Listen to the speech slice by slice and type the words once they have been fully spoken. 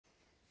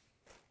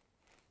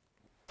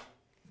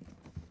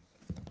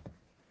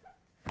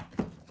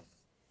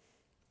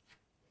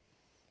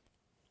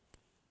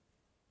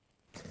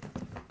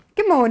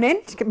Good morning.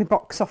 Just get my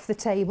box off the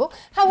table.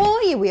 How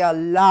are you? We are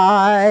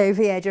live.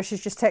 Yeah, Josh has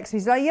just texted me.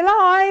 He's like, you're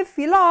live.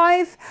 You're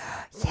live.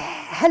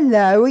 Yeah.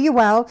 Hello. Are you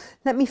well?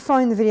 Let me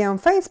find the video on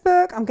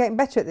Facebook. I'm getting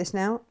better at this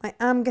now. I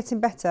am getting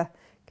better.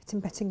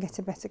 Getting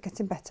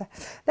better.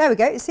 There we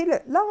go. See,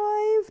 look,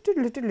 live.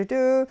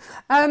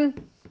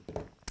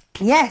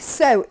 Yes,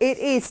 so it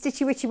is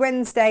Stitchy Witchy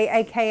Wednesday,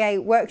 aka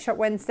Workshop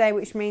Wednesday,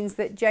 which means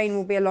that Jane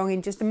will be along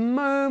in just a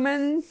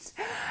moment.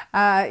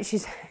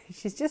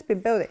 She's just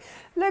been building.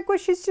 Look what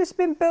she's just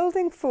been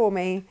building for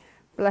me.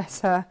 Bless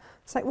her.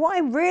 It's like what I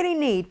really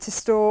need to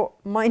store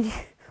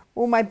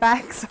all my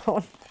bags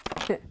on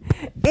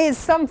is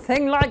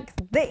something like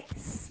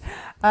this.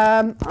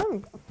 I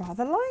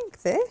rather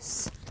like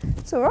this.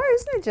 It's all right,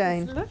 isn't it,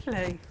 Jane? It's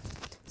lovely.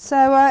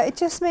 So it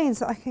just means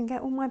that I can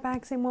get all my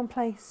bags in one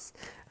place.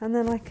 And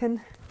then I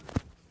can,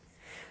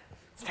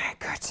 it's very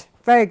good,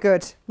 very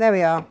good. There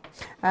we are.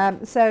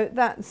 So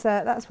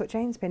that's what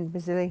Jane's been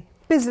busily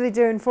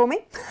doing for me.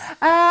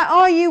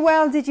 Are you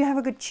well? Did you have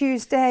a good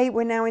Tuesday?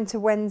 We're now into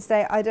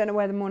Wednesday. I don't know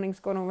where the morning's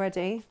gone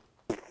already.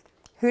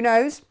 Who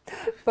knows?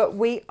 But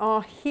we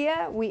are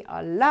here, we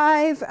are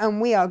live,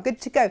 and we are good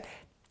to go.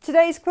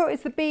 Today's quilt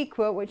is the bee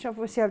quilt, which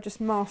obviously I've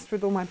just masked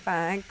with all my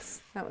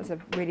bags. That was a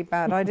really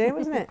bad idea,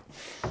 wasn't it?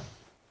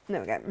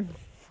 There we go.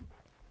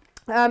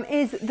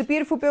 Is the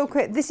beautiful bill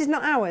quilt. This is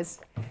not ours.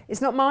 It's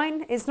not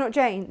mine. It's not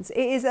Jane's.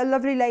 It is a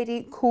lovely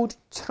lady called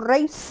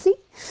Tracy.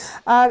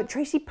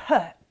 Tracy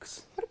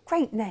Perks. What a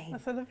great name.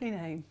 That's a lovely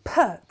name.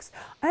 Perks.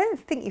 I don't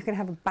think you can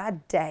have a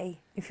bad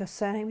day if your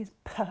surname is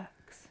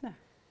Perks. No.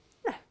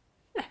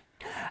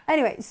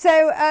 Anyway,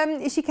 so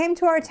she came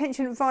to our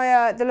attention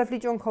via the lovely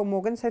John Cole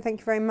Morgan. So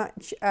thank you very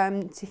much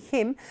to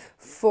him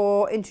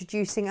for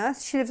introducing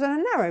us. She lives on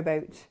a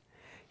narrowboat.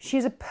 She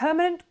is a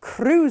permanent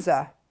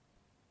cruiser.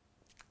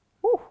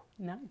 Ooh.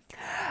 Nice.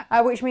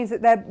 Which means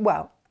that they're,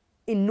 well,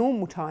 in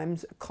normal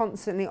times,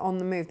 constantly on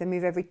the move. They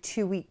move every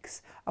 2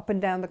 weeks up and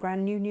down the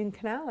Grand Union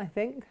Canal, I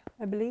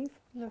believe.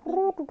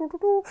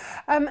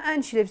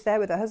 And she lives there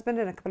with her husband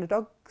and a couple of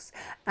dogs.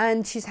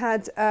 And she's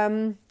had,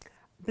 I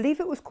believe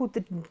it was called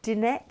the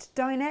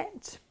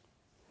dinette.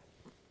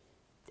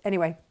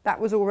 Anyway, that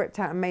was all ripped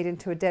out and made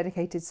into a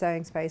dedicated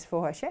sewing space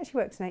for her. She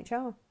actually works in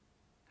HR.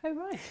 Oh,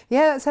 right.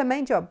 Yeah, that's her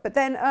main job. But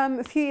then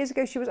a few years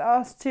ago, she was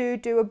asked to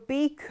do a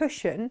bee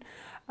cushion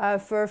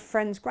for a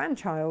friend's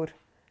grandchild.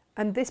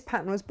 And this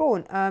pattern was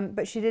born.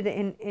 But she did it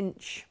in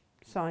inch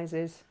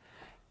sizes.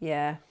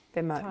 Yeah,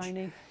 they're much.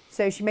 Tiny.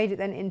 So she made it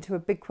then into a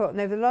big quilt.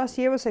 And over the last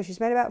year or so, she's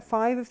made about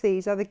 5 of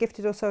these, either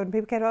gifted or sold. And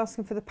people kept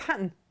asking for the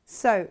pattern.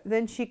 So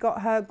then she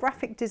got her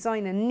graphic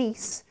designer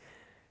niece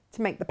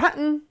to make the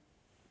pattern.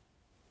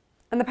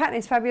 And the pattern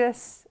is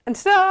fabulous. And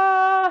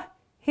ta-da!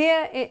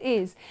 Here it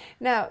is.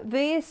 Now,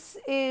 this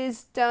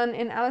is done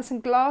in Alison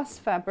Glass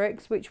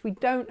fabrics, which we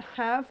don't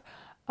have.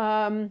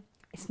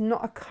 It's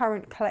not a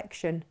current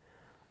collection,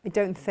 I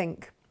don't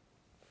think.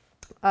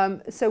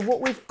 So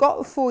what we've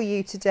got for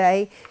you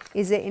today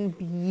is it in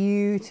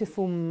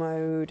beautiful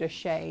Moda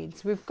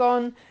shades. We've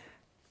gone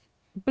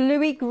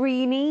bluey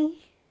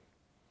greeny,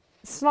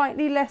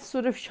 slightly less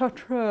sort of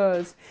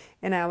chartreuse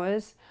in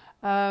ours.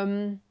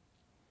 But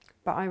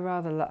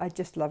I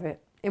just love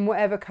it. In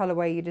whatever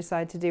colourway you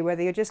decide to do,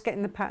 whether you're just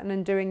getting the pattern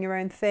and doing your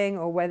own thing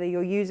or whether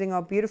you're using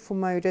our beautiful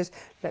Modas.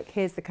 Look,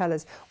 here's the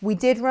colours. We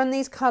did run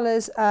these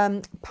colours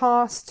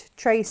past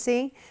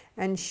Tracy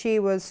and she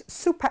was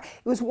super.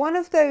 It was one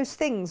of those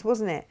things,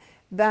 wasn't it,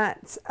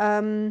 that,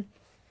 you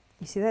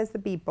see there's the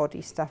bee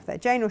body stuff there.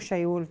 Jane will show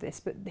you all of this,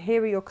 but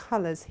here are your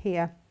colours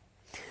here.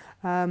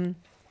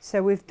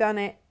 So we've done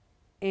it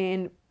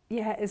in,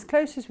 yeah, as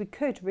close as we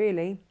could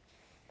really.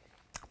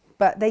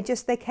 But they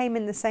came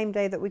in the same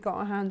day that we got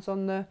our hands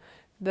on the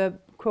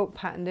quilt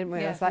pattern, didn't we?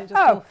 Yeah, I was like, it just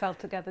all fell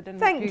together, didn't it?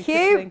 Thank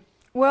you.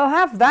 We'll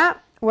have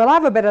that. We'll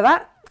have a bit of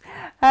that.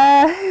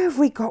 Who have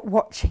we got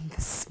watching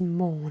this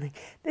morning?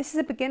 This is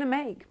a beginner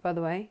make, by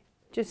the way.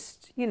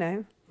 Just, you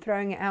know,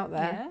 throwing it out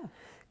there. Yeah.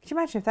 Could you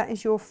imagine if that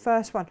is your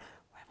first one?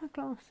 Where are my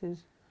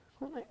glasses?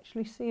 I can't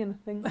actually see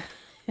anything.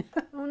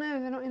 Oh no,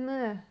 they're not in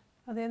there.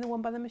 Are they in the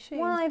one by the machine?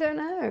 Well, I don't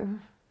know.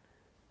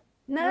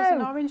 No.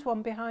 There's an orange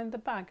one behind the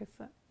bag. Is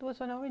that? There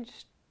was an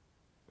orange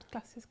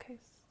glasses case.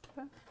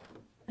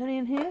 Any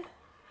in here?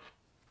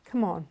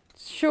 Come on.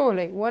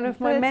 Surely one of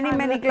my Third many, time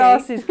many lucky.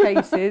 glasses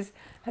cases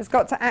has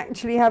got to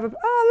actually have a...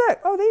 Oh, look.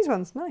 Oh, these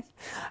ones. Nice.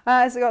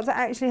 It's got to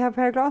actually have a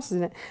pair of glasses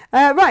in it.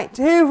 Right.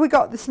 Who have we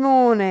got this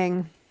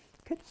morning?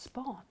 Good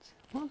spot.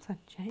 Well done,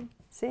 Jane.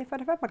 See, if I'd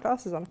have had my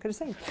glasses on, I could have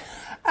seen.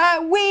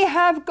 We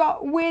have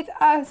got with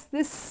us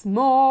this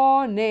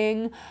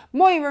morning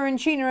Moira and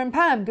Sheena and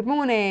Pam. Good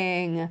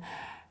morning.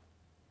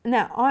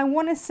 Now, I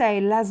want to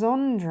say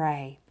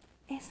Lazondre.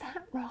 Is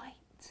that right?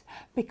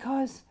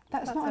 Because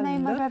that's not a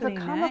name I've ever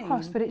come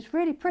across, but it's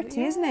really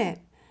pretty, isn't it?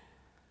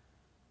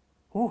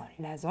 Oh,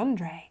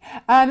 Lazondre.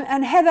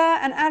 And Heather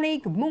and Ali,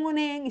 good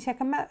morning. You see, I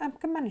can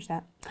manage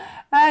that.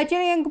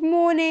 Gillian, good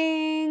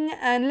morning.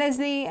 And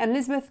Leslie and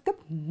Elizabeth, good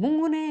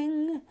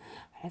morning.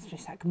 Let's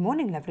just say, good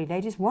morning, lovely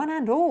ladies, one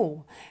and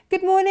all.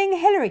 Good morning,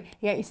 Hilary.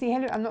 Yeah, you see,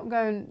 Hilary, I'm not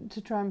going to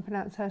try and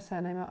pronounce her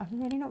surname.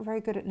 I'm really not very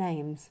good at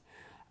names.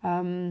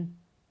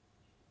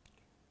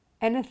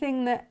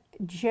 Anything that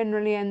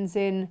generally ends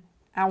in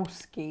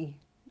Owski,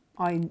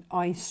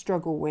 I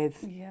struggle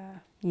with. Yeah.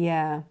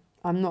 Yeah,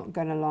 I'm not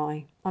going to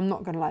lie. I'm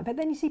not going to lie. But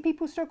then you see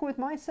people struggle with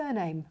my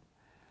surname.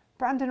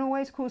 Brandon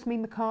always calls me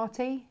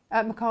McCarthy,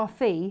 and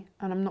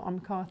I'm not, I'm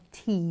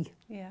McCarthy.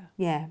 Yeah.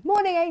 Yeah.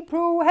 Morning,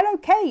 April. Hello,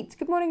 Kate.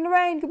 Good morning,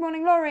 Lorraine. Good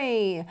morning,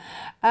 Laurie.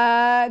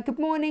 Good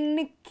morning,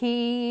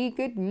 Nikki.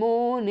 Good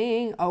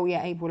morning. Oh,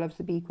 yeah, April loves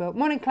the bee quilt.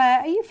 Morning,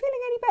 Claire. Are you feeling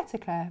any better,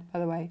 Claire, by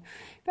the way?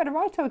 You've got a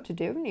right old to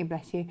do, haven't you?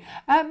 Bless you.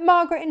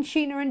 Margaret and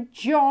Sheena and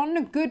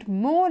John, good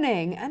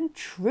morning. And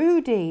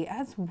Trudy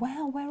as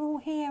well. We're all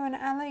here. And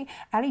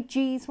Ali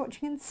G's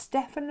watching, and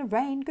Steph and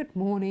Lorraine. Good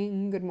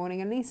morning. Good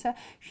morning, Elisa.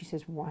 She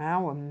says,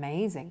 wow,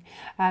 amazing.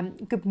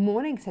 Good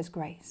morning, says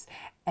Grace.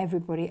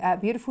 Everybody,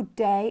 beautiful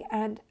day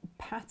and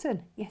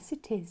pattern. Yes,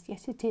 it is.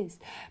 Yes, it is.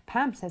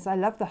 Pam says, I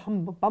love the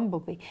humble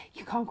bumblebee.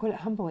 You can't call it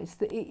humble.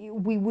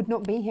 We would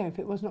not be here if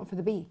it was not for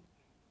the bee.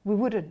 We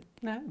wouldn't.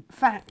 No.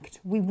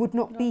 Fact, we would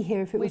not be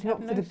here if it was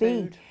not for the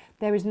bee.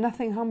 There is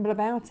nothing humble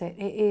about it.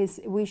 It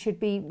is. We should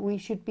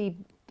be.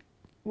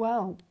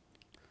 Well,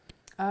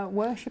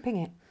 worshipping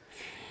it.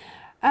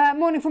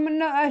 Morning from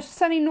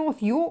sunny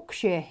North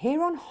Yorkshire,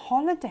 here on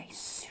holiday.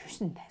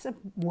 Susan, there's a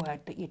word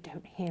that you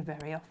don't hear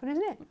very often,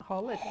 isn't it?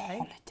 Holiday.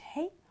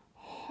 Holiday?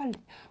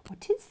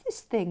 What is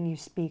this thing you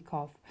speak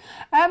of?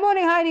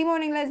 Morning, Heidi.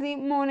 Morning, Leslie.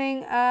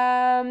 Morning,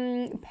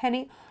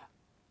 Penny.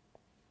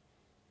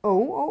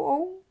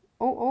 Oh.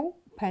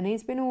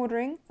 Penny's been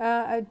ordering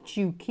a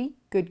dookie.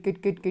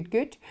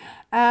 Good.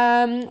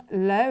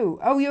 Low.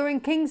 Oh, you're in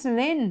Kings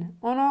Lynn,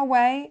 on our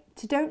way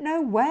to don't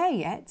know where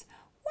yet.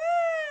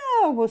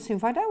 Well, we'll soon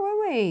find out,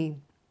 won't we?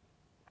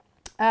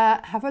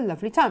 Have a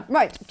lovely time.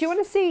 Right, do you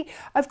want to see?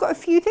 I've got a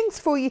few things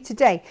for you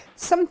today.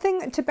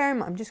 Something to bear in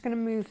mind. I'm just going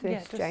to move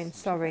this, Jane.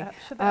 Sorry.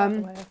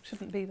 I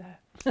shouldn't be there.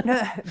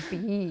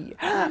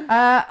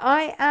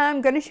 I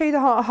am going to show you the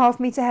half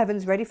metre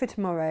heavens ready for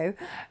tomorrow.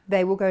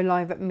 They will go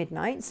live at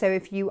midnight. So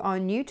if you are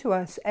new to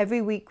us,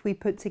 every week we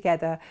put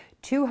together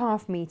 2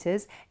 half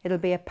meters. It'll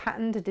be a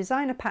pattern, a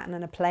designer pattern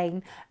and a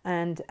plain.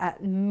 And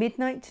at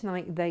midnight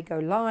tonight they go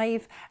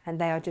live, and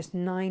they are just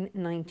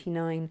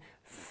 $9.99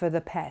 for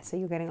the pair. So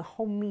you're getting a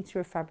whole metre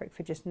of fabric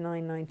for just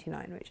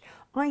 $9.99, which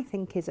I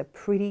think is a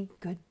pretty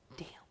good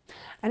deal.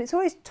 And it's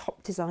always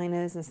top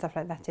designers and stuff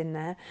like that in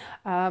there.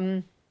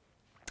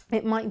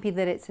 It might be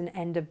that it's an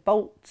end of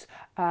bolt,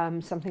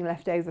 something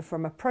left over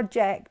from a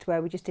project where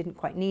we just didn't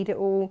quite need it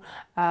all,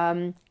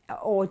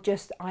 or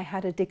just I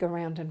had a dig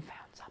around and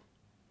found some.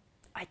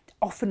 I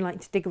often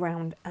like to dig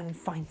around and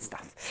find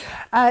stuff.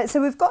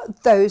 So we've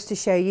got those to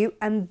show you,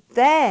 and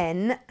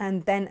then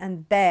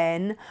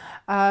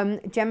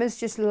Gemma's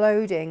just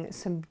loading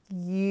some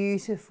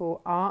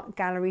beautiful art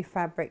gallery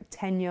fabric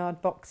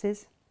 10-yard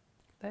boxes.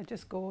 They're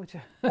just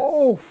gorgeous.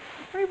 Oh,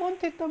 We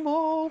wanted them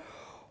all.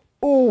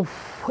 Oh,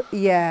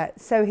 yeah.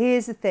 So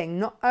here's the thing.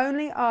 Not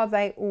only are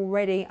they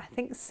already, I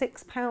think,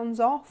 £6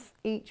 off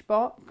each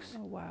box.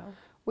 Oh, wow.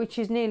 Which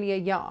is nearly a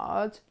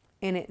yard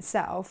in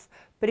itself.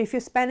 But if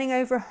you're spending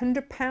over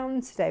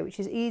 £100 today, which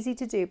is easy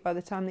to do by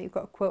the time that you've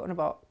got a quilt and a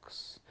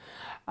box,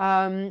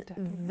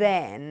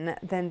 then,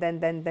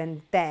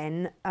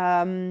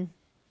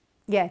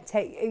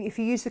 if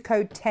you use the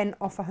code 10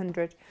 off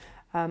 100,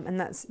 and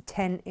that's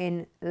 10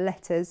 in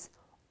letters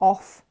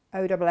off,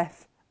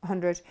 OFF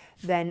 100,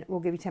 then we'll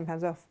give you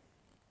 £10 off.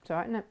 It's all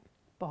right, isn't it?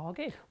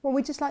 Bargain. Well,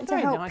 we just like to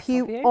Very help nice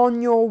you of you.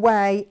 on your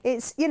way.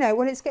 It's,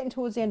 well, it's getting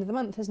towards the end of the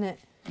month, isn't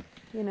it?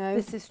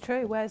 This is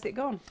true. Where's it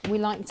gone? We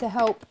like to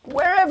help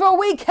wherever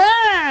we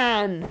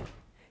can.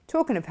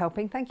 Talking of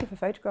helping, thank you for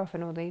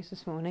photographing all these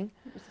this morning.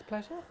 It was a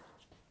pleasure.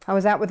 I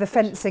was out with the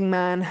fencing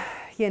man,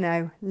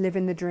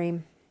 living the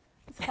dream.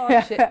 It's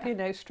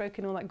hardship,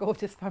 stroking all that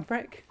gorgeous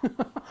fabric.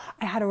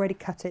 I had already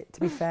cut it, to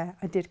be fair.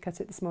 I did cut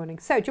it this morning.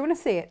 So, do you want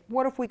to see it?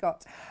 What have we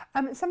got?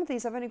 Some of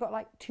these I've only got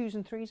like 2s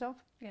and 3s of.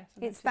 Yes.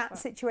 It's that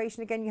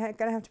situation again. You're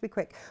going to have to be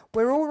quick.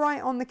 We're all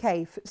right on the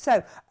cave.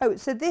 So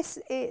this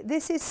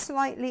is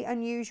slightly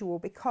unusual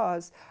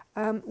because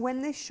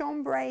when this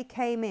chambray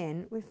came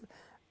in with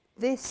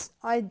this,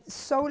 I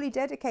solely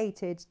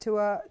dedicated to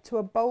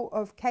a bolt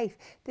of cave.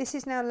 This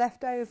is now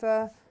left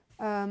over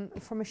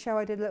from a show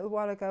I did a little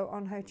while ago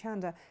on Ho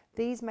Chanda.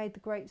 These made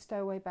the great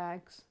stowaway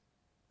bags.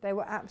 They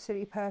were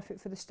absolutely perfect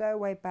for the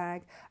stowaway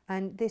bag,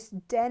 and this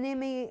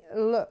denim-y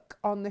look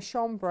on the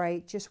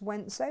chambray just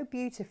went so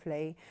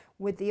beautifully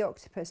with the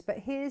octopus. But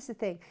here's the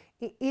thing,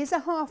 it is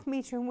a ½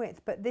 metre in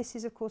width, but this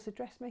is of course a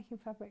dressmaking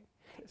fabric.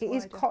 It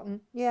is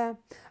cotton, yeah.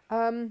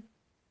 So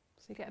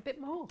you get a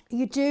bit more.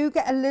 You do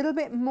get a little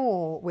bit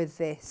more with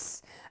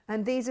this,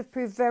 and these have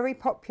proved very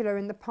popular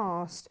in the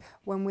past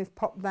when we've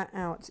popped that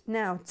out.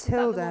 Now,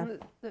 Tilda. Is that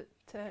the one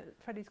that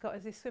Freddie's got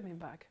as his swimming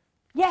bag?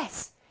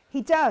 Yes,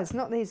 he does.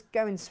 Not that he's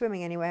going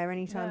swimming anywhere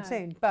anytime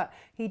soon, but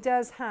he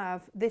does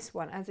have this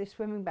one as his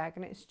swimming bag,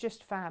 and it's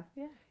just fab.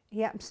 Yeah.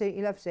 He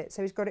absolutely loves it.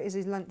 So he's got it as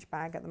his lunch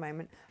bag at the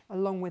moment,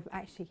 along with,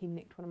 actually he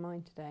nicked one of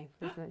mine today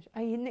for his lunch.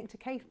 Oh, he nicked a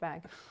cave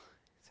bag.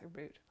 So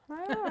rude. All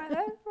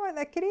right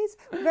there, kiddies.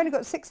 We've only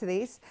got 6 of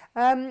these.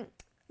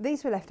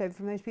 These were left over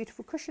from those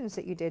beautiful cushions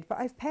that you did, but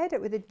I've paired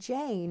it with a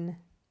jade.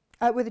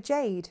 You're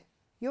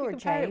a You can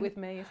pair jade. it with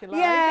me if you like.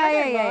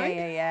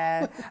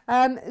 Yeah.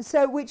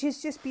 So, which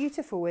is just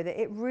beautiful with it.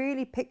 It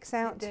really picks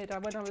out. It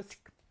did. When I was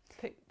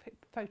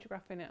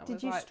photographing it, I Did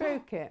was you like,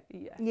 stroke it?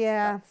 yes,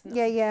 Yeah. that's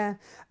nice.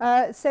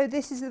 Yeah. So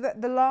this is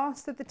the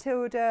last of the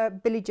Tilda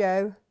Billy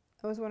Joe.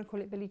 I always want to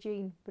call it Billie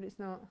Jean, but it's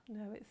not.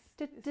 No, it's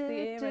the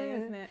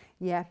earring, isn't it?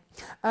 Yeah.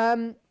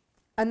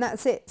 And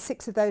that's it.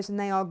 6 of those, and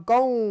they are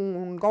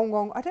gone.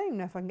 I don't even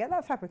know if I can get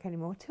that fabric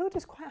anymore.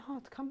 Tilda's quite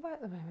hard to come by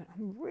at the moment.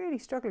 I'm really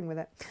struggling with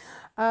it.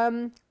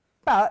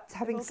 But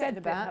having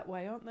said that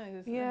way, aren't they?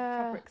 There's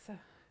yeah, fabrics are...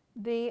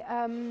 the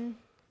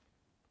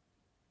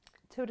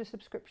Tilda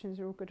subscriptions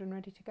are all good and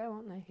ready to go,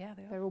 aren't they? Yeah,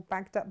 they are. They're all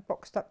bagged up,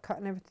 boxed up, cut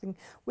and everything.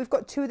 We've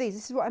got 2 of these.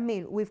 This is what I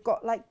mean. We've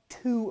got like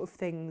 2 of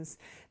things.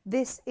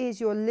 This is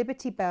your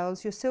Liberty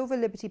Bells, your silver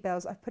Liberty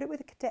Bells. I've put it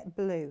with a cadet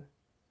blue.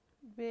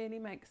 Really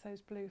makes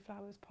those blue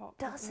flowers pop.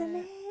 Doesn't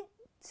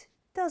it?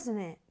 Doesn't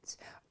it?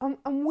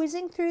 I'm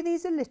whizzing through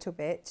these a little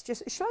bit.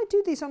 Shall I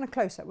do these on a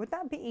close-up? Would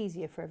that be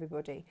easier for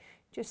everybody?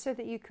 Just so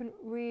that you can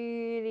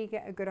really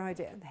get a good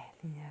idea.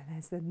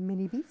 There's the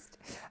mini beast.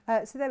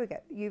 So there we go.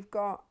 You've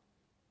got...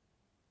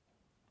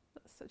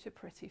 That's such a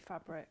pretty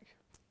fabric.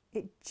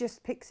 It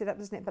just picks it up,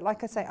 doesn't it? But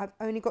like I say, I've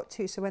only got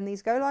 2. So when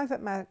these go live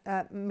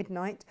at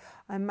midnight,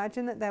 I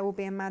imagine that there will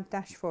be a mad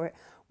dash for it.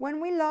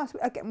 When we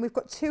again, we've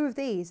got 2 of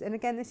these. And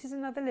again, this is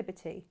another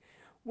Liberty.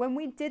 When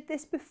we did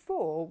this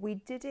before, we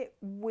did it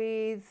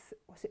with,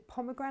 was it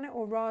pomegranate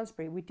or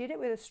raspberry? We did it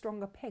with a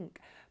stronger pink.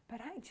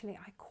 But actually,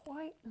 I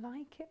quite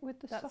like it with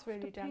the softer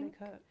pink. That's really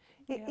delicate.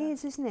 It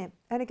is, isn't it?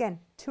 And again,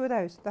 2 of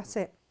those. That's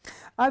it.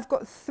 I've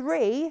got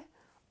 3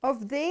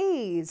 of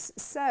these.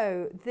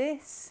 So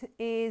this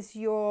is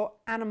your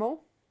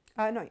animal.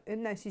 No,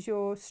 this is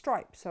your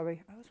stripe,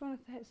 sorry. I always want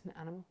to say it's an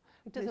animal.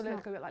 It does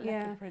look a bit like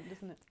leopard print,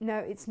 doesn't it? No,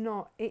 it's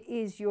not. It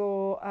is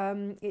your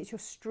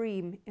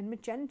stream in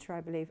magenta,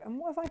 I believe. And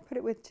what have I put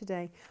it with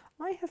today?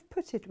 I have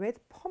put it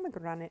with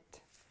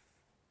pomegranate.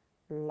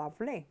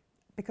 Lovely.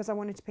 Because I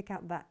wanted to pick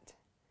out that,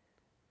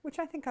 which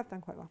I think I've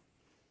done quite well.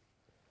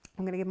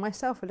 I'm going to give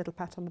myself a little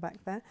pat on the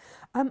back there.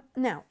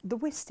 Now, the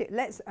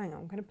wisteria, hang on,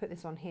 I'm going to put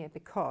this on here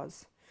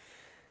because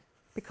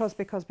Oh,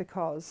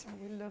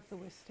 we love the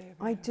wisteria.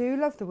 I do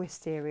love the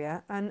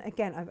wisteria. And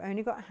again, I've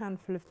only got a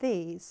handful of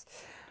these.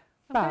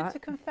 I'm going to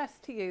confess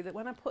to you that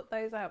when I put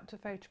those out to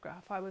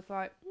photograph, I was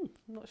like, I'm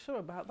not sure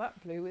about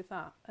that blue with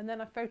that. And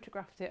then I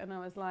photographed it and I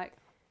was like,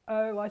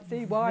 oh, I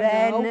see why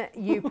now. Then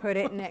you put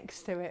it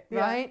next to it,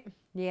 right?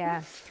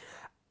 Yeah.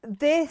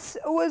 This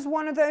was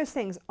one of those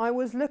things. I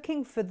was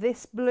looking for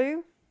this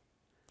blue,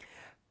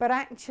 but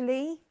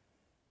actually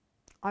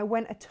I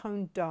went a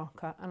tone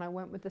darker and I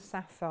went with the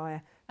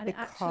sapphire. And it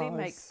actually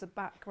makes the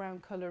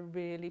background colour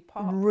really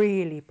pop.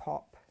 Really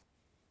pop.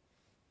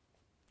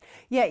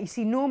 Yeah, you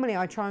see, normally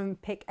I try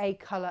and pick a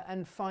colour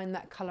and find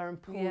that colour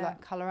and pull that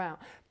colour out.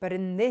 But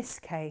in this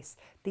case,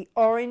 the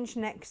orange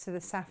next to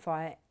the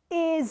sapphire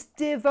is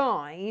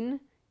divine,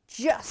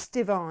 just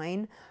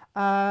divine.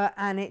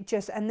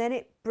 And then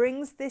it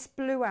brings this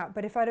blue out.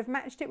 But if I'd have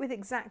matched it with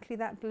exactly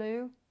that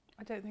blue,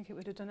 I don't think it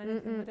would have done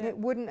anything with it.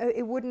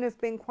 It wouldn't have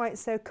been quite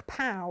so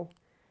kapow.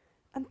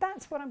 And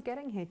that's what I'm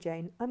getting here,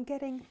 Jane. I'm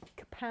getting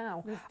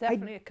kapow. There's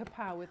definitely a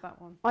kapow with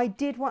that one.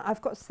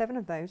 I've got 7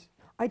 of those.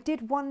 I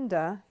did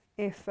wonder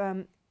if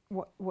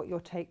what your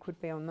take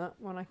would be on that.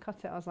 When I cut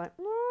it, I was like,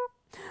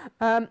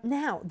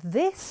 now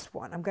this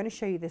one, I'm going to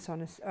show you this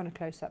on a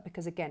close-up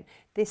because again,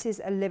 this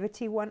is a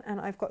Liberty one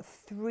and I've got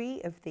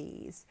 3 of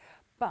these.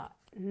 But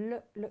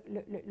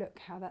look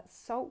how that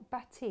salt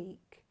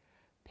batik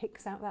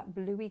picks out that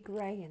bluey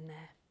grey in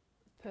there.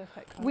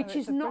 Perfect colour. Which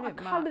is not a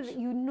colour that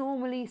you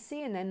normally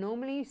see in there.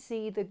 Normally you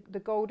see the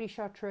goldy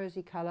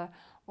chartreusey colour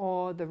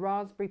or the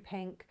raspberry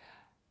pink.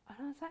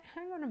 And I was like,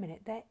 hang on a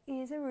minute, there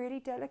is a really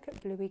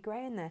delicate bluey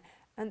grey in there.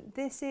 And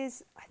this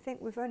is, I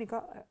think we've only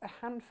got a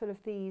handful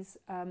of these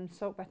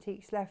salt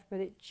batiks left, but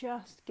it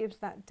just gives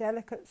that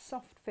delicate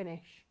soft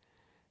finish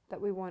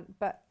that we want.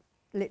 But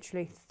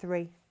literally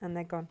 3 and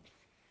they're gone.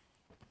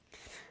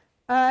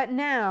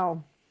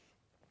 Now,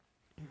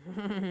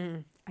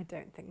 I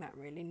don't think that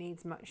really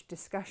needs much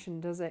discussion,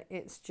 does it?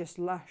 It's just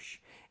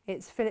lush.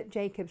 It's Philip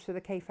Jacobs for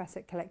the K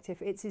Facet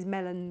Collective. It's his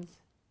melons.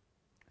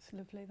 It's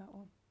lovely, that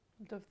one.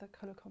 I love the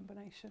colour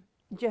combination.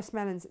 Just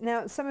melons.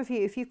 Now, some of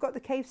you, if you've got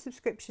the cave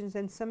subscriptions,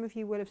 then some of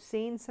you will have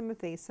seen some of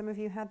these. Some of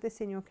you had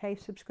this in your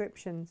cave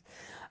subscriptions.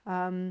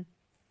 Now,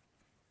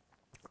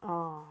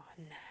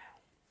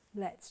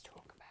 let's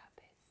talk about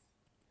this.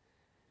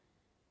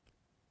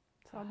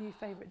 It's our new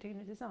favourite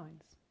Dina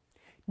Designs.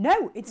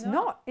 No, it's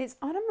not. It's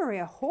Anna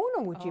Maria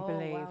Horner, would you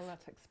believe? Oh, well,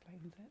 that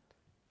explains it.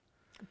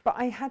 But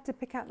I had to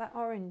pick out that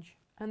orange,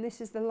 and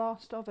this is the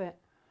last of it.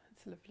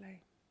 It's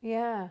lovely.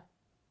 Yeah.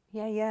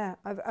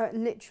 I've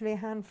literally a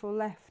handful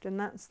left, and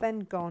that's then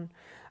gone.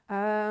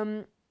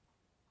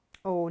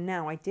 Oh,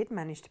 now I did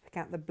manage to pick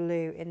out the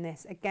blue in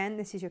this. Again,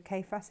 this is your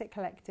K Facet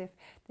Collective.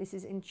 This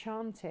is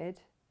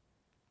Enchanted.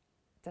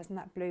 Doesn't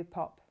that blue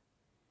pop?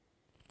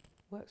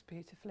 Works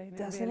beautifully, and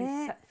Doesn't it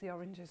really it? sets the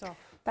oranges off.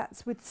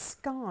 That's with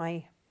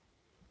Sky,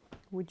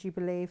 would you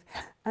believe?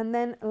 And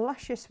then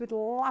Luscious with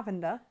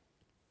Lavender.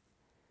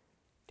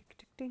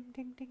 Ding,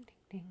 ding, ding, ding,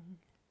 ding, ding.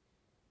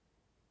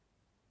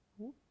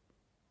 Ooh.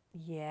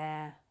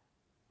 Yeah,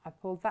 I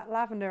pulled that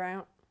lavender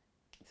out.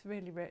 It's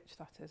really rich,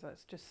 that is.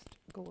 It's just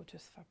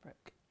gorgeous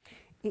fabric.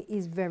 It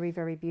is very,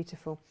 very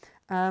beautiful.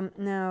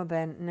 Now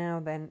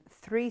then,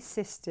 Three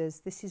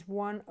Sisters. This is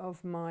one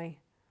of my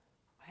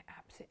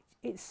absolute.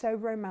 It's so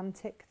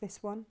romantic,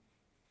 this one.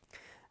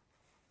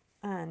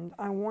 And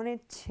I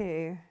wanted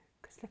to,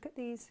 because look at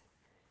these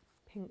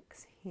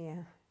pinks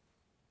here.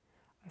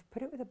 I've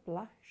put it with a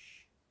blush.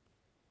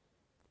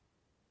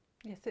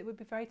 Yes, it would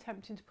be very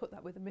tempting to put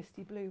that with a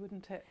misty blue,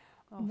 wouldn't it?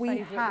 Our We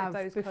favourite with have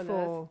those before.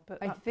 colours, but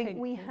I that think pink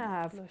we and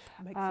have. blush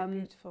makes it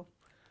beautiful.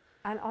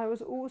 And I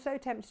was also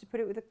tempted to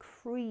put it with a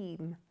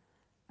cream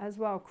as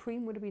well.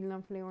 Cream would have been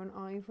lovely, or an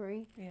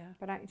ivory. Yeah.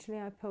 But actually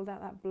I pulled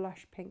out that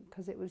blush pink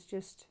because it was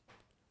just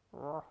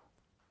Sets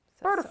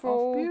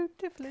beautiful. it off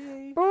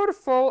beautifully.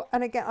 beautiful.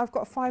 And again, I've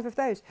got 5 of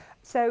those.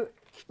 So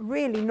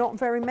really not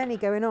very many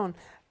going on.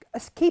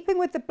 Keeping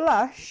with the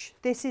blush,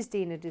 this is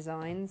Dina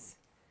Designs.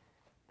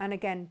 And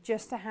again,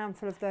 just a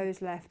handful of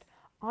those left.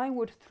 I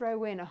would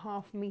throw in a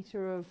 ½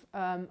 metre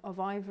of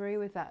ivory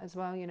with that as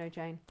well, you know,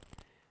 Jane.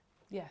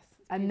 Yes.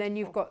 And then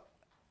you've got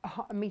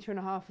a metre and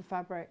a half of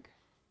fabric.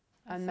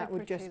 And that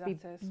would just be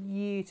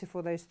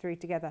beautiful, those 3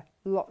 together.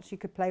 Lots you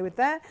could play with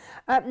there.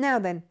 Now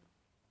then,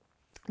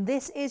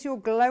 this is your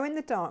glow in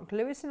the dark.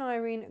 Lewis and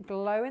Irene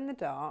glow in the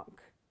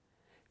dark.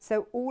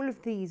 So all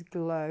of these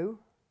glow.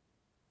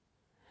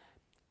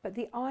 But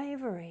the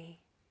ivory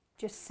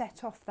just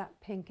set off that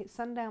pink. It's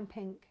sundown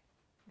pink.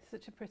 It's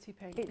such a pretty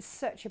pink. It's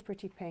such a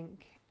pretty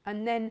pink.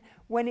 And then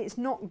when it's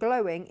not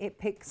glowing, it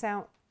picks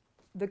out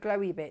the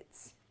glowy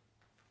bits.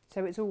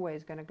 So it's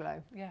always going to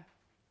glow. Yeah.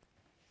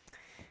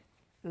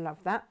 Love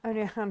that.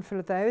 Only a handful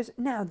of those.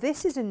 Now,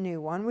 this is a new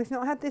one. We've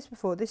not had this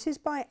before. This is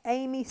by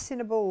Amy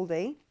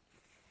Sinibaldi.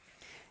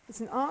 It's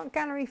an Art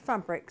Gallery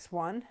Fabrics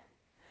one.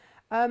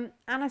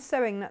 Anna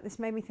Sewing Nut. This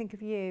made me think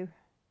of you.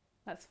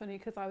 That's funny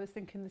because I was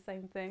thinking the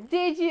same thing.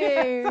 Did you?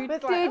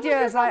 Yes, Did you?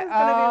 I was like,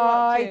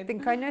 I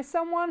think I know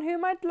someone who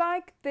might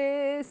like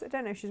this. I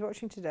don't know if she's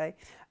watching today.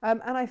 And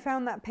I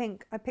found that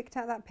pink. I picked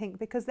out that pink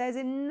because there's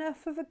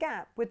enough of a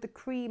gap with the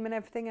cream and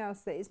everything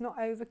else that it's not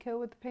overkill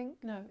with the pink.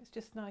 No, it's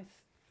just nice.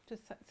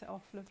 Just sets it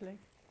off lovely.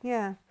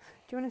 Yeah.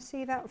 Do you want to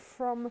see that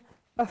from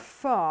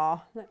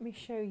afar? Let me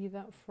show you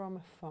that from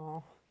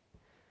afar.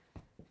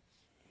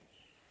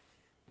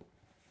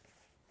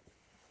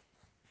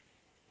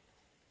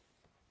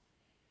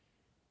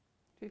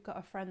 If you've got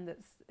a friend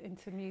that's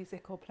into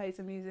music or plays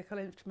a musical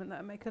instrument, that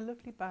would make a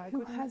lovely bag.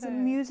 Who has a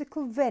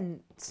musical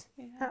vent?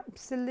 Yeah.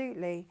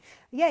 Absolutely.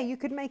 Yeah, you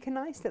could make a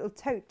nice little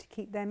tote to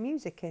keep their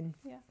music in.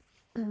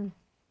 Yeah.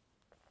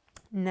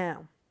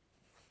 Now,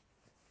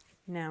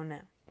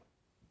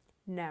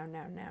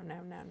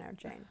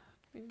 Jane.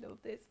 We love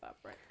this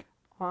fabric.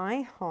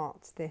 I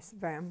heart this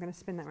very. I'm going to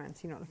spin that around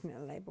so you're not looking at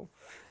the label.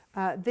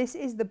 This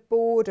is the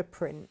border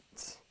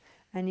print,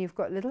 and you've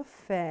got little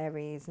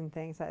fairies and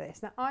things like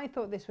this. Now, I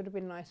thought this would have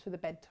been nice for the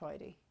bed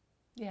tidy.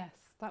 Yes,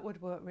 that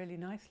would work really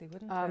nicely,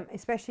 wouldn't it?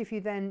 Especially if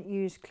you then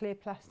use clear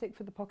plastic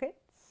for the pockets.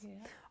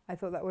 Yeah. I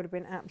thought that would have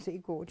been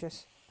absolutely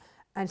gorgeous,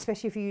 and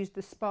especially if you use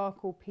the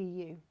sparkle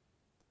PU.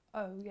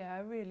 Oh yeah,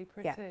 really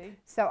pretty. Yeah.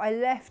 So I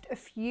left a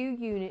few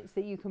units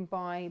that you can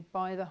buy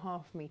by the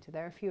 ½ metre.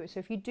 There are a few. So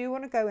if you do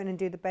want to go in and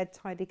do the bed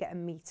tidy, get a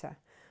metre.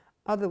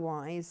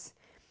 Otherwise,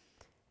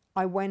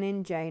 I went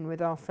in, Jane,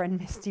 with our friend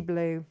Misty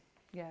Blue.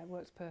 Yeah, it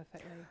works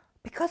perfectly.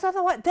 Because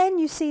otherwise, then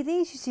you see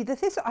these, you see the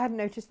thistle. I hadn't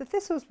noticed the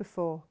thistles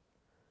before.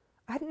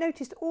 I hadn't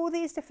noticed all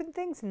these different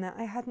things in that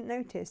I hadn't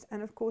noticed.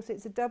 And of course,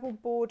 it's a double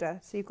border,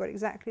 so you've got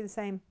exactly the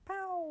same.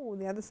 Pow,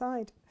 the other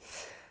side.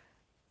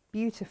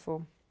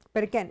 Beautiful.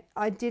 But again,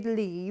 I did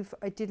leave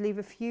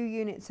a few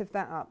units of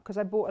that up because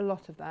I bought a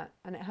lot of that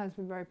and it has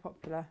been very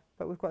popular,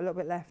 but we've got a little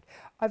bit left.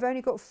 I've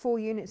only got 4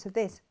 units of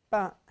this,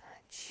 but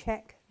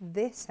check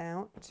this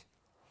out.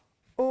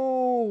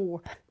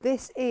 Oh,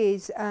 this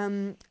is,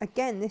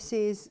 again, this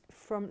is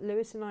from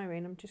Lewis and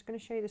Irene. I'm just going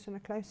to show you this on a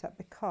close-up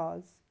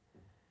because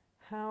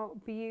how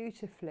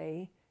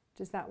beautifully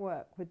does that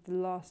work with the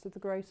last of the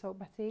Grey Salt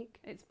Batik?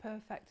 It's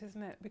perfect,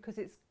 isn't it? Because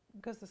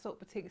the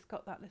Salt Batik's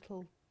got that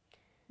little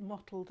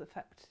mottled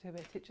effect to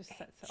it. It just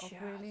sets it off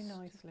really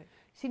nicely.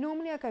 See,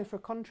 normally I go for a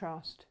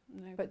contrast,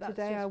 No, but that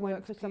today I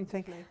went for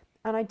something. beautifully.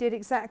 And I did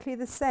exactly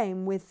the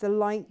same with the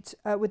light,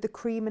 with the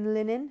cream and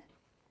linen.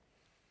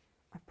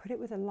 I put it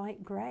with a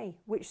light grey,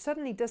 which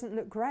suddenly doesn't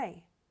look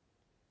grey.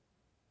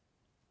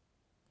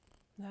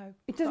 No,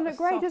 It doesn't look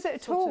grey, does it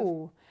at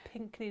all?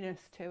 Pinkiness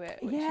to it.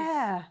 Which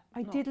Yeah,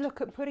 I not- did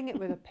look at putting it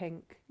with a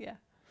pink. yeah.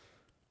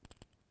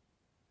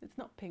 It's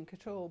not pink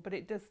at all, but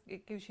it does.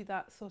 It gives you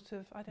that sort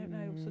of, I don't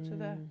know, sort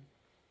of a.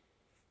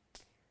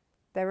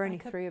 There are only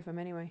Like a- 3 of them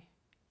anyway.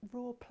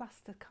 raw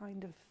plaster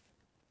kind of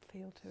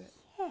feel to it.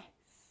 Yes.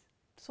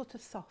 Sort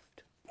of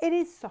soft. It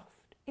is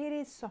soft. It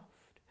is soft.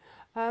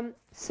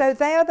 So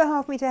they are the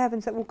Half Meter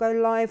Heavens that will go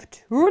live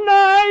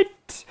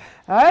tonight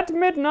at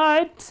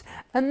midnight.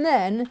 And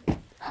then,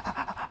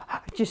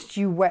 just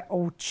you wet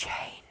old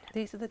chain.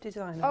 These are the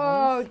designer ones.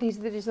 Oh, these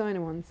are the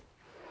designer ones.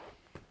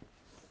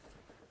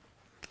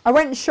 I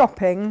went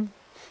shopping.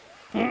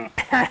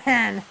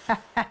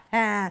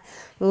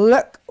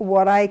 Look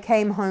what I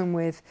came home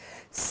with.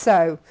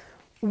 So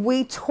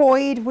we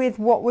toyed with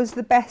what was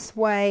the best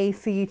way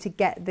for you to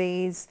get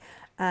these,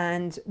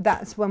 and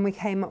that's when we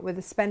came up with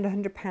a spend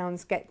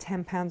 £100, get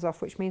 £10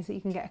 off, which means that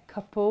you can get a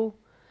couple,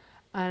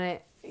 and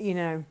it, you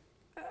know,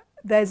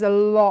 there's a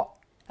lot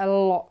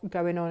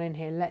going on in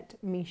here.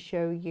 Let me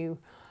show you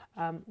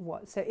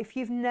what. So if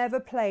you've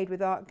never played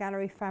with art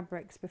gallery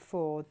fabrics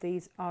before,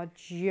 these are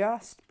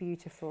just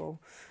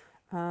beautiful.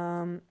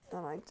 And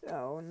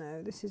oh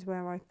no, this is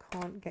where I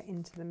can't get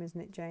into them, isn't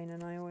it, Jane?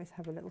 And I always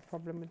have a little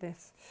problem with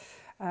this.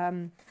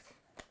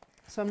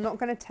 So I'm not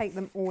going to take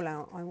them all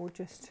out. I will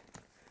just...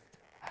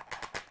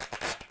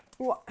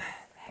 What?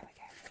 There we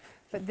go.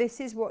 But this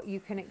is what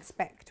you can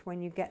expect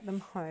when you get them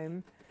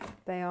home.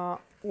 They are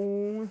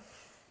all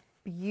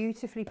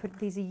beautifully put.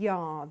 These are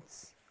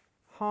yards,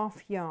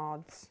 half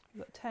yards.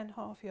 You've got 10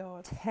 half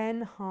yards.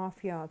 10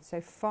 half yards.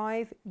 So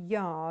 5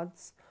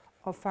 yards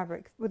of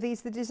fabric. Were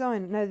these the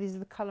design? No, these are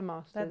the colour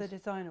masters. They're the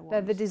designer ones.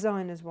 They're the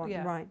designers one,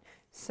 yeah. Right.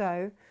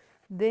 So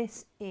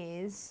this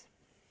is...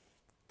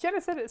 Jenna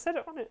said it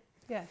on it.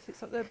 Yes,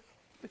 it's at the...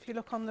 If you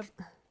look on the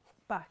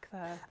back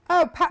there.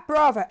 Oh, Pat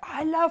Bravo.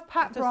 I love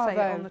Pat Bravo. It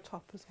does say it on the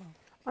top as well.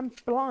 I'm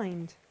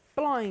blind.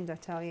 Blind, I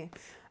tell you.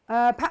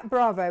 Pat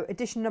Bravo,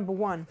 edition number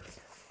 1.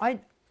 I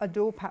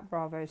adore Pat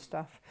Bravo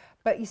stuff.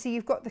 But you see,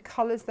 you've got the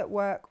colours that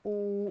work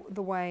all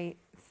the way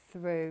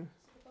through.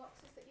 So the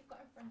boxes that you've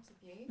got in front of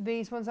you.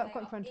 These ones I've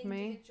got in front of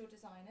me. Individual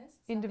designers.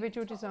 So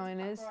Individual Pat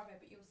designers. Bravo,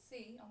 but you'll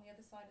see on the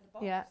other side of the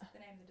box the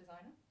name of the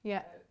designer.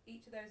 Yeah. So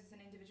each of those is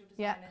an individual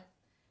designer.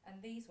 Yeah. And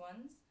these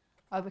ones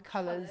are the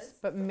colours,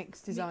 but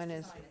mixed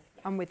designers. Yeah.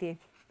 I'm with you.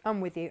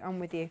 I'm with you. I'm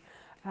with you.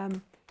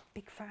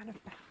 Big fan of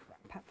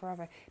Pat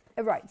Bravo.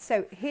 Right,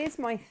 so here's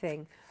my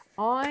thing.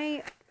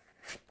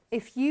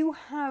 If you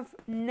have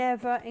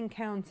never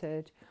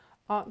encountered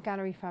art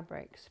gallery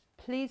fabrics,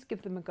 please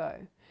give them a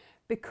go,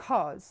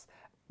 because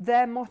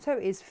their motto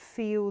is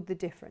feel the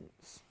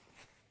difference.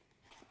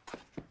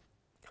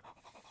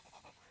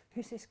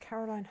 Who's this?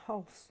 Caroline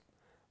Hulse.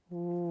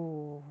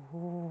 Ooh,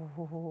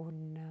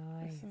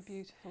 nice. There's some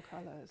beautiful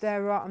colours.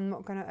 There are. I'm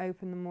not going to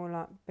open them all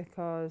up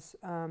because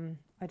I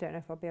don't know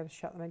if I'll be able to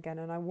shut them again,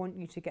 and I want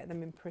you to get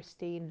them in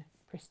pristine.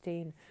 That's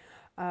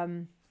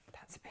a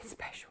bit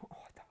special.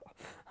 Oh,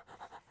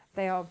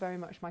 they are very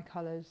much my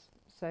colours.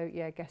 So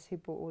yeah, guess who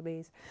bought all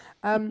these?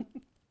 So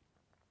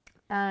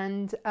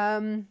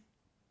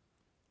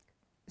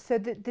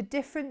the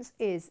difference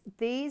is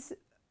these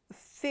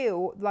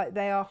feel like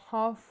they are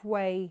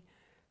halfway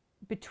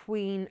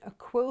between a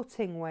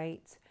quilting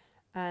weight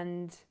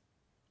and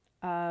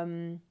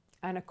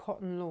a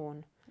cotton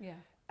lawn. Yeah.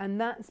 And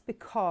that's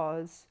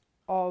because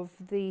of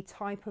the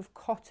type of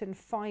cotton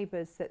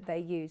fibres that they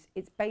use.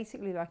 It's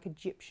basically like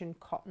Egyptian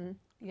cotton.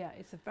 Yeah,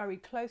 it's a very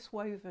close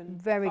woven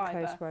Very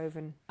fibre, close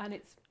woven. and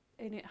it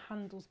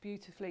handles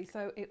beautifully,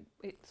 so it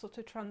sort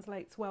of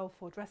translates well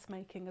for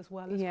dressmaking as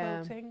well as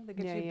quilting. That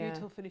gives you a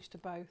beautiful finish to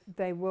both.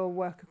 They will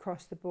work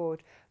across the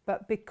board,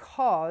 but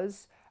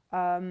because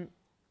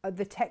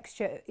the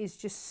texture is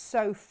just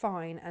so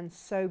fine and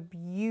so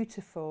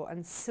beautiful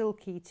and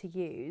silky to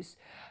use,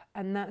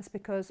 and that's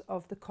because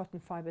of the cotton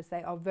fibres.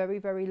 They are very,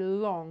 very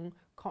long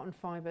cotton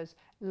fibres,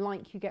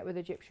 like you get with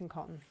Egyptian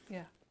cotton.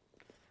 Yeah.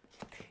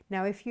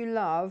 Now, if you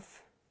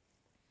love,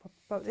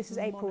 but this is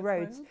April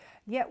Monochrome. Rhodes.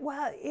 Yeah,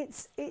 well,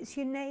 it's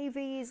your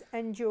navies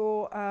and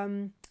your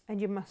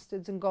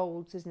mustards and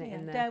golds, isn't it? Yeah.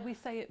 In there. Dare we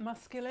say it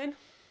masculine?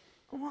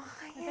 Why?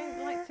 I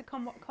don't like to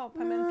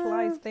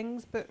compartmentalise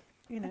things, but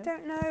you know. I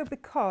don't know,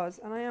 because,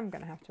 and I am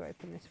going to have to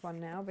open this one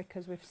now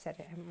because we've said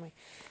it, haven't we?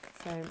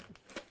 So.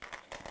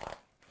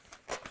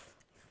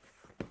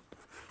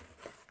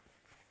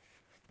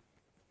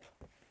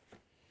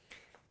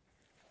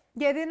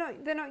 Yeah,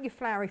 they're not your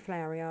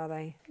flowery, are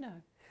they? No.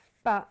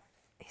 But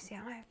you see,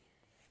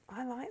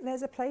 I like.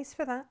 There's a place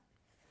for that.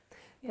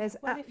 Yeah. There's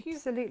well,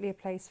 absolutely a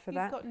place for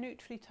that. If you've got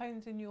neutrally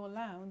tones in your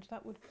lounge,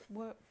 that would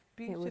work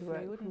beautifully, it would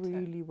work wouldn't it?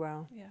 really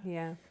well.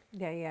 Yeah.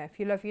 Yeah. If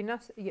you love your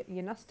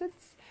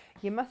mustards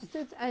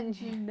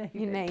and your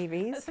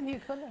navies. That's a new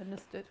colour,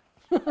 mustard.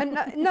 And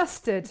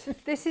Nustard.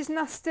 This is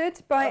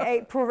Nustard by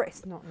April Rhodes.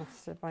 It's not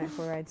Nustard by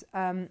April Rhodes.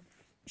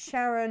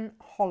 Sharon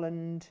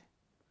Holland.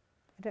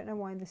 I don't know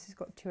why this has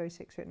got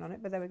 206 written on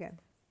it, but there we go.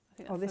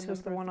 Oh, this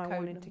was the one I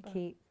wanted to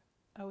keep.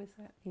 Oh, is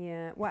it?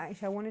 Yeah. Well,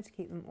 actually, I wanted to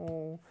keep them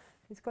all.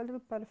 It's got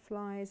little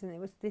butterflies, and it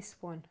was this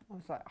one. I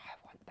was like, I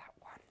want that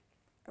one.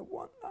 I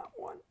want that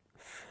one.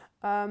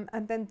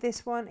 And then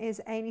this one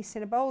is Amy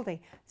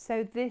Sinibaldi.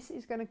 So this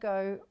is going to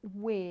go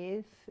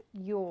with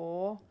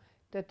your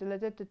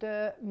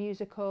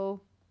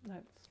musical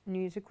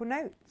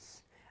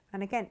notes.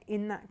 And again,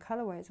 in that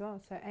colourway as well.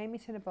 So Amy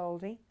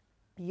Sinibaldi,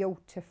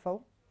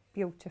 beautiful,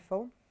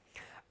 beautiful.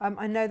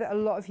 I know that a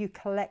lot of you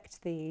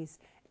collect these.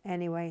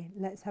 Anyway,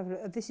 let's have a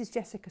look. This is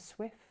Jessica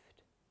Swift.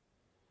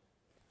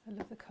 I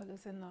love the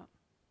colours in that.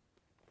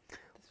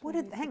 What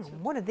are, hang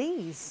on, what are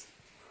these?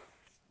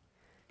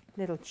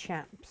 Little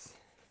chaps.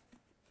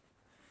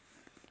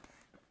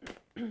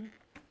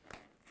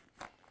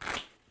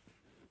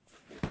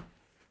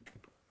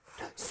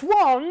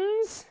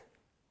 Swans!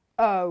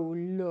 Oh,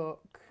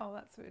 look. Oh,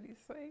 that's really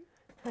sweet.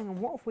 Hang on,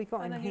 what have we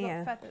got and in then here?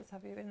 You've got feathers,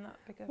 have you, in that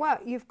bigger? Well,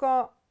 you've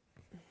got...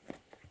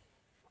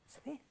 What's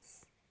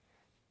this?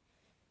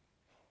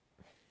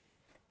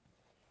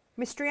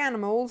 Mystery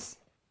animals.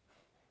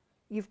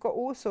 You've got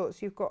all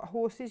sorts. You've got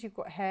horses, you've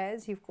got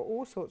hares, you've got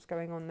all sorts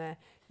going on there.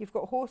 You've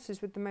got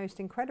horses with the most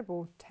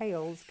incredible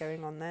tails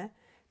going on there.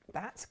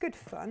 That's good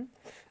fun.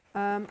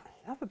 Love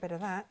a bit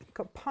of that. You've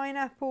got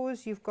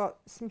pineapples, you've got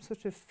some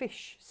sort of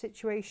fish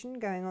situation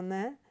going on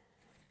there.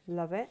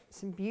 Love it.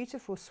 Some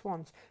beautiful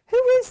swans. Who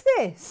is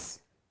this?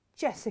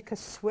 Jessica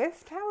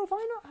Swift. How have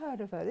I not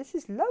heard of her? This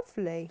is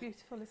lovely.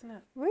 Beautiful, isn't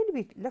it? Really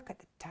beautiful. Look at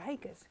the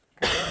tigers.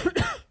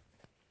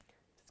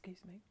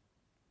 Excuse me.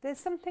 There's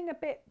something a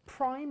bit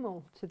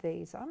primal to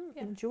these. I'm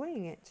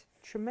enjoying it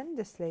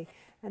tremendously.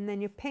 And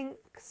then your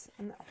pinks.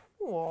 And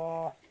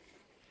oh,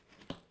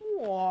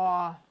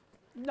 oh,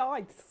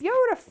 nice.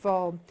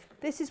 Beautiful.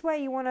 This is where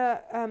you want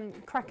to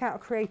crack out a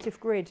creative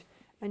grid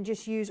and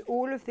just use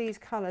all of these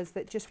colours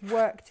that just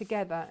work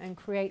together and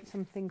create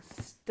something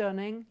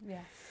stunning. Yeah.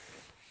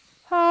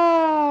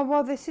 Ah,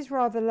 well, this is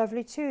rather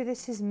lovely too.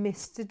 This is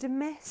Mr.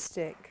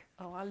 Domestic.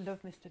 Oh, I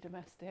love Mr.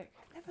 Domestic.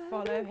 Never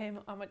Follow him.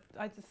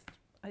 I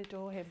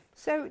adore him.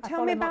 So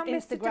tell me about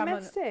Mr.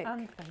 Domestic.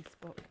 And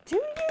Facebook. Do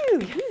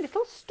you? You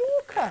little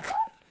stalker.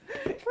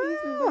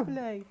 He's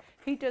lovely.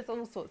 He does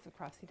all sorts of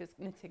crafts. He does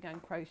knitting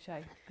and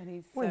crochet, and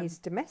he's he's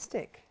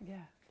domestic. Yeah.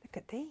 Look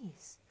at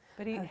these.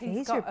 But Oh,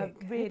 he's got a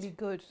really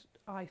good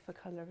eye for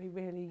colour. He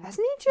really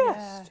hasn't he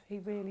just? Yeah, he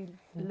really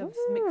loves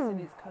mixing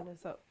his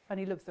colours up, and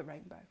he loves the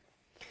rainbow.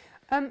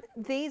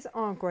 These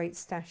are great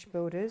stash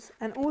builders,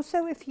 and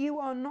also if you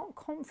are not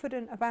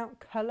confident about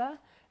colour,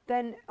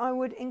 then I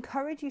would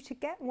encourage you to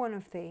get one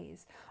of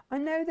these. I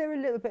know they're a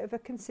little bit of a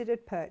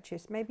considered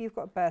purchase. Maybe you've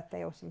got a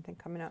birthday or something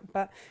coming up,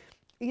 but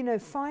you know,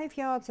 5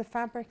 yards of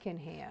fabric in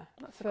here.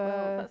 That's a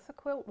quilt. That's a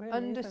quilt, really.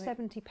 Under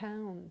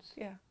 £70.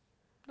 Yeah.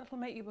 That'll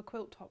make you a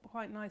quilt top,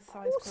 quite nice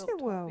size quilt top. Of course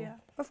it will. Yeah.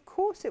 Of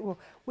course it will.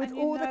 With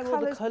all all the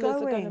colours are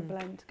going. going to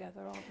blend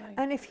together, aren't they?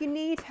 And if you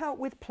need help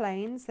with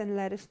planes, then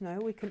let us know.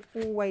 We can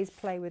always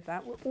play with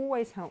that. We're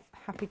always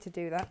happy to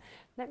do that.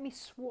 Let me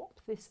swap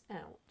this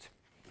out.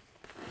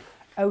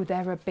 Oh,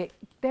 they're a bit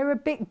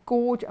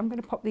gorgeous. I'm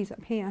going to pop these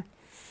up here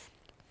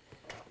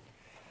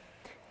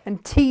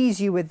and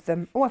tease you with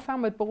them. Oh, I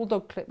found my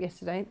bulldog clip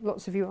yesterday.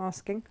 Lots of you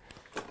asking.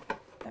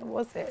 Where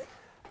was it?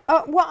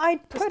 Well,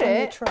 I'd put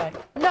it. Tray.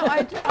 No,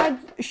 I'd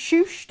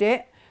shooshed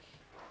it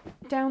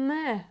down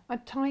there.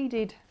 I'd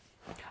tidied.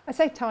 I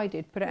say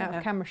tidied, put it out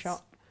of camera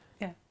shot.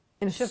 Yeah.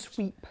 In a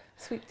sweep.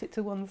 Sweeped it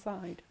to one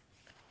side.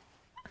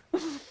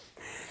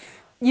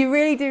 You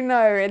really do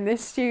know in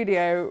this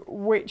studio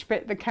which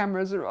bit the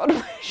cameras are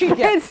on. She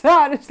gets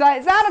that. It's like,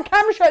 it's out of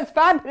camera shot. It's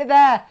fine. Put it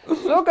there.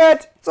 It's all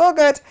good. It's all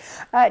good.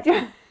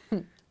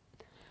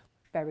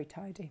 Very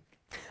tidy.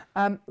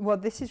 Well,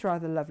 this is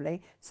rather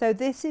lovely. So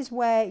this is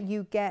where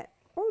you get...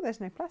 Oh,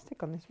 there's no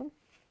plastic on this one.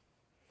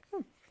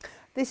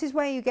 This is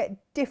where you get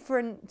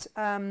different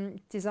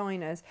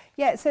designers.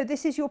 Yeah, so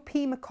this is your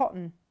Pima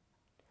cotton.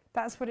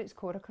 That's what it's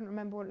called. I couldn't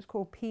remember what it's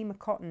called. Pima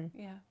cotton.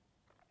 Yeah.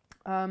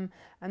 And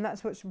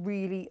that's what's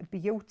really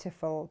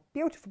beautiful.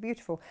 Beautiful,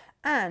 beautiful.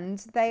 And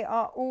they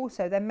are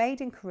also... They're made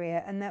in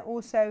Korea, and they're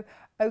also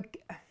Okotex.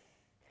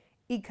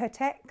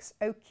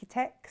 I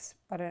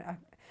don't know.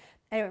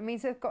 Anyway, it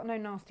means they've got no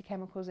nasty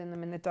chemicals in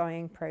them in the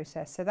dyeing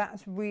process. So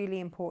that's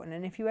really important.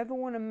 And if you ever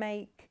want to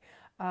make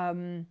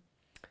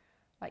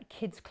like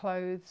kids'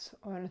 clothes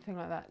or anything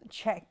like that,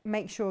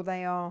 make sure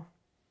they are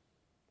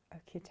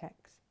Okotex.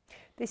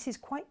 This is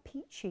quite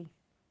peachy.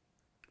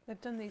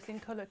 They've done these in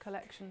colour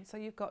collections, so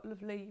you've got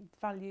lovely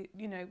value,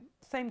 you know,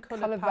 same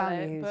colour palette,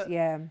 values, but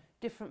yeah,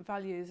 different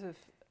values of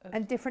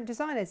and different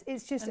designers.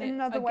 It's just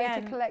another way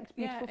to collect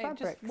beautiful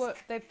fabrics.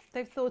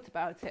 They've thought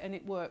about it, and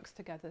it works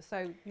together.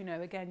 So you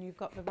know, again, you've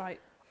got the right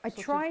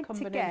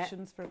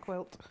combinations for a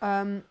quilt.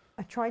 I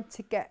tried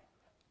to get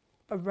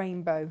a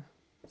rainbow,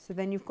 so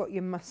then you've got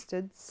your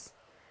mustards.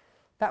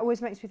 That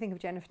always makes me think of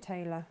Jennifer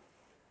Taylor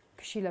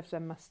because she loves her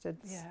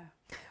mustards. Yeah.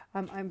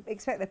 I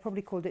expect they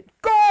probably called it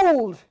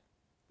gold.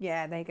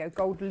 Yeah, there you go,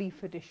 gold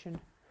leaf edition.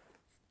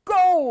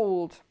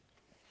 Gold!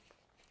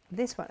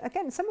 This one,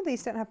 again, some of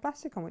these don't have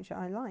plastic on, which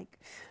I like.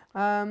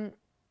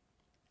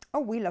 Oh,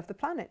 we love the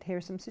planet. Here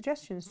are some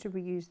suggestions to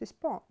reuse this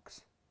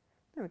box.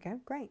 There we go,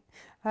 great.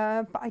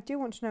 But I do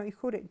want to know what you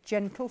called it.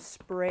 Gentle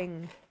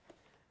Spring.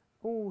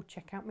 Oh,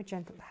 check out my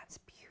gentle. That's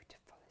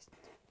beautiful, isn't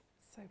it?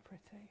 So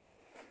pretty.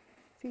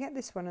 If you get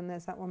this one and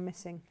there's that one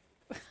missing,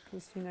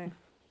 because, you know.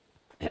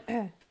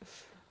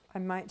 I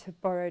might have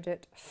borrowed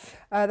it.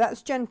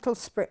 That's Gentle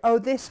Spring. Oh,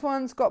 this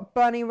one's got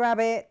bunny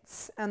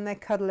rabbits and they're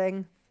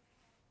cuddling.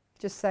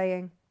 Just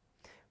saying.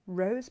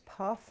 Rose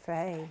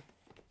Parfait.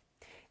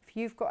 If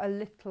you've got a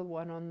little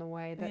one on the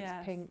way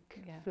that's pink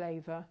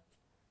flavour,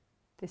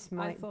 this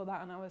might... I saw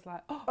that and I was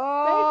like,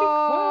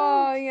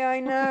 oh, yeah, I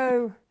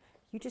know.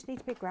 You just need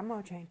to be a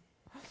grandma, Jane.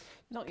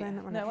 Not yet.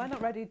 No, I'm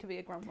not ready to be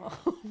a grandma.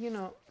 You're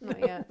not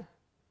yet.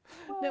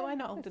 Well, no, I'm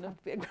not old enough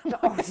to be a grandma.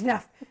 Not old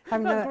enough.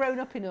 I'm not grown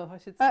up enough, I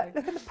should say.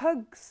 Look at the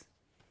pugs.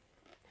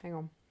 Hang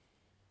on.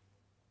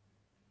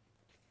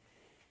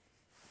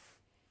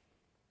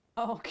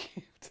 Oh,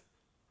 cute.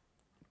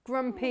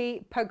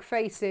 Grumpy pug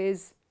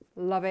faces.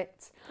 Love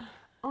it.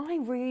 I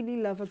really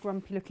love a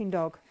grumpy looking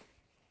dog.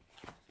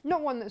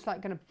 Not one that's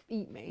like going to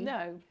eat me.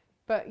 No.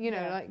 But, you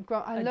know, like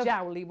I love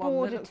jowly one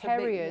border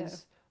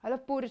terriers. I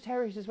love border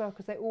terriers as well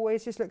because they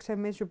always just look so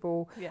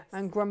miserable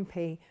and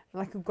grumpy,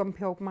 like a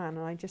grumpy old man,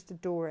 and I just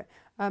adore it.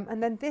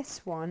 And then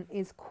this one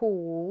is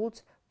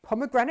called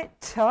Pomegranate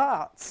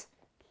Tart.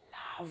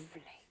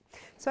 Lovely.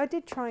 So I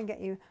did try and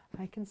get you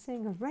I Can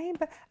Sing a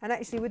Rainbow. And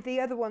actually with the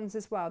other ones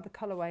as well, the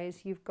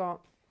colourways, you've got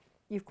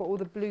all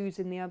the blues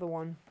in the other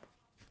one.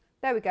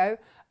 There we go.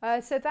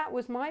 So that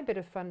was my bit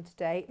of fun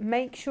today.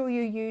 Make sure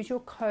you use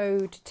your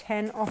code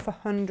 10 off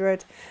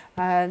 100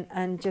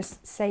 and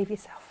just save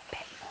yourself a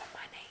bit more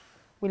money.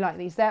 We like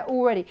these. They're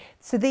already,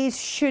 so these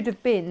should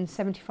have been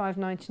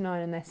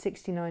 $75.99 and they're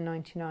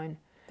 $69.99.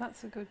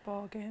 That's a good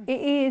bargain. It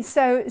is.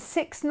 So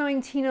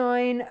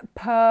 $6.99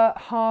 per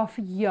half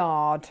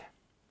yard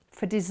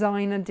for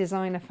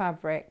designer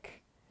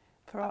fabric.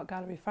 For Art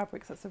Gallery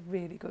fabrics, that's a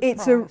really good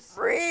price. It's a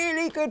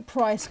really good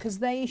price because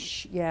they,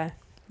 yeah,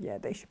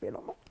 they should be a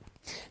lot more.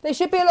 They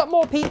should be a lot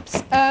more,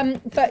 peeps.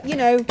 But, you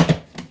know,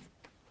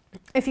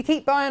 if you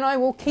keep buying, I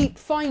will keep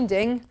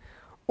finding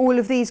all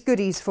of these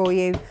goodies for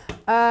you.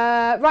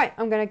 Right,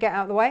 I'm going to get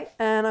out of the way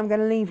and I'm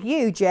going to leave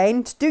you,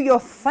 Jane, to do your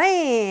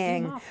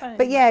thing.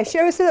 But yeah,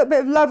 show us a little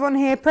bit of love on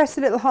here. Press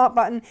the little heart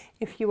button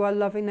if you are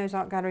loving those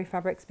Art Gallery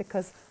fabrics,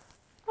 because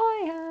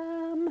I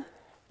am.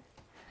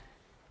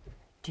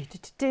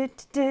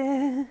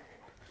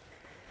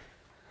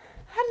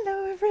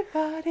 Hello,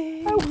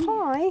 everybody. Oh,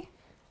 hi.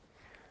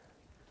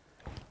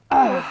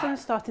 Oh, the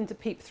sun's starting to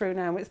peep through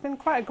now. It's been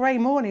quite a grey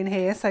morning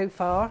here so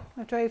far.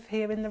 I drove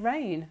here in the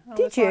rain.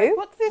 Did you? Like,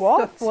 what's this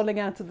stuff falling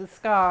out of the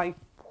sky?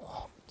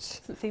 What?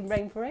 Haven't seen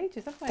rain for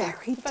ages, have we?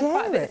 Very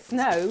quite a bit of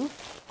snow.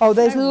 Oh,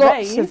 there's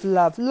lots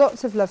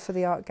of love for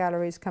the art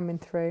galleries coming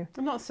through.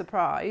 I'm not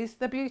surprised.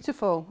 They're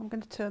beautiful. I'm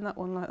going to turn that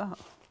one like that.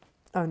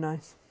 Oh,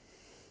 nice.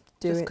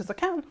 Do it. Just because I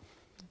can.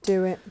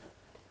 Do it.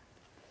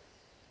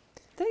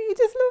 Don't you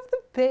just love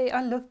the bee?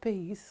 I love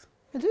bees.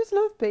 I just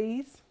love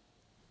bees.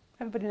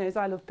 Everybody knows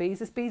I love bees.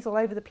 There's bees all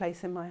over the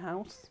place in my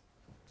house.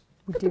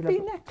 We Look do at the bee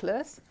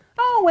necklace.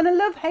 Oh, and I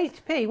love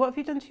HP. What have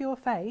you done to your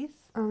face?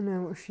 Oh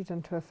no, what's she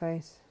done to her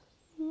face?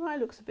 Oh, it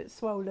looks a bit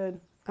swollen.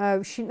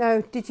 Oh,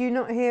 no, did you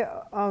not hear?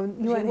 Oh,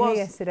 you weren't here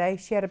yesterday.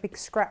 She had a big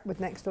scrap with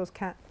next door's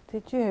cat.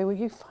 Did you? Were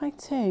you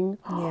fighting?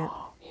 Yeah.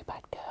 You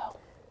bad girl.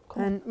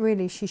 And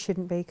really, she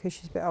shouldn't be because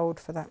she's a bit old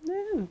for that.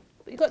 No.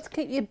 But you've got to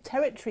keep your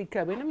territory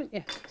going, haven't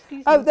you?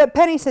 That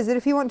Penny says that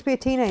if you want to be a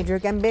teenager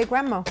again, be a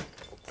grandma.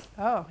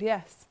 Oh,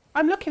 yes.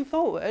 I'm looking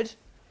forward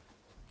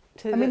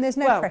to... I mean, there's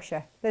no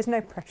pressure. There's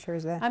no pressure,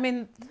 is there? I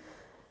mean,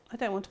 I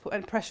don't want to put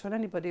any pressure on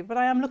anybody, but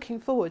I am looking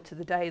forward to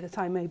the day that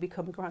I may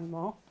become a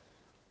grandma.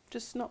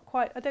 Just not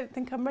quite... I don't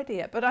think I'm ready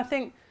yet, but I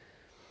don't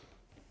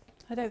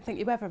think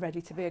you're ever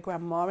ready to be a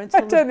grandma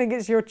until... I don't think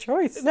it's your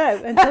choice.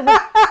 No,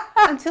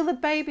 until the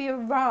baby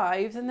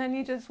arrives, and then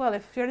you just... Well,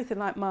 if you're anything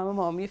like my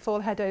mum, you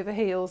fall head over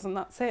heels and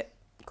that's it.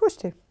 Of course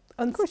you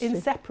do.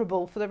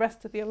 Inseparable for the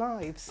rest of your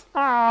lives.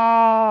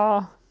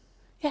 Ah.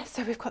 Yes,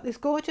 so we've got this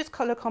gorgeous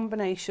colour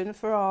combination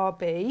for our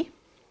bee.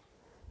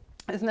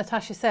 As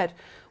Natasha said,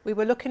 we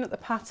were looking at the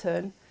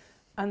pattern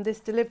and this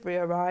delivery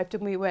arrived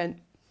and we went,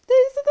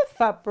 these are the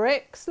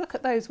fabrics. Look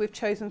at those we've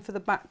chosen for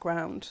the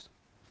background.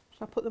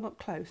 Shall I put them up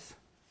close?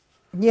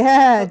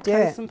 Yeah, do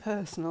it. Close and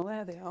personal,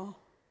 there they are.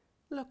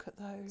 Look at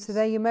those. So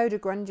they're your Moda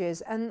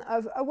grunges. And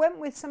I went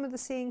with some of the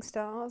Seeing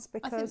Stars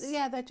because...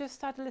 they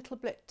just add a little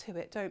bit to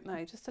it, don't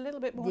they? Just a little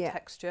bit more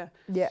texture.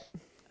 Yeah.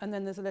 And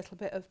then there's a little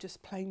bit of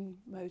just plain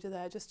Moda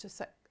there, just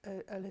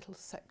a little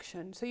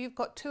section. So you've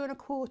got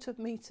 2¼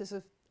 meters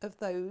of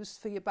those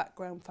for your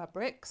background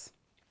fabrics.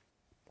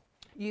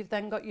 You've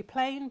then got your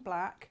plain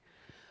black,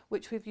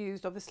 which we've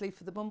used obviously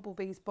for the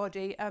bumblebee's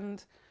body,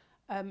 and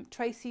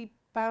Tracy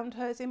bound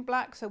hers in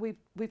black, so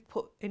we've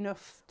put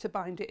enough to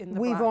bind it in the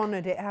black. We've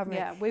honoured it, haven't we?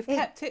 Yeah, we've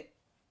kept it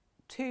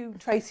to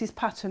Tracy's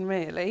pattern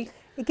really.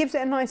 It gives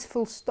it a nice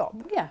full stop,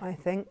 I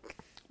think.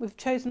 We've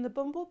chosen the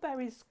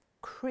Bumbleberries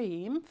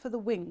cream for the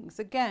wings,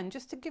 again,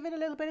 just to give it a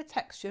little bit of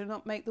texture and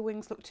not make the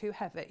wings look too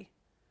heavy.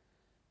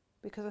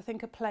 Because I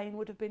think a plain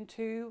would have been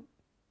too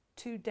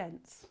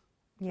dense.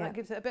 So that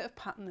gives it a bit of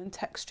pattern and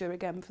texture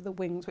again for the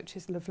wings, which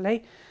is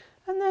lovely.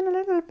 And then a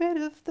little bit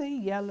of the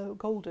yellow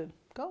golden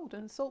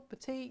Salt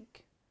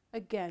Batik,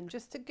 again,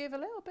 just to give a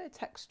little bit of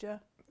texture.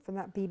 For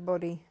that bee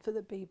body. For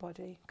the bee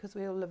body, because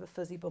we all love a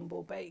fuzzy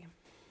bumblebee.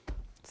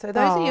 So those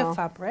are your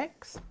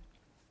fabrics,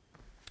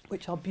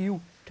 which are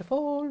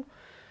beautiful.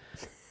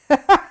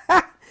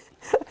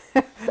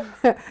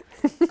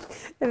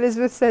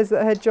 Elizabeth says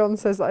that her John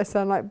says that I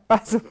sound like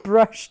Basil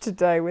Brush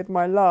today with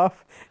my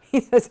laugh. He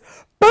says,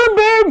 boom,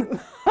 boom!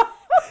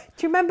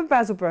 Do you remember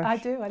Basil Brush? I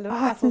do, I love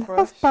Basil Brush.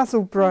 I love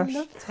Basil Brush. I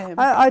loved him.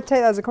 I'd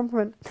take that as a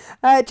compliment.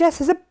 Jess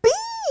says, a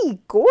bee!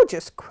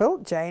 Gorgeous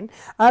quilt, Jane.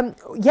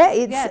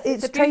 Yeah,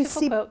 it's a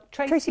beautiful quilt.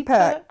 Tracy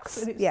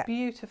Perks. And it's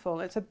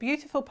beautiful. It's a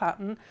beautiful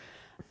pattern.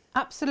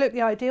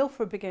 Absolutely ideal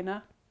for a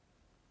beginner.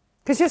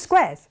 Because you're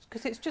squares.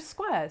 Because it's just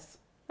squares.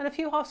 And a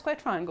few half square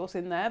triangles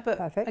in there. But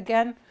Perfect.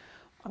 Again,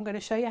 I'm going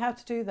to show you how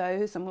to do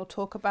those, and we'll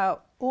talk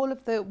about all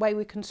of the way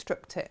we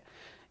construct it.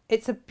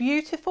 It's a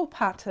beautiful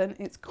pattern.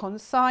 It's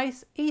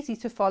concise, easy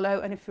to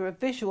follow, and if you're a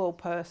visual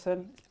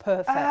person, it's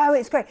perfect. Oh,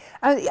 it's great.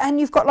 And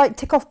you've got like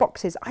tick off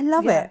boxes. I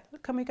love it.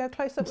 Can we go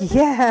close up with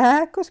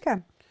Yeah, of course you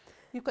can.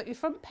 You've got your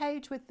front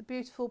page with the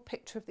beautiful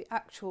picture of the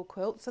actual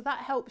quilt. So that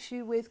helps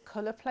you with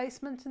colour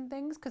placement and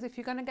things, because if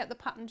you're going to get the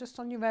pattern just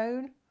on your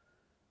own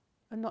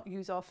and not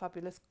use our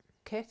fabulous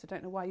kit, I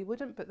don't know why you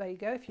wouldn't, but there you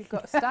go. If you've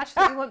got a stash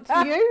that you want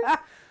to use,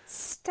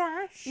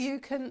 stash, you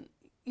can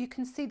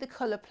see the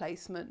colour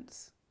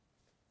placements.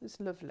 It's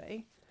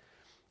lovely.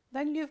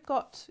 Then you've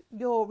got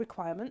your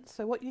requirements,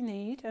 so what you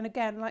need, and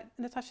again, like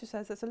Natasha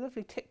says, there's a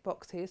lovely tick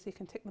box here, so you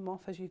can tick them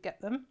off as you get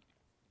them.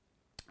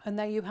 And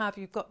there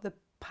you've got the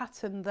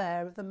pattern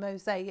there of the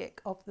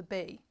mosaic of the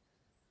bee.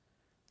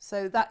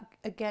 So that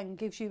again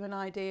gives you an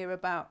idea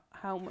about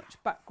how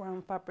much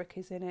background fabric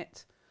is in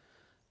it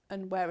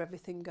and where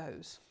everything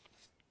goes.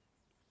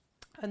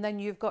 And then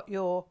you've got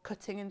your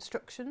cutting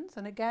instructions,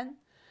 and again,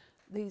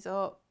 these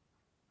are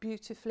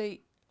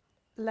beautifully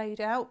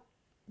laid out.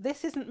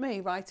 This isn't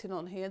me writing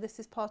on here, this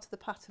is part of the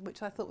pattern,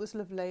 which I thought was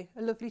lovely,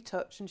 a lovely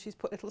touch, and she's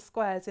put little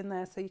squares in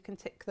there so you can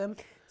tick them.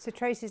 So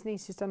Tracy's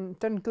niece has done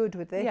good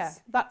with this. Yeah,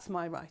 that's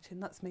my writing,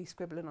 that's me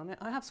scribbling on it.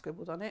 I have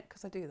scribbled on it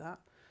because I do that.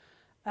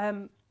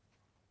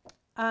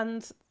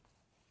 And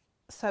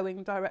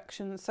sewing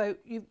directions, so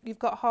you've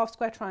got half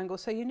square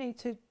triangles, so you need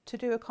to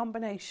do a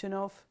combination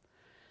of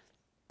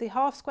the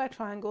half square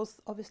triangles.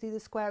 Obviously the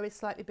square is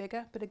slightly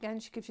bigger, but again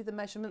she gives you the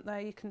measurement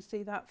there, you can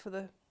see that for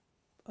the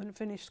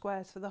unfinished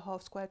squares for the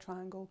half square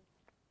triangle.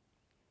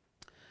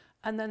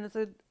 And then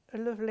there's a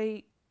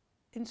lovely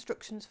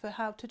instructions for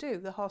how to do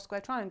the half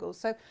square triangles.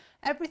 So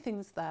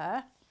everything's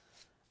there,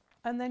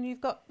 and then you've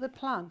got the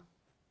plan.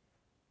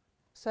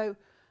 So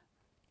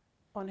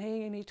on here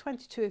you need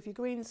 22 of your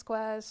green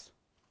squares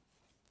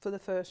for the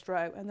first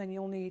row, and then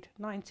you'll need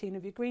 19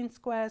 of your green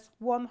squares,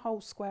 1 whole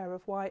square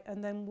of white,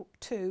 and then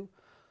 2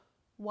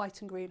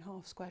 white and green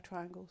half square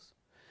triangles.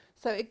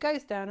 So it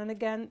goes down, and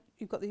again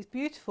you've got these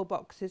beautiful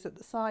boxes at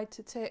the side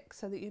to tick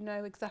so that you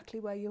know exactly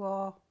where you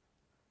are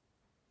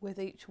with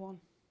each one.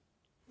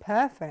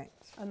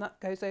 Perfect. And that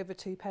goes over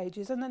 2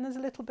 pages, and then there's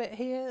a little bit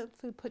here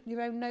for putting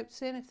your own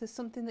notes in if there's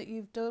something that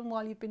you've done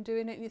while you've been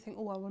doing it and you think,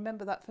 oh, I'll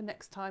remember that for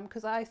next time,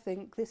 because I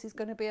think this is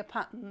going to be a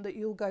pattern that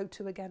you'll go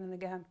to again and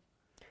again.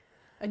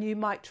 And you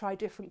might try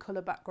different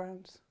colour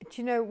backgrounds.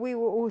 Do you know, we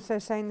were also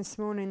saying this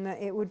morning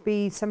that it would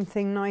be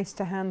something nice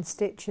to hand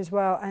stitch as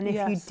well. And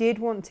if you did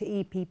want to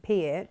EPP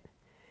it,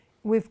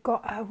 we've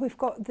got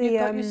the You've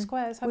got your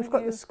squares, haven't we've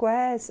got you? the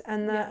squares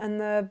and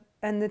the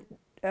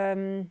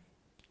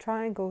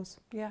triangles.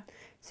 Yeah.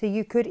 So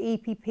you could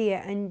EPP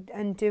it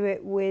and do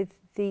it with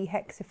the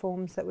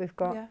hexaforms that we've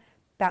got. Yeah.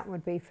 That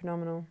would be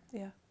phenomenal.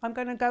 Yeah. I'm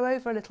going to go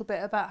over a little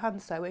bit about hand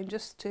sewing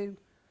just to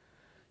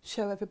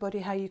show everybody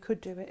how you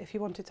could do it if you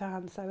wanted to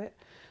hand sew it,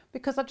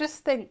 because I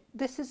just think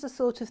this is the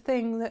sort of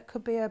thing that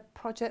could be a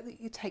project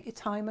that you take your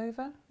time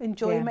over,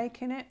 enjoy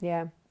making it.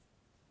 And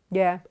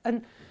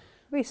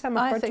I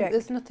project. think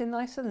there's nothing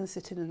nicer than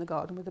sitting in the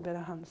garden with a bit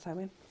of hand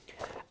sewing.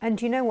 And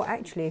do you know what,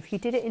 actually, if you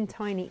did it in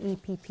tiny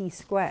EPP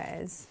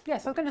squares,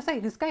 yes, I was going to say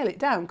you can scale it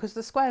down, because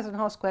the squares and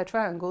half square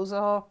triangles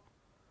are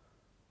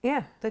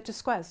they're just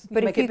squares. You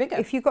but make it bigger.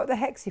 If you got the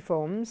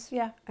hexiforms,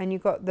 and you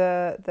got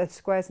the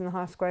squares and the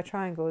half square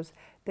triangles,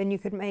 then you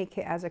could make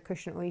it as a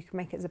cushion, or you could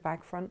make it as a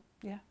bag front.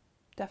 Yeah,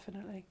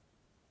 definitely.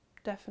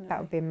 Definitely. That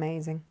would be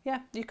amazing.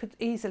 Yeah, you could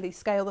easily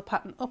scale the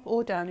pattern up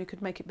or down. You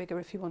could make it bigger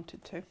if you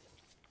wanted to.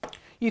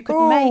 You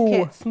could make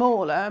it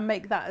smaller and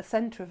make that a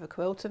centre of a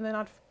quilt, and then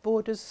add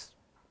borders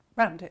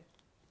round it.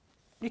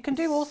 You can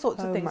do all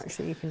sorts of things. So much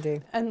that you can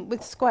do. And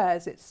with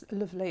squares, it's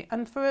lovely.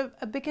 And for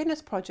a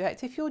beginner's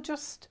project, if you're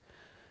just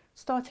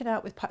starting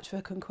out with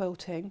patchwork and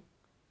quilting,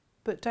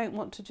 but don't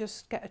want to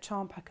just get a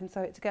charm pack and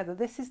sew it together,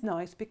 this is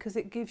nice because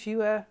it gives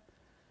you a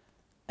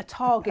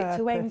target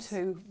to aim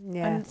to,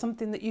 and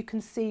something that you can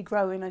see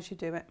growing as you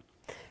do it.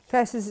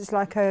 Claire says it's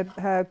like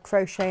her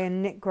crochet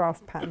and knit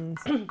graph patterns.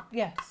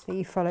 Yes. That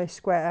you follow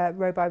square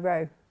row by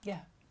row.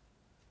 Yeah.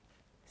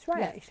 It's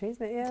right, actually,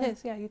 isn't it? Yeah. It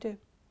is, yeah, you do.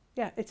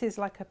 Yeah, it is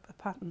like a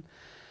pattern.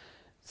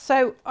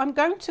 So I'm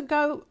going to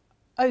go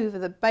over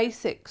the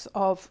basics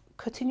of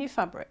cutting your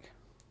fabric.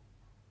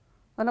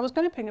 And I was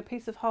going to bring a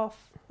piece of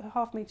a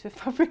half metre of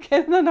fabric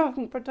in, and I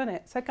haven't done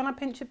it. So can I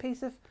pinch a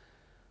piece of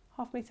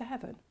half metre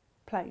heaven,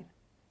 plain?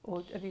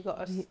 Or have you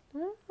got a...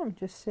 I'm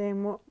just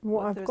seeing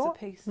what I've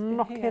got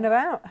knocking here.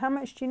 about. How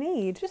much do you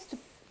need? Just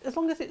as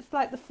long as it's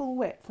like the full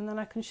width, and then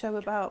I can show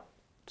about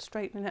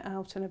straightening it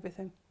out and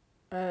everything.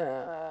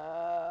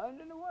 I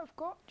don't know what I've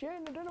got,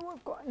 Jane. I don't know what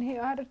I've got in here.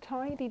 I had a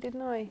tidy,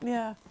 didn't I?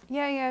 Yeah.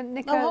 Yeah,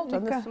 Nicola. Oh, hold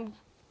on.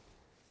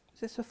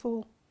 Is this a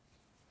full...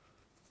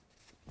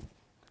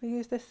 Can I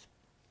use this?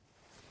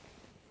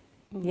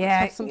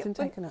 Yeah. Something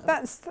taken out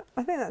of it.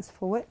 I think that's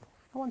full width.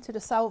 I wanted a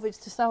salvage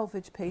to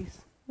salvage piece.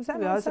 Was that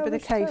There's a bit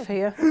of cave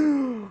here.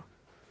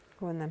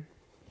 Go on then.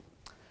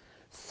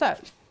 So,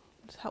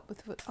 to help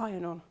with the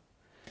iron on.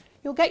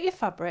 You'll get your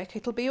fabric,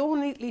 it'll be all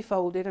neatly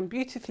folded and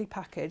beautifully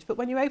packaged, but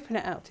when you open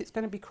it out, it's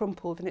going to be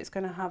crumpled and it's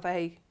going to have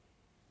a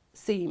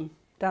seam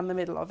down the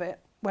middle of it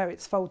where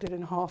it's folded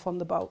in half on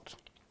the bolt.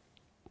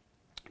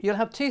 You'll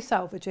have 2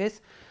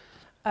 salvages.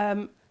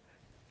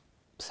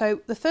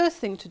 So the first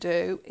thing to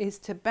do is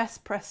to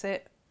best press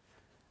it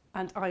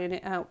and iron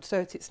it out so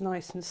that it's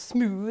nice and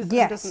smooth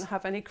and doesn't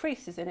have any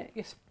creases in it.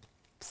 Your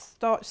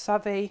starch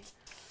savvy,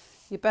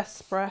 your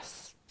best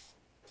press,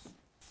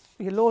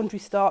 your laundry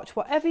starch,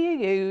 whatever you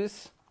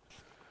use,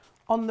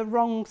 on the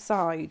wrong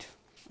side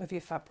of your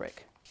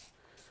fabric.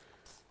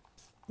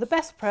 The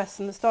best press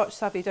and the starch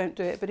savvy don't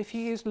do it, but if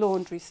you use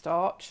laundry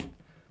starch,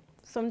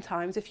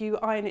 sometimes if you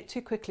iron it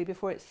too quickly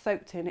before it's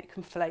soaked in, it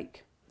can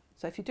flake.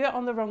 So if you do it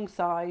on the wrong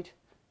side,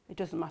 it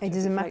doesn't matter. It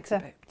doesn't matter.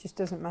 It just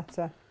doesn't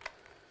matter.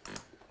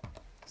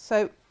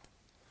 So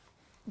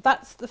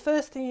that's the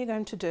first thing you're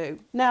going to do.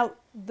 Now,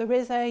 there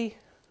is a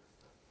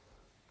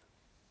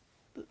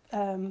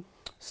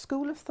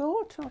school of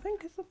thought, I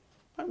think is the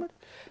moment.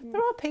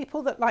 There are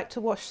people that like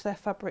to wash their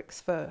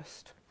fabrics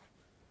first.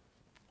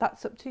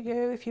 That's up to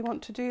you. If you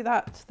want to do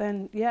that,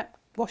 then yeah,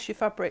 wash your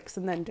fabrics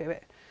and then do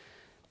it.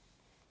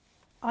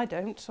 I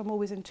don't. I'm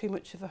always in too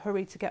much of a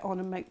hurry to get on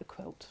and make the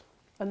quilt.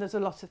 And there's a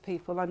lot of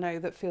people I know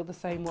that feel the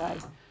same way.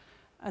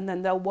 And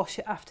then they'll wash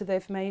it after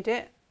they've made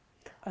it.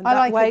 And I that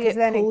like way it because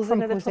then it pulls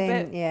in a crumples little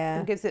in, bit yeah.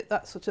 and gives it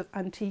that sort of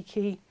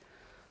antique-y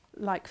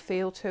like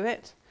feel to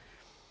it.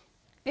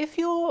 If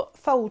your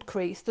fold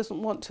crease doesn't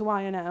want to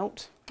iron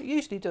out, it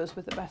usually does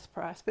with the best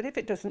press, but if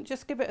it doesn't,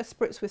 just give it a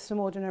spritz with some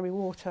ordinary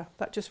water.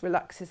 That just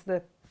relaxes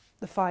the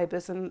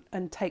fibres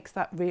and takes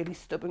that really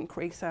stubborn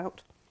crease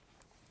out.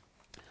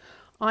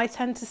 I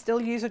tend to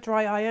still use a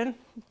dry iron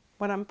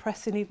when I'm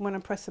pressing, even when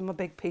I'm pressing my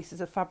big pieces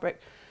of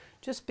fabric,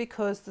 just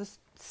because the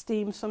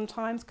steam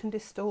sometimes can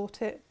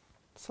distort it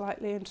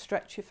slightly and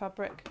stretch your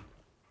fabric.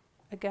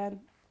 Again,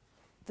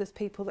 there's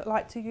people that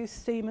like to use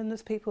steam and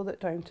there's people that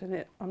don't,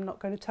 and I'm not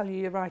going to tell you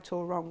you're right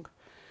or wrong.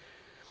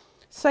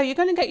 So you're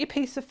going to get your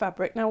piece of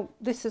fabric. Now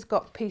this has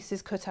got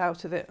pieces cut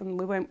out of it and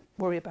we won't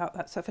worry about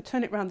that. So if I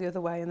turn it round the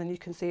other way and then you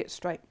can see it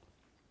straight.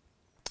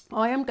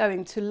 I am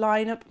going to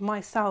line up my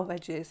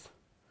salvages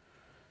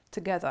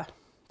together,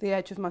 the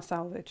edge of my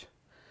salvage.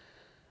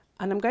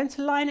 And I'm going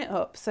to line it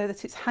up so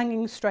that it's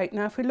hanging straight.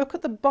 Now if we look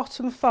at the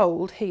bottom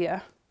fold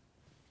here,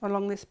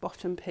 along this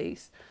bottom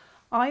piece,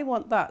 I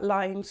want that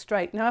lying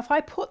straight. Now if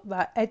I put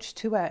that edge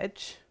to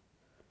edge,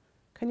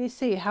 can you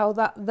see how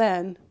that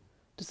then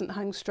doesn't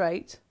hang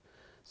straight?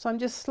 So I'm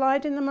just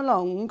sliding them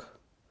along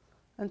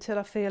until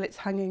I feel it's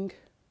hanging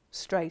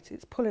straight.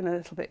 It's pulling a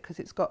little bit because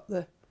it's got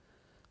the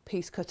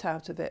piece cut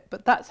out of it,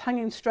 but that's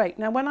hanging straight.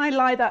 Now when I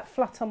lie that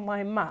flat on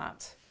my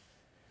mat,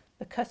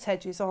 the cut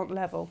edges aren't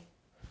level.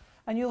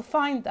 And you'll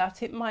find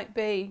that it might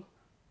be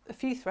a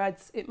few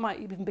threads, it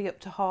might even be up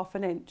to ½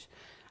 an inch.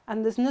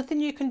 And there's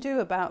nothing you can do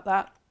about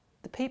that.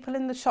 The people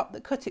in the shop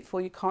that cut it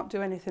for you can't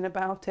do anything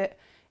about it.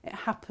 It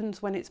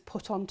happens when it's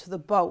put onto the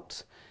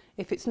bolt.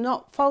 If it's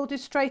not folded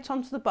straight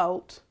onto the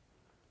bolt,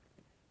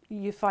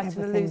 you're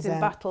fighting a losing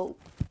battle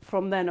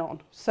from then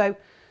on. So,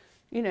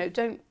 you know,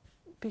 don't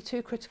be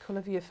too critical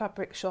of your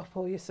fabric shop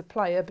or your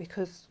supplier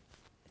because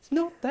it's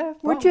not their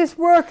fault. We're just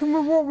working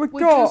with what we've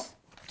got. We're just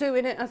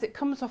doing it as it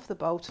comes off the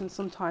bolt, and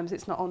sometimes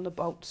it's not on the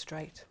bolt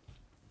straight.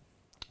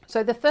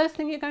 So the first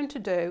thing you're going to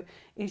do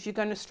is you're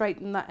going to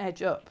straighten that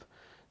edge up.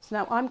 So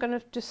now I'm going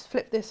to just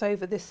flip this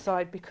over this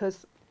side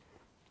because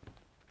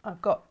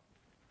I've got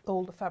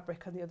all the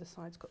fabric and the other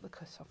side's got the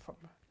cut off from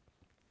it.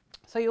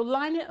 So you'll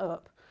line it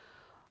up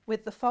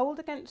with the fold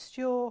against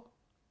your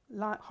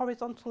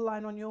horizontal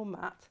line on your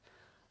mat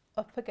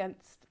up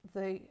against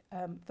the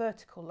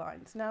vertical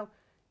lines. Now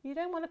you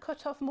don't want to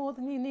cut off more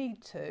than you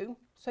need to,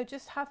 so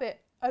just have it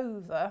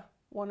over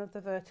one of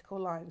the vertical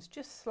lines,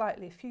 just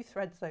slightly, a few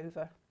threads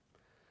over,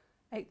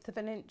 1/8 of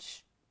an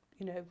inch,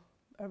 you know,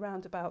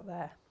 around about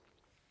there.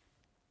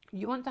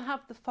 You want to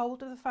have the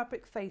fold of the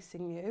fabric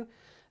facing you.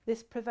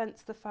 This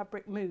prevents the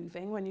fabric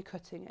moving when you're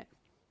cutting it.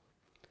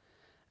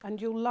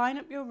 And you'll line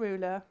up your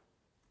ruler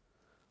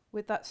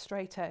with that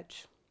straight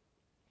edge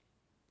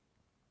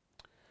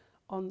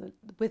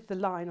with the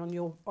line on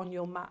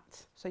your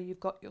mat, so you've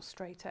got your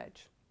straight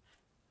edge.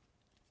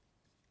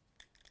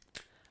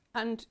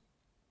 And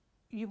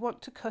you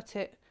want to cut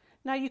it.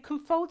 Now you can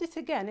fold it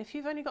again. If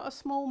you've only got a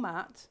small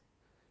mat,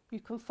 You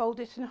can fold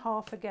it in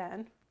half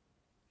again.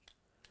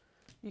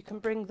 You can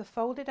bring the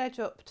folded edge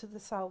up to the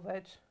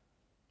selvage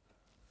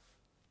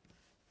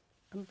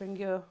and bring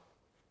your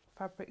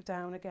fabric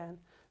down again.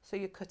 So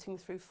you're cutting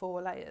through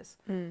 4 layers.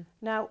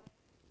 Now,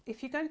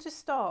 if you're going to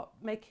start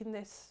making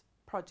this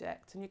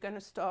project and you're going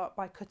to start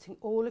by cutting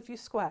all of your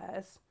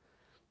squares,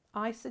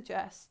 I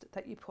suggest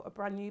that you put a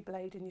brand new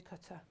blade in your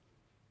cutter.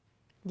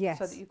 Yes.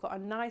 So that you've got a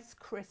nice,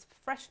 crisp,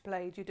 fresh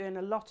blade. You're doing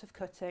a lot of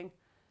cutting,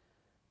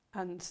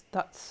 and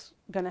that's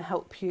going to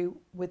help you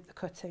with the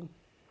cutting.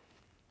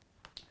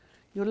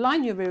 You'll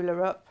line your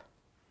ruler up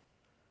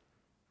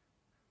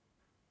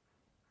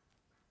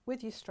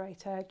with your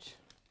straight edge,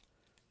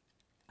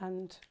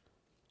 and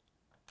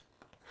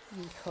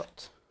you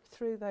cut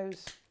through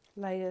those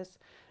layers.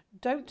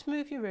 Don't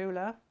move your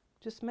ruler,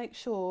 just make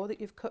sure that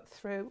you've cut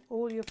through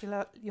all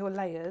your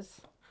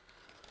layers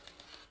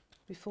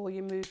before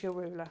you move your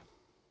ruler.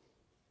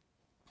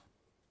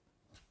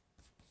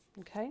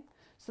 Okay,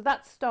 so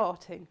that's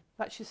starting,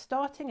 that's your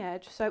starting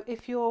edge. So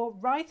if you're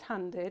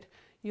right-handed,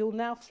 you'll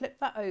now flip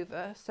that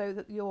over so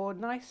that your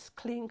nice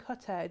clean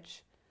cut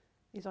edge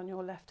is on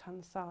your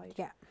left-hand side.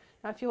 Yeah.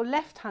 Now if you're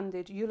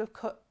left-handed, you'll have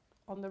cut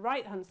on the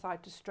right-hand side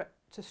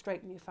to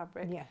straighten your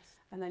fabric. Yes.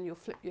 And then you'll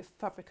flip your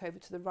fabric over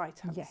to the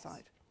right-hand Yes.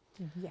 side.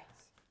 Yes.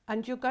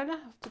 And you're going to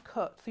have to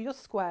cut for your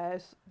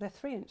squares, they're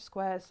 3-inch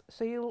squares,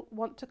 so you'll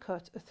want to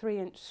cut a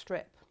 3-inch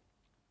strip.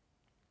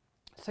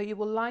 So you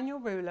will line your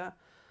ruler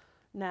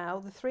now,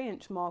 the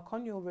 3-inch mark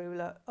on your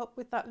ruler, up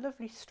with that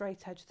lovely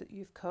straight edge that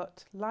you've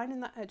cut, lining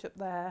that edge up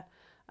there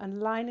and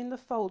lining the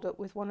fold up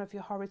with one of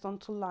your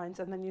horizontal lines,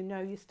 and then you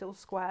know you're still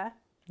square.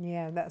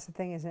 Yeah, that's the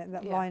thing, isn't it?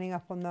 That Yeah. lining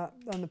up on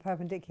the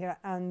perpendicular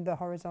and the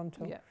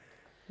horizontal. Yeah.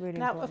 Really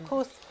Now, important. of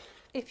course,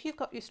 if you've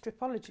got your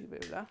stripology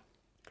ruler,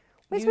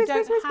 Whiz, you whiz, don't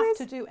whiz, whiz, have whiz.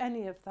 to do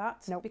any of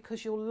that. Nope.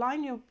 Because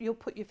you'll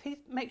put your piece,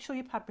 make sure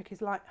your fabric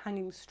is like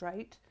hanging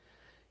straight.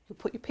 You'll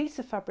put your piece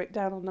of fabric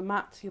down on the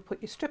mat, you'll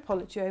put your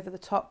stripology over the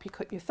top, you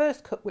cut your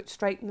first cut which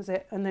straightens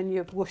it, and then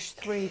you whoosh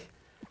 3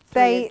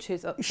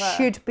 inches up there.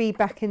 Should be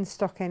back in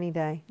stock any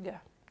day. Yeah.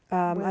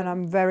 And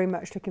I'm very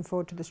much looking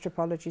forward to the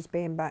stripologies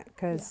being back,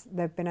 because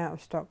they've been out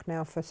of stock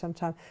now for some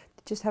time.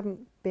 They just haven't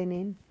been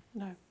in.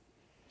 No.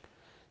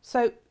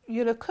 So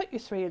you'll have cut your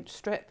 3-inch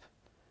strip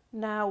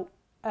now,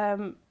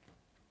 and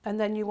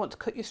then you want to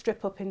cut your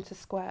strip up into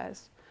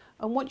squares.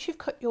 And once you've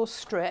cut your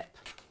strip,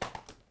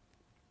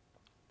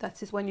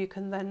 that is when you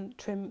can then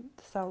trim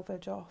the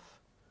selvage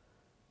off.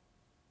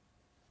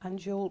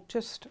 And you'll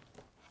just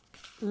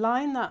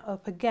line that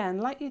up again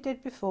like you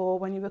did before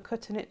when you were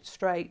cutting it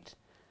straight.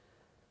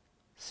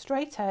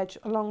 Straight edge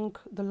along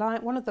the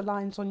line, one of the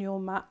lines on your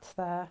mat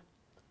there,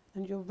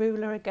 and your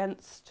ruler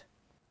against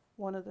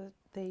one of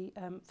the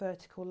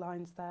vertical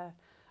lines there.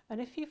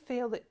 And if you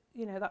feel that,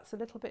 you know, that's a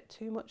little bit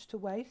too much to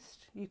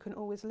waste, you can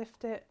always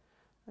lift it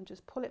and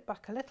just pull it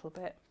back a little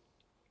bit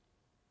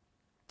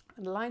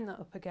and line that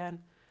up again,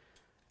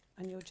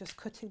 and you're just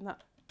cutting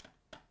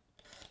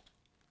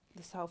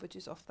the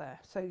selvages off there.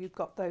 So you've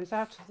got those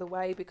out of the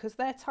way because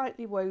they're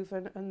tightly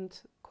woven, and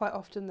quite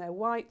often they're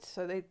white,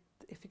 so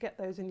if you get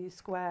those in your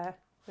square,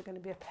 they're going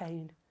to be a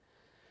pain.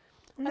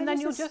 And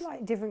then you'll just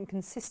slightly different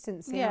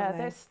consistency.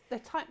 Yeah, they're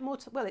tight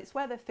well, it's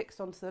where they're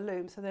fixed onto the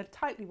loom, so they're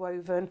tightly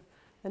woven.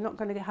 They're not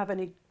going to have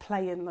any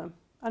play in them,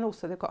 and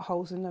also they've got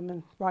holes in them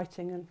and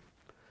writing and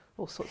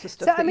all sorts of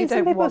stuff. So I mean,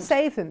 some people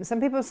save them.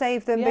 Some people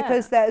save them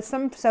because there's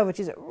some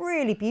selvages are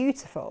really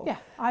beautiful. Yeah,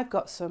 I've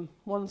got some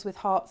ones with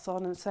hearts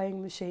on and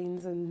sewing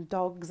machines and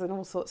dogs and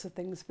all sorts of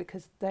things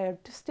because they're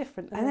just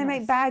different. And they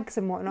make bags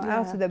and whatnot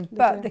out of them.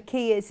 But the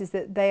key is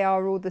that they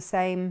are all the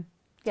same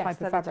type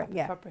of fabric.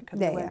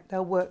 And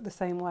they'll work the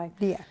same way.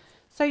 Yeah.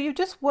 So you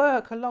just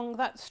work along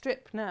that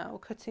strip now,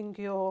 cutting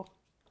your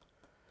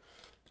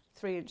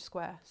 3-inch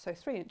square. So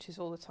 3 inches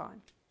all the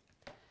time.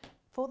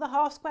 For the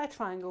half square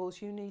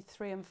triangles, you need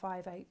 3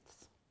 5/8.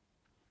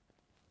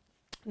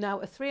 Now,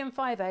 a 3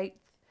 5/8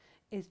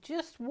 is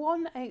just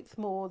 1/8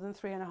 more than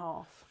 3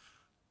 1/2.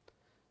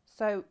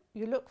 So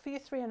you look for your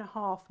 3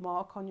 1/2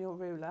 mark on your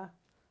ruler,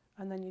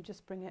 and then you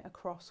just bring it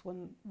across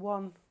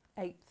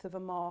 1/8 of a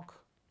mark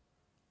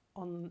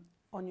on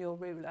your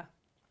ruler.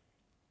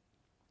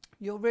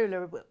 Your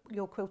ruler,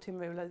 your quilting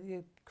ruler,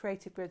 your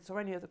creative grids or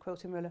any other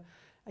quilting ruler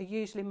are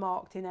usually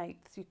marked in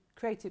 8ths. Your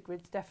creative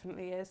grids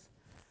definitely is.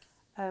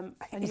 And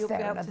you'll be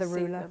able to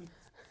see them.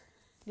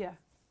 Yeah.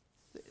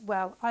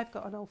 Well, I've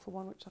got an Alpha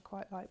one which I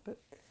quite like, but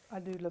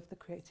I do love the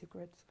creative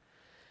grids.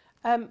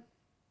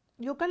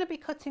 You're going to be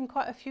cutting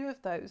quite a few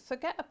of those, so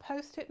get a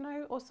post-it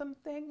note or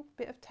something,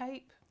 bit of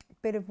tape.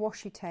 Bit of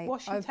washi tape.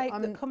 Washi tape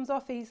that comes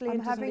off easily. I'm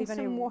and doesn't having leave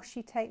any some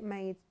washi tape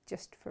made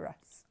just for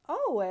us.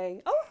 Oh,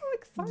 way! Oh, how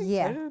exciting!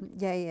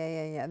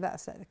 Yeah.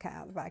 That's the cat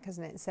out the back,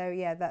 isn't it? So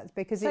yeah, that's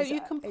because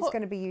it's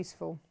going to be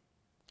useful.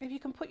 If you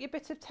can put your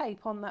bit of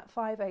tape on that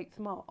 5/8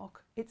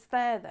 mark, it's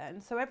there then.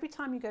 So every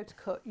time you go to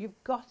cut,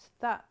 you've got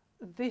that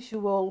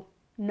visual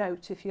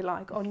note, if you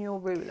like, on your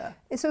ruler.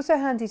 It's also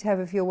handy to have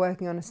if you're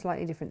working on a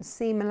slightly different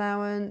seam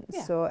allowance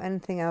Yeah. or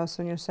anything else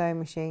on your sewing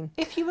machine.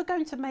 If you were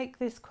going to make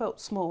this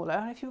quilt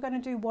smaller, if you were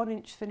going to do 1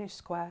 inch finished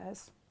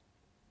squares,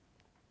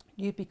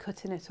 you'd be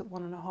cutting it at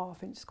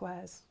 1.5 inch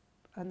squares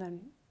and then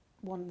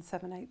 1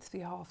 7/8 for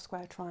your half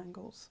square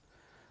triangles.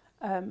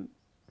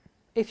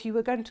 If you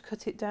were going to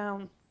cut it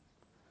down,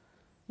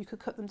 you could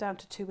cut them down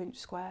to 2 inch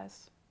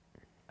squares,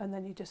 and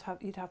then you'd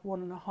have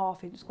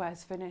 1.5 inch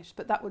squares finished.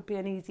 But that would be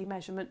an easy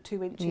measurement,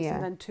 2 inches, Yeah.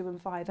 and then 2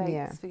 5/8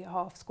 Yeah. for your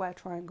half square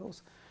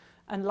triangles.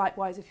 And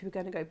likewise, if you were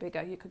going to go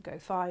bigger, you could go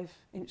 5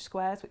 inch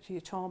squares, which are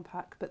your charm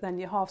pack. But then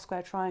your half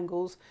square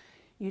triangles,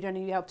 you'd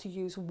only be able to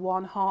use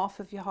 1/2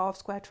 of your half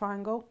square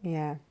triangle.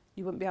 Yeah.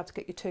 You wouldn't be able to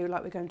get your 2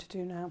 like we're going to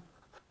do now.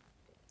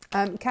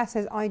 Cass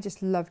says, I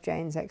just love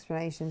Jane's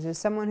explanations. As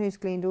someone who's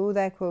gleaned all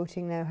their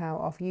quilting know-how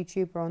off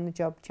YouTube or on the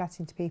job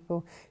chatting to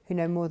people who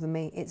know more than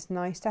me, it's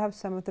nice to have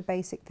some of the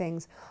basic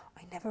things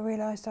I never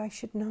realised I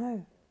should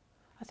know.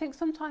 I think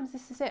sometimes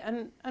this is it.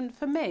 And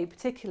for me,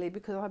 particularly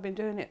because I've been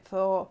doing it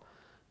for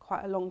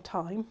quite a long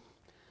time,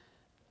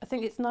 I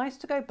think it's nice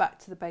to go back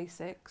to the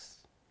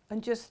basics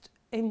and just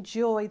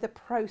enjoy the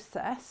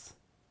process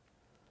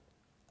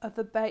of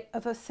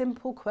a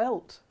simple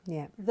quilt.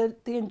 Yeah. The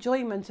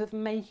enjoyment of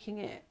making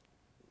it,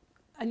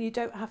 and you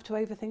don't have to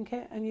overthink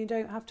it, and you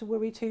don't have to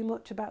worry too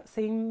much about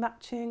seam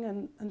matching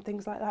and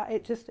things like that.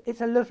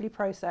 It's a lovely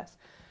process.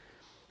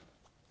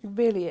 It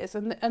really is.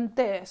 And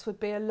this would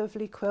be a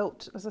lovely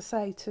quilt, as I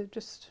say, to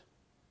just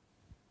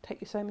take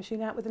your sewing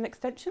machine out with an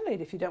extension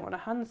lead. If you don't want to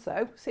hand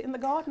sew, sit in the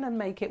garden and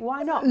make it.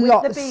 Why not? With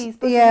the bees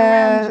buzzing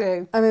around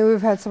you. I mean,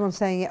 we've had someone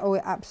saying it. Oh,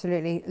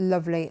 absolutely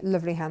lovely,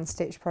 lovely hand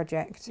stitch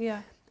project.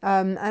 Yeah.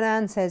 And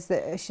Anne says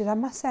that she said, I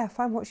must say, I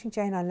find watching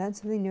Jane, I learn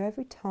something new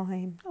every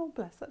time. Oh,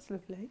 bless, that's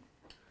lovely.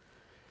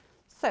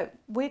 So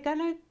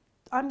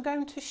I'm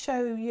going to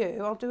show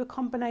you, I'll do a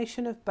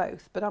combination of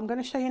both, but I'm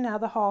going to show you now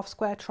the half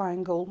square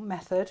triangle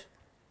method.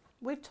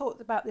 We've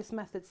talked about this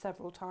method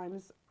several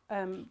times,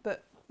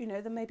 but you know,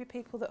 there may be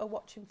people that are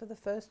watching for the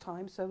first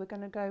time, so we're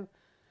going to go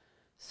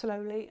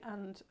slowly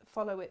and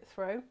follow it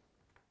through.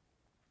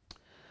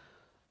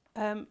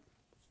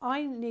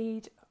 I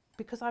need,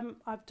 because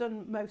I've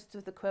done most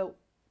of the quilt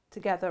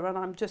together and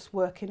I'm just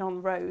working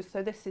on rows,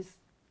 so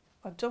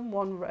I've done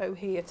one row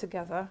here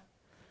together.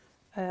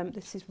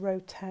 This is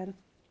row 10.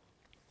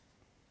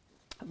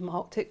 I've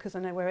marked it because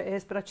I know where it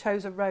is, but I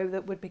chose a row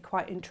that would be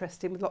quite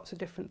interesting with lots of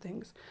different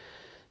things.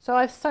 So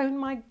I've sewn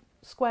my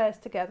squares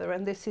together,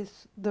 and this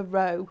is the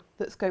row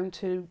that's going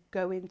to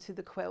go into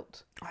the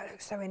quilt. Oh, it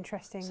looks so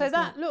interesting. So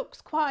that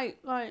looks quite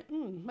like,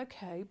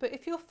 okay, but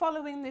if you're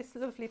following this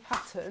lovely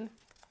pattern,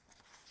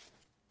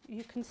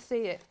 you can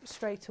see it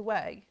straight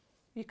away.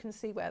 You can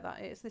see where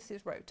that is. This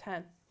is row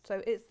 10.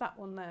 So it's that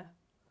one there.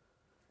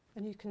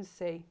 And you can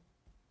see,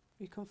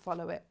 you can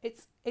follow it.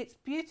 It's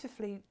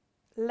beautifully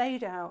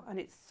laid out, and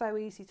it's so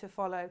easy to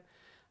follow.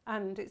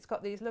 And it's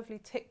got these lovely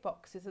tick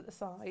boxes at the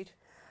side.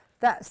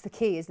 That's the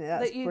key, isn't it?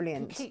 That's that you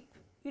brilliant. Can keep,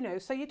 you know,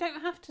 so you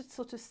don't have to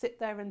sort of sit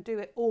there and do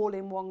it all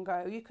in one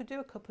go. You could do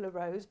a couple of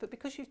rows, but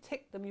because you've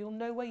ticked them, you'll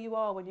know where you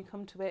are when you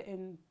come to it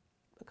in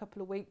a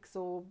couple of weeks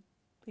or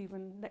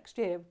even next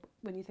year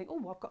when you think,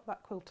 oh, I've got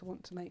that quilt I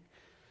want to make.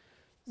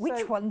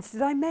 Which ones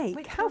did I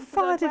make? How ones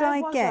far did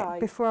I where get was I?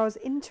 before I was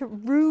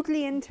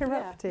rudely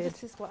interrupted? Yeah,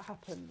 this is what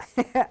happens.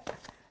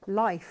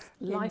 Life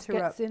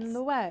Gets in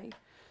the way.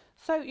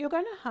 So you're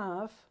going to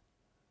have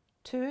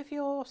 2 of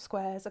your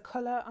squares, a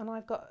colour, and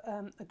I've got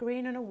a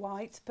green and a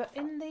white, but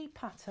in the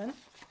pattern,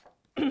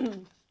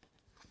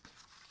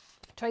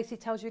 Tracy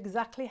tells you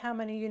exactly how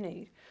many you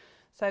need.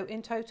 So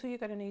in total, you're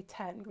going to need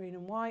 10 green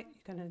and white,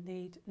 you're going to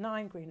need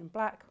 9 green and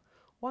black,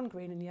 1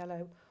 green and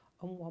yellow,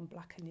 and 5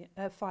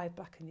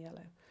 black and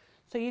yellow.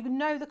 So you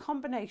know the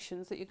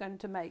combinations that you're going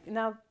to make.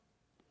 Now,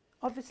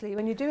 obviously,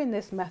 when you're doing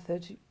this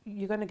method,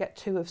 you're going to get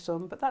 2 of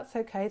some, but that's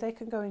okay. They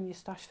can go in your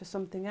stash for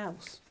something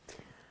else.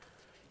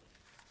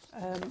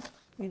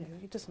 You know,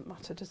 it doesn't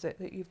matter, does it,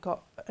 that you've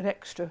got an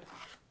extra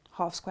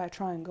half square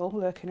triangle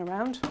lurking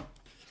around.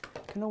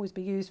 It can always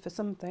be used for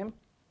something.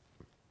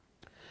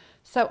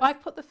 So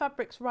I've put the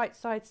fabrics right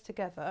sides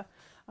together,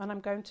 and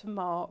I'm going to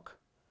mark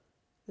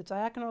the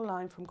diagonal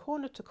line from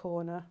corner to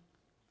corner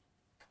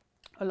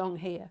along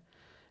here.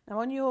 Now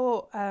on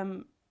your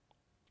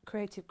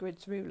Creative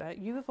Grids ruler,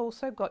 you have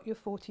also got your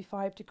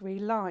 45-degree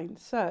line.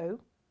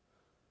 So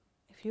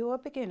if you're a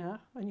beginner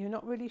and you're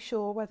not really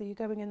sure whether you're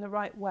going in the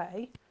right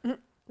way,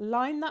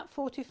 line that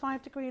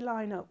 45-degree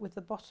line up with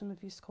the bottom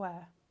of your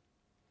square,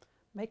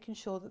 making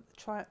sure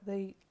that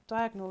the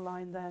diagonal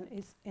line then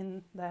is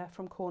in there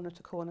from corner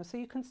to corner. So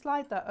you can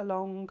slide that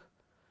along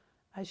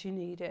as you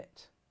need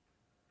it.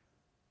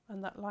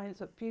 And that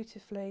lines up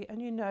beautifully,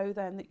 and you know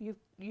then that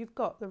you've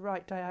got the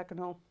right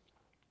diagonal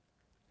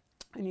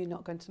and you're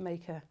not going to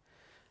make a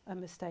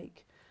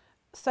mistake.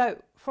 So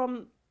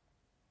from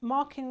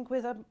marking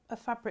with a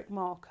fabric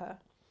marker,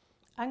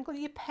 angle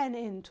your pen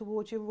in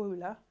towards your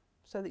ruler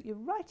so that you're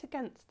right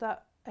against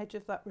that edge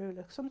of that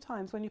ruler.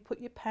 Sometimes when you put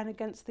your pen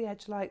against the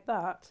edge like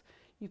that,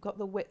 you've got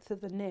the width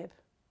of the nib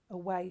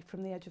away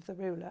from the edge of the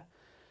ruler.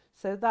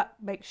 So that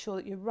makes sure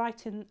that you're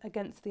right in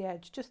against the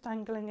edge, just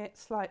angling it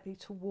slightly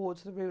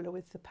towards the ruler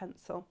with the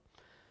pencil.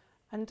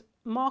 And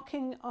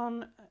marking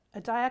on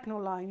a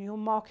diagonal line, you're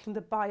marking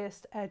the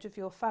biased edge of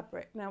your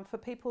fabric. Now, for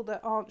people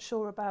that aren't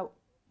sure about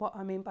what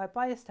I mean by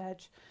biased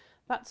edge,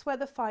 that's where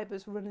the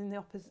fibres run in the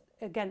opposite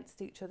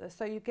against each other.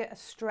 So you get a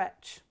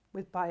stretch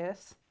with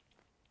bias.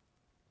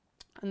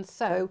 And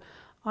so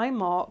I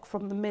mark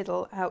from the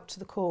middle out to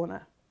the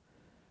corner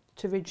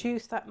to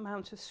reduce that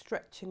amount of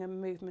stretching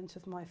and movement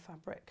of my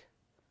fabric.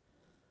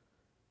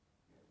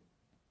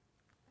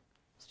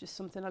 It's just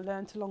something I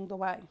learned along the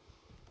way.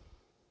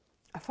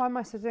 I find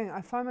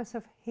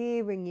myself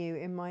hearing you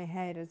in my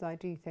head as I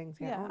do things.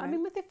 Yeah, I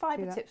mean with the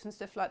fibre tips and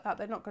stuff like that,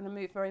 they're not going to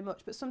move very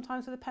much, but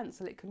sometimes with a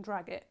pencil it can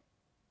drag it.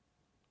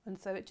 And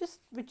so it just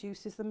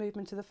reduces the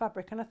movement of the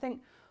fabric. And I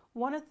think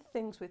one of the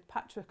things with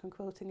patchwork and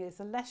quilting is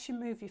the less you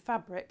move your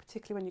fabric,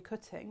 particularly when you're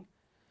cutting,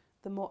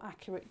 the more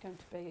accurate you're going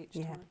to be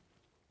each time.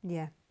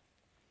 Yeah.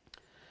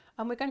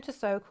 And we're going to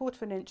sew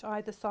 1/4 inch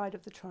either side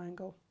of the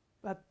triangle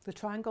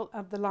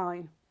of the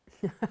line.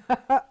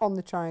 On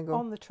the triangle.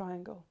 On the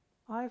triangle.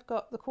 I've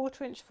got the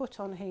 1/4 inch foot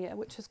on here,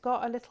 which has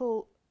got a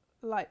little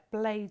like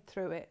blade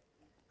through it,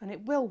 and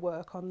it will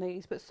work on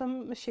these, but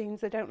some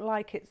machines, they don't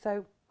like it.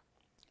 So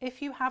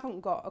if you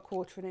haven't got a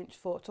 1/4 inch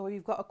foot, or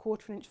you've got a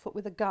 1/4 inch foot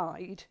with a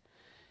guide,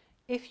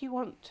 if you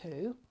want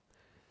to,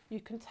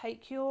 you can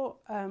take your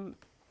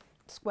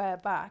square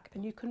back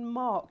and you can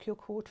mark your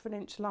 1/4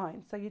 inch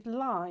line. So you'd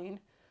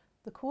line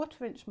the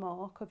 1/4 inch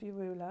mark of your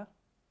ruler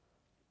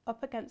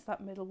up against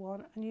that middle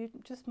one, and you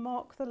just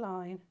mark the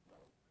line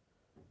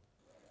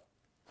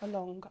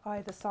along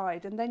either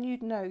side, and then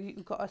you'd know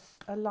you've got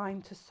a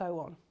line to sew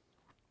on.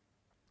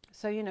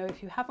 So you know,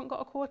 if you haven't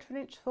got a 1/4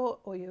 inch foot,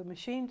 or your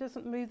machine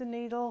doesn't move the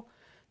needle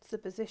to the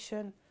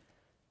position,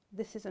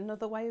 this is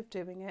another way of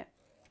doing it.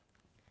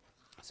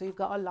 So you've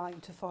got a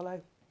line to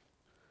follow,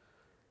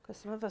 because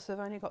some of us have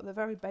only got the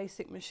very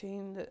basic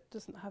machine that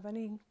doesn't have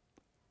any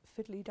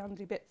fiddly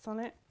dandy bits on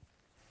it.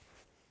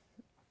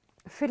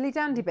 Fiddly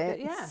dandy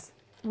bits? Yeah.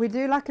 We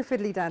do like a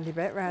fiddly dandy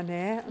bit round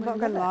here, I'm not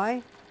going to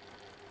lie.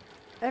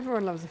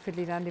 Everyone loves a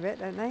fiddly dandy bit,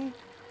 don't they?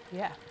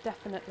 Yeah,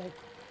 definitely.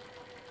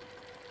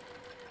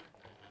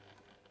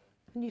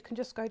 And you can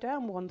just go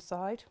down one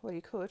side. Well,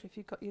 you could if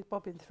you've got your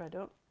bobbin thread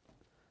up.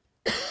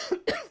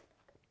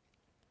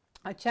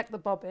 I checked the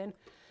bobbin,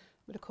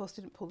 but of course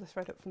didn't pull the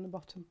thread up from the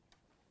bottom.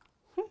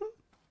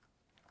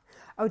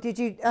 Oh, did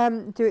you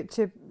do it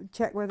to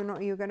check whether or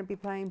not you were going to be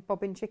playing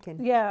bobbin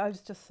chicken? Yeah, I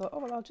just thought, oh,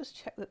 well, I'll just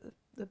check that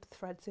the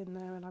thread's in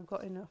there and I've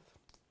got enough.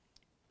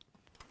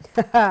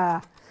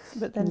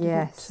 But then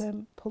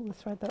didn't pull the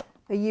thread up.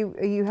 Do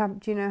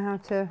you know how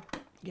to?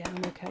 Yeah,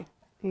 I'm okay.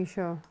 Are you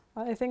sure?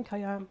 I think I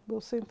am.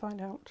 We'll soon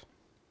find out.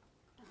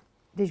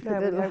 Did you put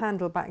the little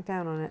handle back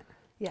down on it?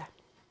 Yeah.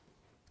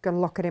 Got to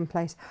lock it in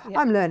place. Yeah.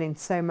 I'm learning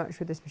so much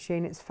with this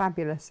machine. It's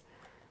fabulous.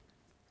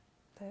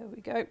 There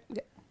we go.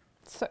 Yeah.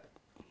 So,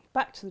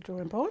 back to the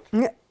drawing board.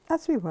 Yeah,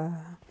 as we were.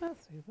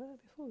 As we were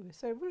before we were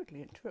so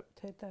rudely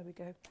interrupted. There we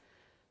go.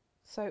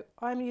 So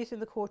I'm using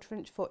the 1/4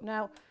 inch foot.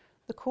 Now,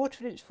 the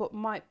 1/4 inch foot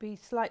might be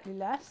slightly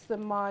less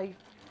than my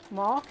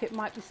mark. It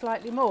might be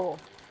slightly more.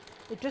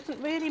 It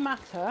doesn't really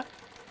matter,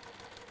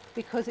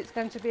 because it's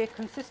going to be a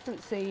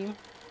consistent seam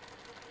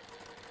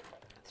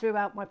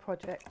throughout my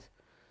project.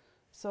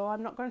 So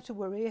I'm not going to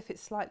worry if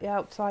it's slightly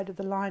outside of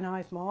the line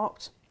I've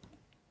marked,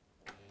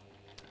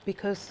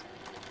 because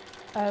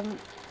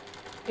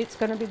it's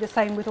going to be the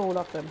same with all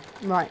of them.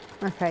 Right,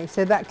 okay,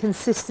 so that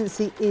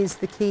consistency is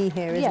the key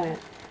here, isn't it?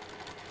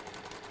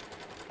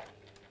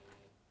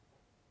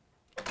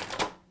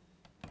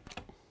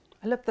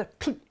 I love the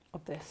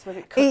of this when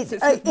it cuts.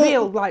 It's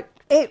real, like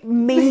it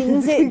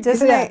means it,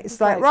 doesn't it? It's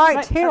like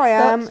right here I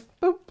am.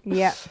 Boop.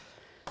 Yeah.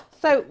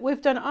 So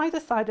we've done either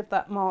side of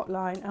that marked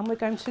line, and we're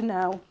going to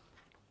now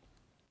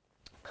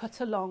cut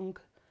along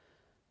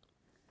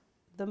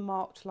the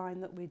marked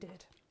line that we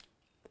did.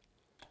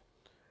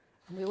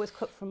 And we always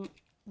cut from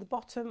the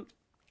bottom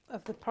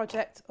of the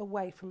project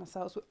away from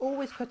ourselves. We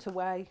always cut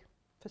away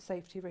for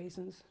safety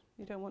reasons.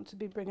 You don't want to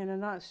be bringing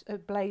a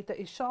blade that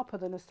is sharper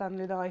than a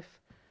Stanley knife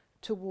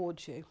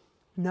towards you.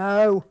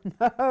 No,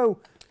 no,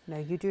 no,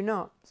 you do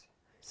not.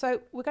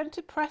 So we're going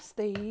to press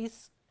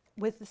these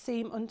with the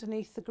seam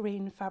underneath the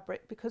green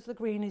fabric, because the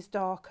green is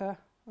darker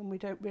and we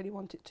don't really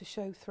want it to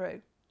show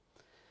through.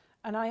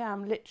 And I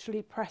am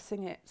literally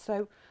pressing it.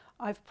 So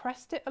I've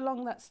pressed it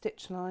along that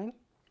stitch line,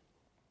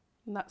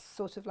 and that's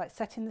sort of like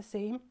setting the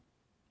seam,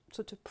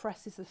 sort of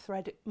presses the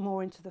thread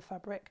more into the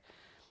fabric.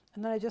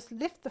 And then I just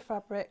lift the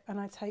fabric and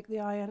I take the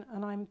iron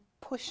and I'm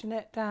pushing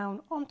it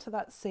down onto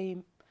that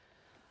seam.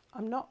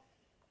 I'm not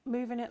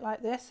moving it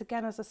like this.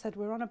 Again, as I said,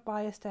 we're on a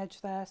biased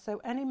edge there,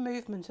 so any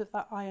movement of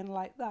that iron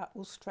like that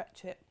will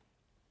stretch it.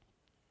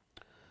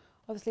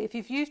 Obviously, if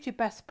you've used your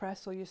best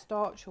press or your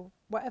starch or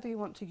whatever you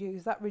want to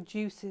use, that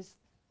reduces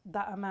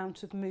that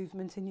amount of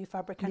movement in your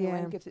fabric anyway,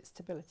 and gives it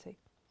stability.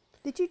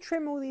 Did you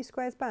trim all these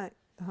squares back?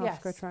 The half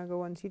square Yes. triangle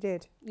ones you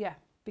did? Yeah,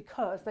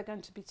 because they're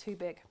going to be too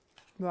big.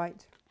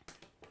 Right.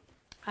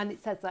 And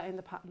it says that in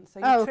the pattern. So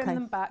you Oh, trim okay.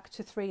 them back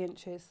to 3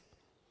 inches.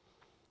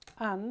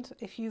 And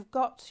if you've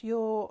got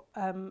your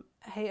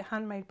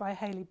handmade by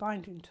Hayley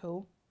binding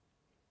tool,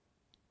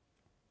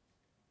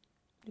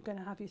 you're going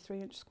to have your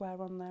 3-inch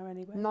square on there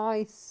anyway.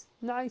 Nice,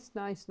 nice,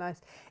 nice,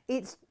 nice.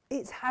 It's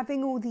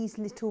having all these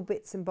little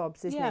bits and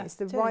bobs, isn't it? It's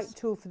the right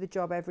tool for the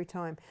job every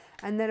time.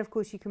 And then, of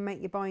course, you can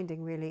make your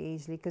binding really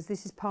easily because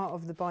this is part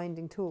of the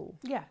binding tool.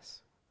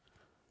 Yes.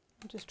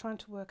 I'm just trying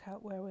to work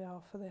out where we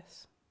are for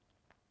this,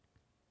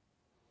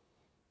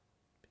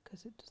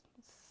 because it doesn't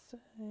say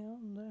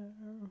on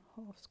there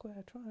half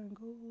square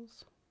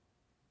triangles.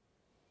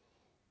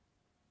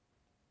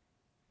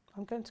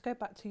 I'm going to go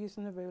back to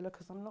using the ruler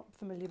because I'm not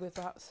familiar with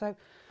that. So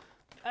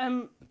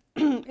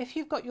if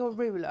you've got your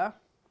ruler,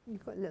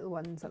 you've got little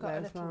ones up got there a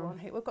as little well. one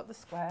here. We've got the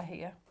square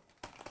here.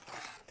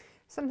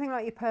 Something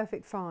like your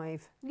Perfect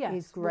 5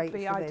 is great for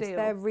this. Ideal.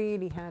 They're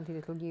really handy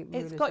little rulers.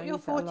 It's got your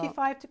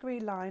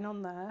 45-degree line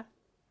on there,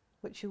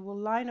 which you will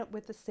line up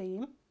with the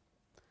seam,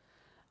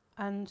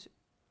 and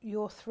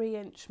your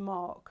 3-inch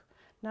mark.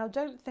 Now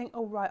don't think,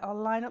 oh right, I'll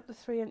line up the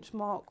 3-inch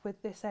mark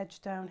with this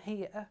edge down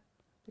here,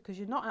 because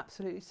you're not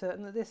absolutely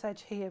certain that this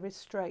edge here is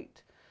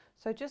straight.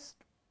 So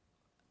just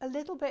a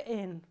little bit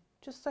in,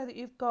 just so that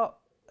you've got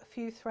a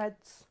few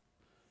threads,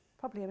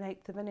 probably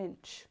 1/8 of an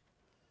inch-ish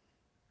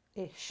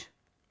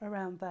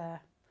around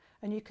there.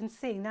 And you can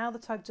see now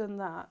that I've done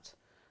that,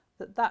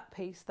 that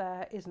piece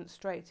there isn't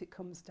straight, it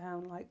comes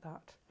down like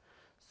that.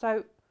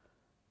 So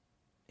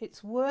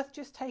it's worth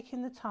just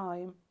taking the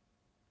time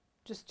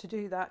just to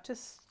do that.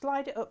 Just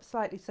slide it up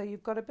slightly so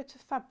you've got a bit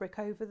of fabric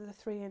over the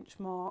 3-inch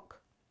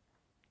mark,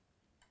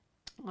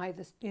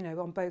 either, you know,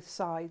 on both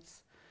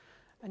sides,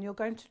 and you're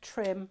going to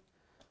trim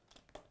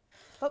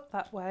up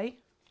that way,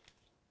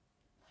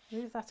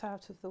 move that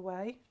out of the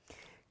way,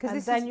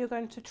 and then you're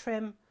going to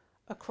trim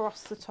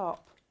across the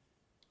top,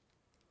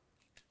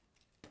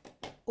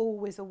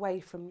 always away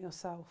from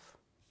yourself.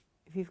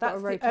 If you've got a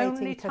rotating that's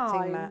the only cutting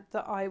time mat.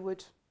 that I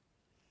would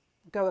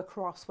go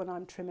across when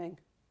I'm trimming.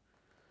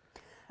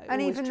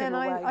 And even then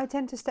I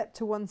tend to step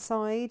to one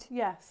side,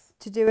 yes,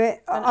 to do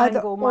it. And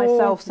angle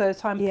myself so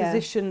that I'm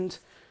positioned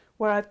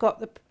where I've got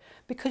the,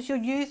 because you're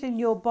using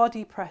your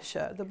body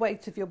pressure, the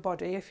weight of your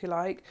body, if you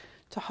like,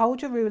 to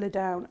hold your ruler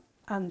down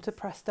and to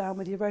press down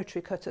with your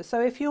rotary cutter. So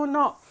if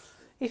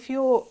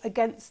you're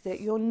against it,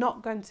 you're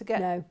not going to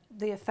get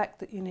the effect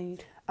that you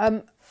need.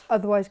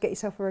 Otherwise, get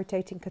yourself a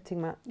rotating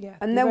cutting mat. Yeah,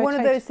 and they're one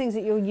of those things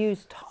that you'll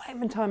use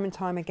time and time and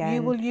time again.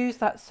 You will use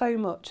that so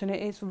much, and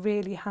it is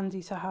really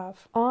handy to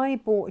have. I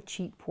bought a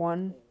cheap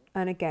one,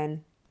 and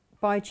again,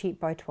 buy cheap,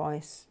 buy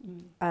twice,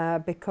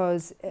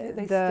 because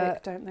they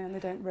stick, don't they, and they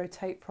don't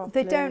rotate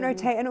properly. They don't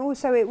rotate, and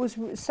also it was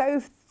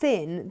so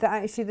thin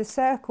that actually the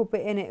circle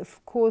bit in it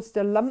caused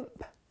a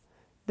lump.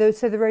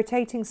 So the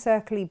rotating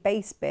circly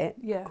base bit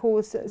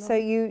caused, so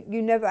you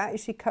never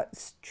actually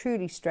cut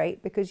truly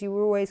straight because you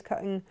were always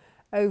cutting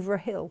over a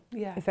hill,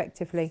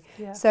 effectively.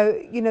 Yeah.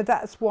 So, you know,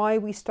 that's why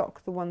we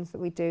stock the ones that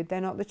we do. They're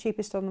not the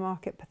cheapest on the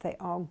market, but they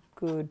are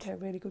good. They're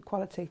really good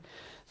quality.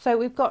 So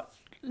we've got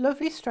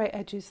lovely straight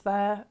edges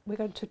there. We're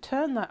going to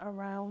turn that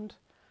around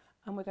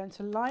and we're going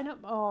to line up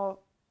our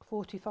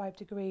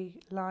 45-degree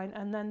line,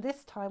 and then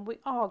this time we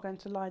are going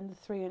to line the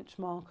 3-inch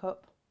mark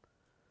up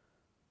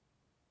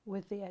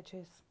with the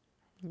edges.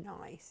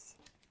 Nice.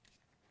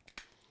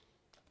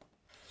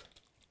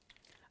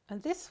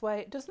 And this way,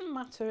 it doesn't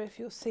matter if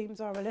your seams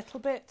are a little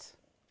bit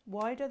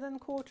wider than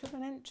 1/4 of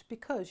an inch,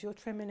 because you're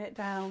trimming it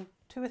down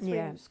to a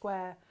 3-inch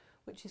square,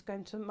 which is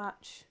going to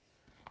match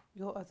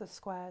your other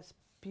squares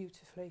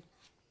beautifully.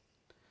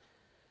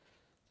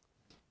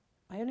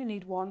 I only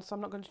need one, so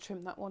I'm not going to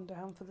trim that one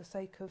down for the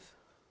sake of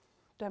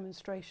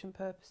demonstration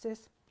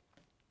purposes.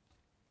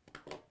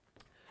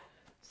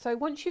 So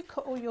once you've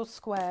cut all your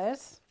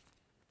squares,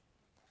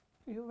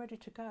 you're ready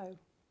to go.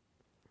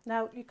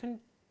 Now you can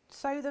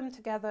sew them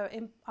together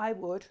I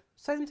would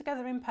sew them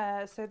together in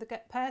pairs, so they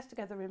get pairs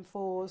together in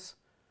 4s,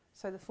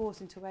 so the 4s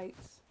into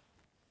 8s.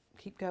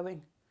 Keep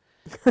going.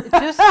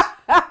 Just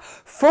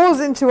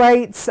 4s into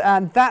 8s,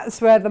 and that's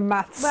where the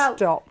math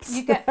stops.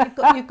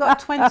 You've got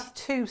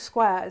 22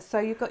 squares, so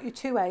you've got your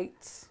 2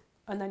 8s,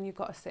 and then you've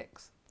got a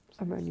 6.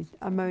 So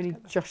I'm only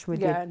Joshua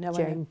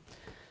Jane.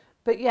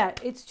 But yeah,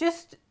 it's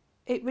just,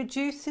 it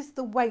reduces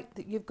the weight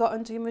that you've got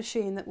under your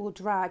machine that will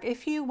drag.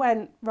 If you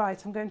went,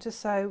 right, I'm going to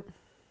sew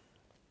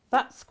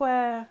that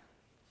square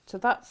to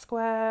that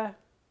square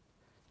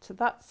to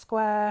that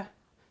square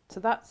to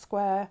that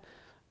square,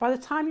 by the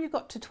time you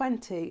got to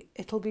 20,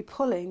 it'll be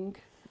pulling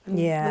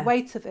the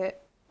weight of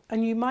it,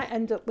 and you might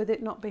end up with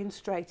it not being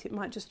straight. It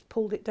might just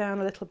pull it down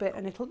a little bit,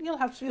 and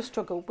you'll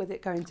struggle with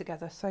it going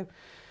together. So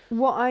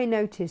what I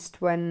noticed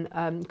when,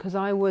 because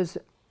I was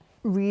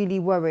really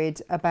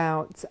worried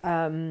about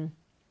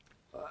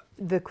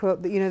the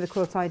quilt, you know, the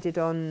quilt I did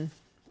on,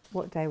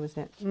 what day was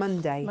it?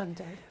 Monday.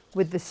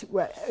 With this,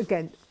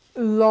 again,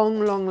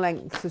 long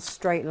lengths of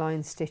straight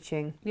line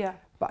stitching. Yeah.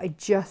 But I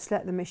just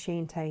let the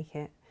machine take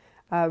it,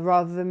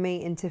 rather than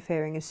me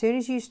interfering. As soon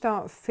as you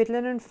start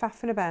fiddling and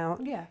faffing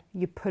about,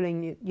 you're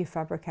pulling your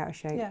fabric out of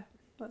shape. Yeah.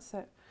 That's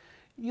it.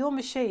 Your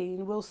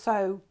machine will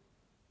sew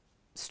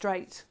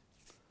straight.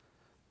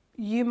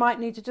 You might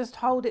need to just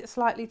hold it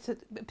slightly,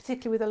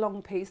 particularly with a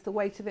long piece, the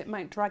weight of it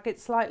might drag it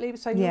slightly.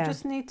 So you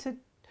just need to,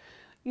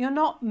 you're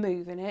not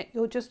moving it,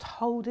 you're just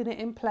holding it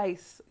in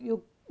place.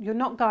 You're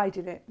not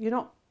guiding it, you're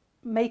not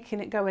making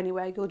it go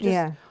anywhere, you're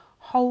just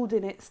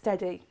holding it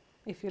steady,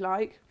 if you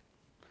like.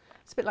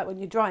 It's a bit like when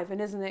you're driving,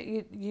 isn't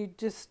it? You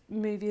just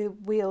move your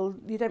wheel,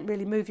 you don't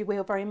really move your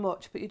wheel very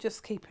much, but you're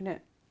just keeping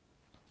it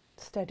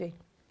steady.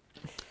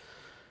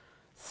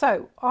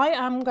 So I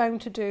am going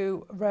to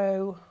do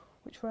row,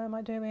 which row am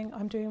I doing?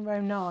 I'm doing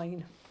row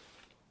 9.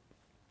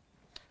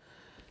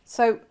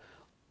 So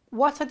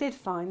what I did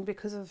find,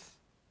 because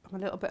I'm a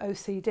little bit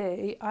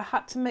OCD, I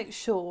had to make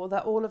sure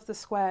that all of the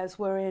squares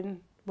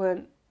weren't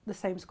the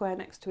same square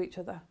next to each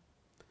other.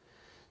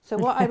 So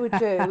what I would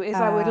do is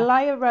I would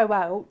lay a row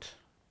out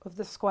of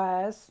the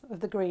squares, of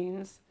the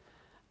greens,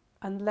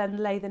 and then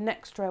lay the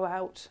next row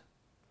out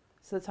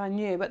so that I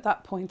knew at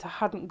that point I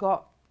hadn't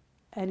got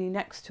any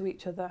next to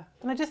each other.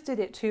 And I just did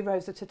it 2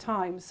 rows at a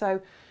time,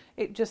 so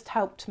it just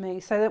helped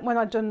me. So that when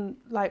I'd done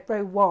like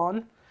row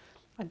 1,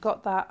 I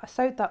got that, I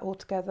sewed that all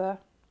together,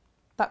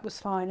 that was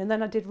fine. And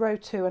then I did row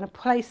 2 and I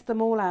placed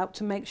them all out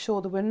to make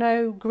sure there were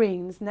no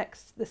greens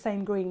the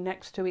same green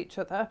next to each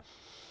other.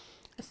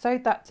 I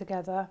sewed that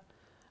together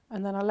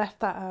and then I left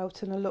that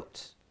out and I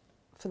looked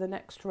for the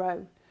next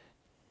row,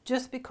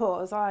 just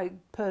because I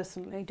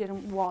personally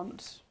didn't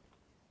want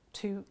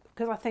to,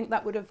 because I think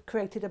that would have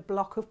created a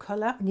block of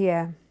colour,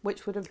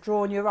 which would have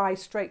drawn your eye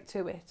straight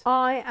to it.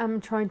 I am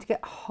trying to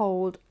get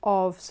hold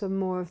of some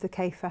more of the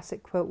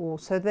K-Facet quilt wool,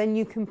 so then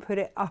you can put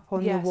it up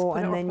on the wall,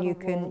 and then you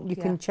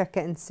can check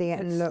it and see it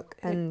and look,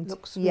 and it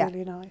looks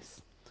really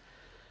nice.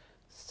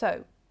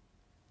 So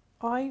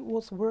I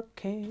was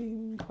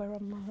working, where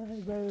am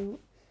I? Row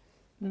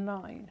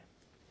 9.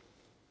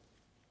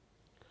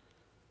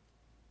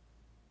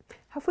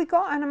 Have we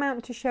got an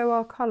amount to show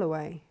our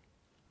colourway?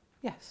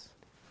 Yes.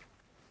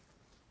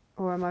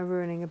 Or am I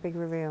ruining a big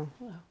reveal?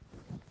 Well,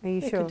 are you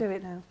sure? You can do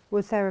it now.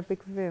 Was there a big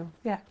reveal?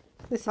 Yeah.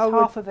 This is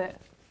half of it.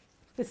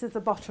 This is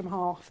the bottom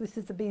half. This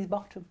is the bee's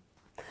bottom.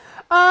 Oh,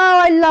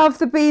 I love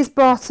the bee's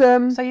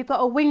bottom. So you've got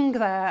a wing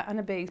there and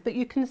a bee's, but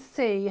you can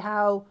see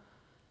how,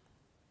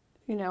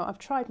 you know, I've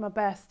tried my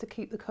best to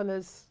keep the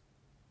colours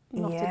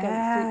not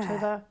against each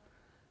other.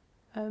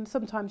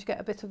 Sometimes you get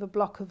a bit of a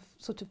block of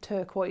sort of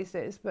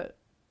turquoises, but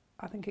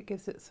I think it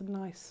gives it some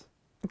nice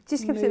It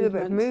just gives it a little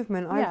bit of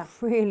movement. I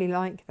really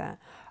like that.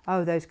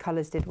 Oh, those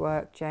colours did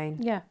work, Jane.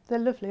 Yeah, they're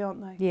lovely,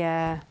 aren't they?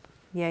 Yeah,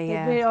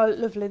 yeah. They are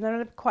lovely.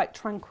 They're quite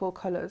tranquil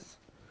colours.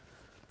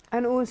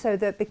 And also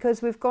that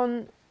because we've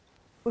gone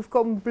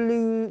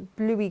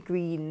bluey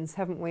greens,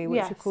 haven't we?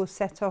 Which of course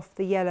set off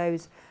the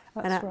yellows.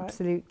 That's an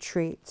absolute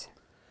treat.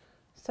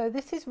 So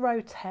this is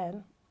row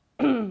 10.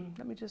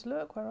 Let me just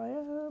look where I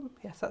am.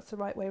 Yes, that's the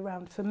right way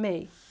round for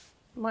me.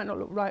 It might not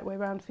look right way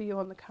round for you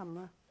on the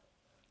camera.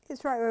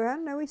 It's right way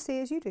around. No, we see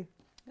as you do.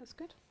 That's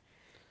good.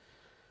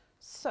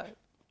 So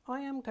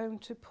I am going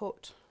to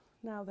put,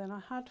 now then,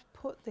 I had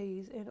put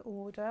these in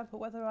order, but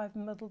whether I've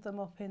muddled them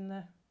up in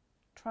the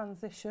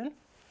transition,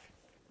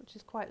 which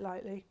is quite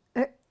likely,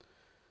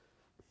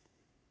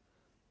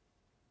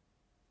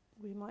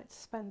 we might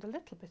spend a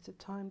little bit of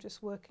time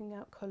just working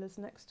out colours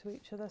next to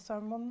each other. So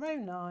I'm on row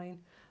 9.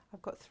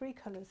 I've got 3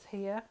 colours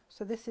here.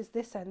 So this is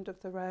this end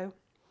of the row.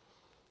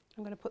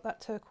 I'm going to put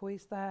that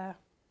turquoise there.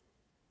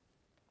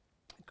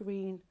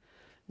 Green.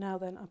 Now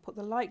then, I put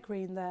the light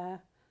green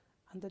there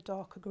and the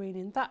darker green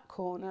in that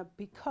corner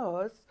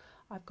because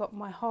I've got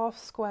my half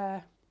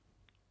square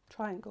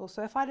triangle.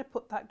 So if I'd have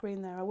put that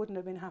green there, I wouldn't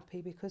have been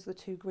happy because the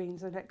 2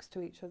 greens are next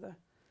to each other.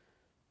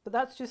 But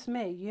that's just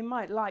me. You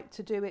might like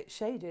to do it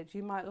shaded.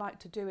 You might like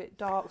to do it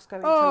darks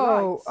going to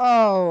lights.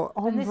 Oh,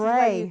 ombre. And this is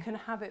where you can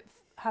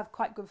have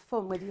quite good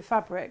fun with your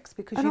fabrics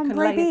because you can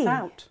lay it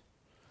out,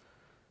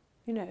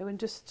 you know, and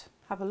just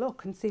have a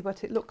look and see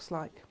what it looks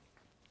like.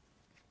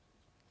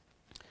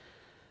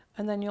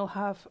 And then you'll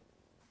have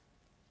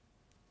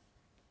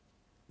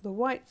the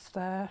whites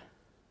there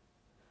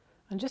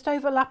and just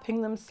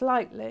overlapping them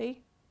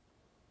slightly.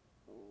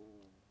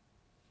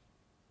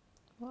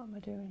 What am I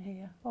doing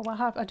here? Oh,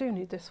 I do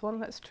need this one.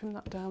 Let's trim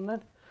that down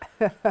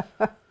then.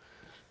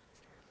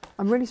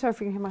 I'm really sorry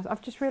for you hear myself.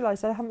 I've just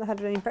realised I haven't had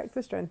any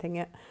breakfast or anything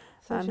yet.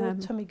 So your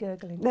tummy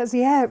gurgling. That's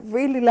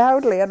really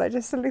loudly, and I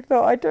just suddenly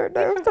thought, I don't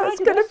know if that's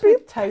going to be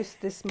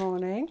toast this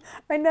morning.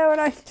 I know,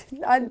 and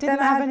I didn't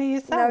have any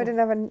yourself. No, I didn't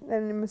have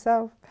any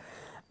myself.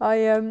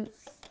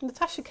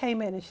 Natasha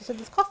came in and she said,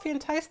 "There's coffee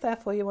and toast there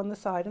for you on the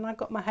side," and I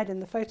got my head in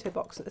the photo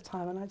box at the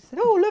time, and I just said,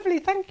 "Oh, lovely,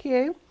 thank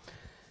you."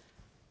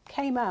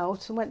 Came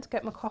out and went to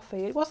get my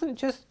coffee. It wasn't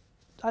just,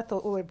 I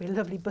thought, oh, it'd be a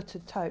lovely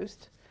buttered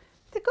toast.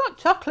 They got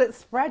chocolate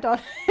spread on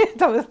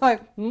it. I was like,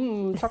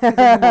 chocolate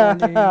in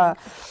the morning. I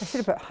should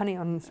have put honey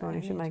on this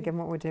morning, shouldn't I, given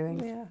what we're doing?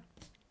 Yeah.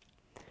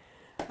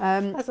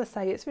 As I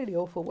say, it's really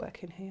awful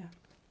working here.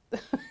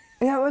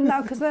 Yeah, well,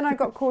 no, because then I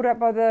got called up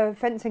by the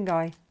fencing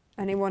guy.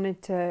 and he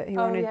wanted to.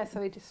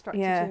 So he distracted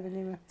you when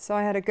you were. So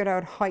I had a good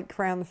old hike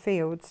around the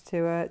fields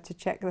to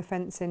check the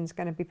fencing's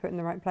going to be put in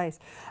the right place.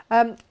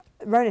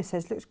 Rona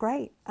says looks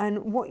great,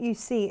 and what you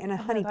see in a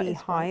honeybee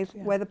hive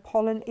where the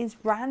pollen is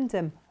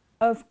random,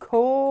 of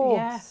course.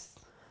 Yes.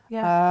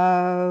 Yeah.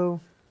 Oh.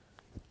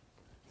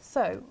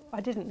 So I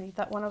didn't need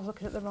that one. I was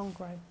looking at the wrong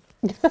row.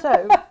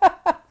 So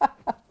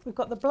we've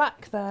got the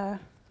black there.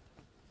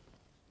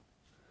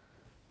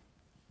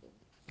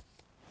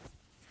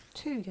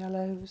 2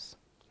 yellows.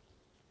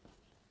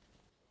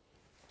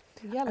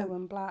 Yellow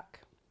and black.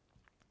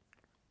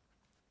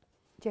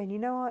 Jane, you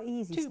know our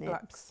easy 2 snips?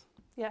 blacks.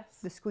 Yes.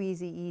 The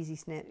squeezy easy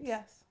snips.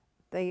 Yes.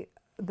 They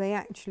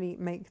actually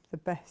make the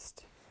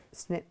best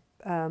snip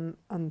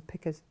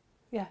unpickers.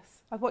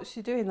 Yes. I watched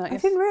you doing that. I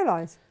didn't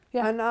realise.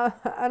 Yeah. And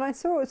I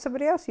saw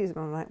somebody else using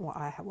them. I'm like,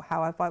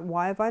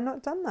 why have I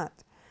not done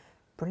that?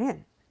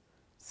 Brilliant.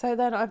 So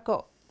then I've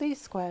got these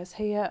squares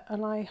here,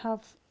 and I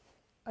have,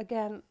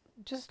 again,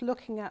 just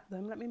looking at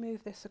them. Let me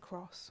move this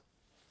across.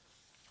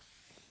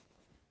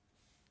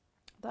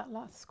 That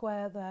last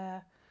square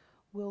there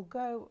will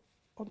go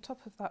on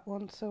top of that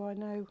one, so I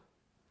know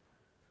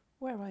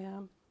where I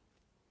am.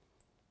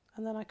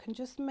 And then I can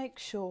just make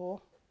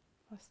sure,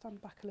 I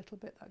stand back a little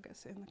bit, that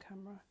gets it in the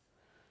camera,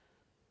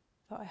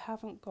 that I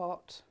haven't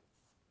got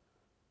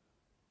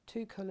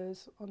 2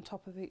 colours on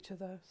top of each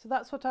other. So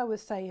that's what I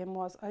was saying,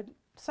 was I'd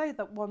sew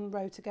that one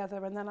row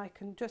together, and then I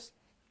can just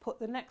put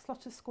the next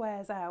lot of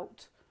squares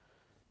out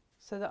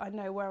so that I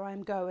know where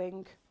I'm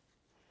going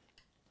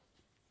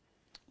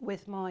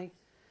with my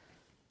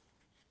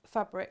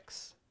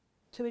fabrics,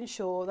 to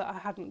ensure that I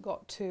hadn't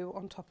got 2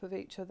 on top of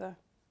each other.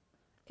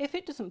 If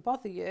it doesn't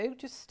bother you,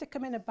 just stick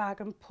them in a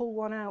bag and pull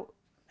one out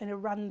in a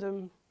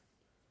random,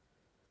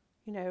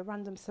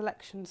 random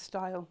selection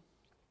style,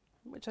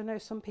 which I know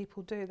some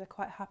people do. They're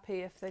quite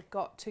happy if they've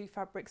got 2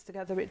 fabrics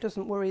together. It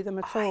doesn't worry them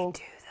at all. I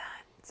do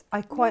that.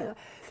 I quite... Yeah.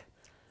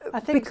 I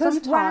think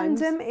because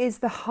random is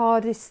the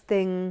hardest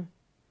thing.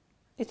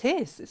 It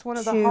is. It's one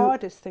of the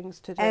hardest things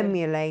to do.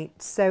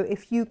 Emulate. So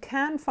if you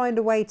can find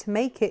a way to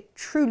make it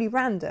truly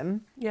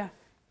random, yeah,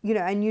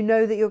 and you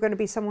know that you're going to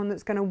be someone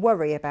that's going to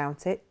worry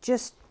about it,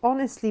 just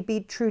honestly be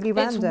truly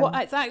random.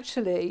 It's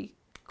actually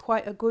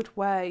quite a good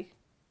way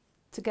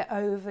to get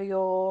over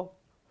your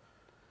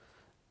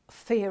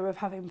fear of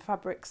having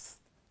fabrics,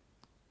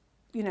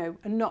 and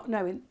not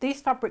knowing.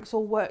 These fabrics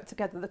all work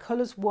together. The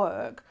colours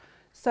work,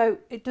 so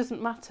it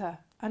doesn't matter.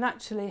 And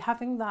actually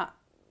having that,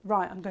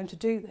 right, I'm going to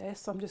do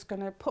this, I'm just going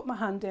to put my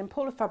hand in,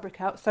 pull the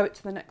fabric out, sew it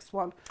to the next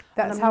one.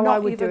 That's how I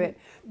would do it.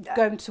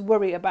 Going to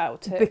worry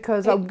about it,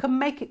 because it can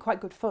make it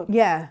quite good fun.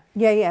 Yeah.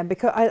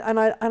 Because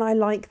I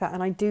like that,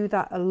 and I do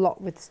that a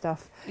lot with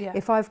stuff. Yeah.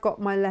 If I've got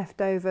my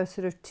leftover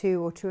sort of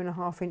 2 or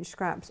 2.5 inch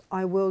scraps,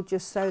 I will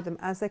just sew them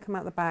as they come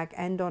out the bag,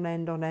 end on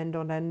end on end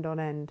on end on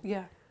end.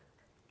 Yeah.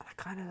 I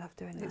kind of love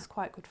doing that. It's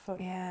quite good fun.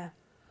 Yeah.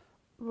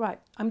 Right.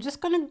 I'm just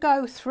going to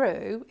go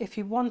through if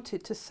you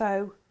wanted to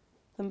sew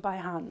them by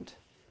hand.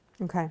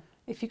 Okay.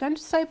 If you're going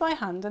to sew by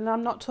hand, and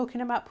I'm not talking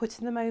about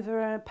putting them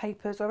over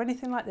papers or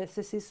anything like this,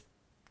 this is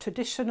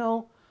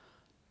traditional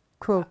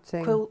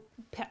quilting,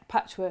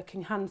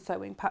 patchworking, hand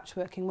sewing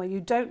patchworking, where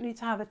you don't need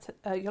to have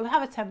you'll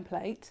have a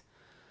template,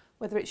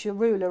 whether it's your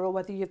ruler or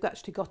whether you've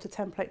actually got a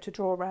template to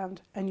draw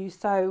around, and you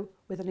sew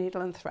with a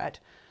needle and thread,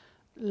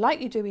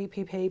 like you do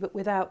EPP, but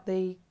without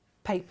the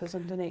papers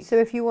underneath. So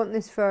if you want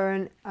this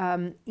for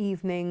an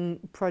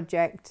evening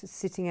project,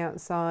 sitting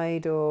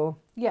outside, or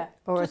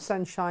a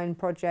sunshine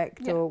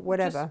project, or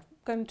whatever,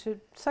 just going to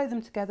sew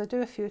them together,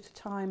 do a few at a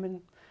time,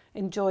 and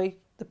enjoy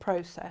the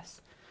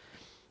process.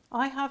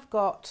 I have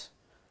got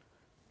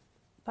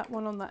that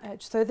one on that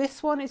edge, so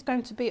this one is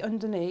going to be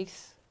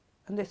underneath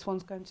and this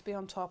one's going to be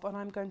on top, and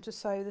I'm going to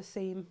sew the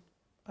seam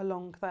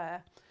along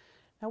there.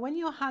 Now when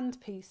you're hand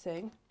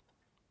piecing,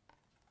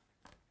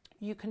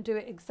 you can do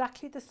it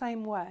exactly the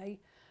same way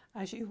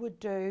as you would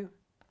do,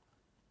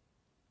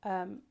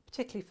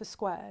 particularly for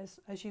squares,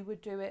 as you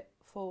would do it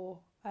for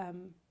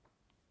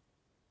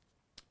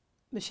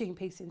machine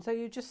piecing. So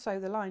you just sew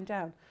the line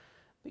down,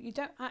 but you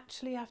don't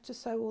actually have to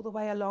sew all the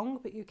way along,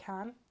 but you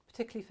can,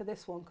 particularly for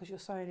this one because you're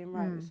sewing in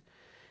rows.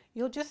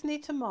 You'll just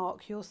need to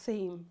mark your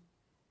seam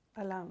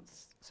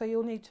allowance. So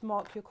you'll need to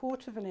mark your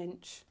 1/4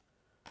 inch,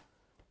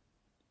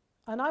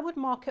 and I would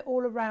mark it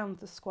all around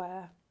the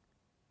square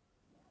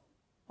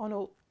on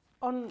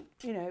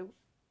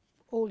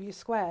all your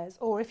squares,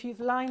 or if you've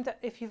laid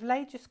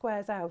your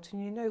squares out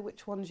and you know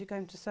which ones you're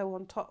going to sew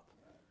on top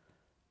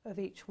of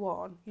each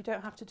one, you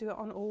don't have to do it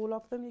on all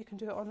of them, you can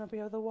do it on every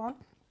other one.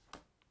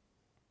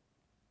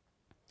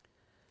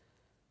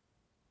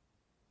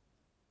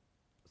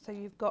 So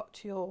you've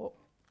got your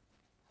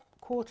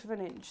 1/4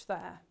 inch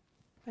there,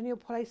 and you'll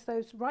place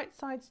those right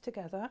sides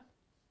together.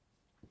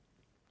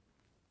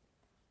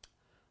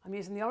 I'm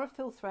using the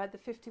Orifil thread, the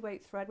 50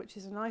 weight thread, which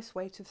is a nice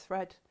weight of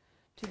thread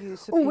to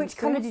use for piecing. Which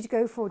colour did you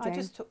go for, Jane? I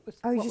just took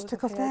you just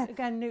took off there.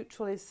 Again,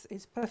 neutral is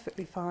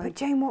perfectly fine. But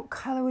Jane, what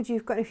colour would you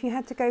have got if you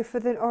had to go for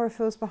the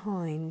Orifils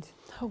behind?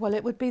 Oh, well,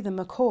 it would be the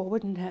macaw,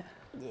 wouldn't it?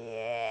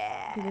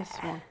 Yeah. Be this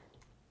one.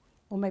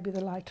 or maybe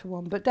the lighter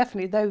one, but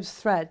definitely those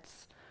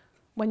threads,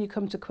 when you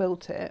come to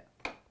quilt it.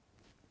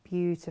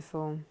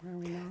 Beautiful.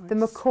 Very nice. The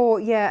macaw,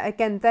 yeah,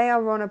 again, they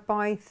are on a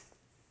buy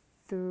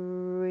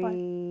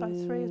three. Buy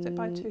three, is it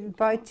buy two?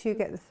 Buy two,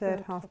 get the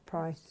third half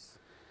price.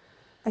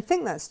 I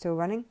think that's still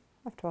running.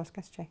 I have to ask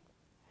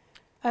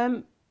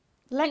SJ.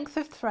 Length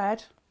of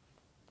thread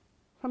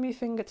from your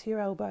finger to your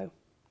elbow.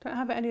 Don't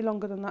have it any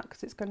longer than that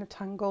because it's going to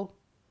tangle.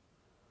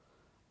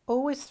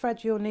 Always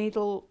thread your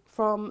needle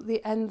from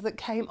the end that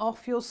came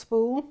off your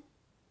spool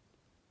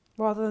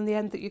rather than the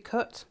end that you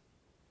cut,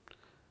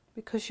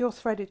 because your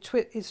thread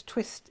is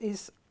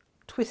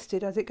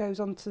twisted as it goes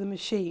onto the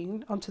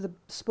machine, onto the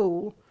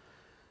spool.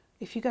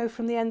 If you go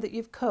from the end that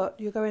you've cut,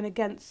 you're going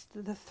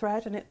against the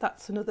thread, and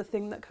that's another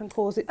thing that can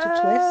cause it to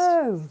twist.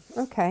 Oh,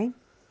 okay.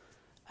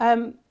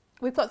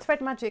 We've got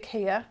Thread Magic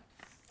here.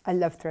 I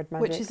love Thread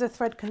Magic. Which is a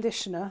thread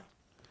conditioner.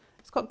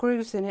 It's got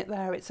grooves in it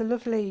there. It's a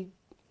lovely,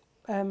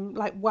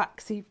 like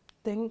waxy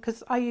thing,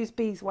 because I use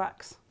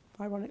beeswax.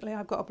 Ironically,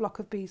 I've got a block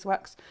of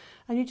beeswax.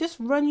 And you just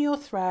run your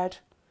thread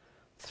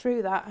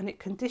through that, and it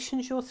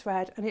conditions your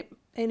thread, and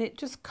it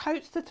just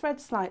coats the thread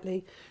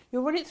slightly.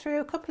 You'll run it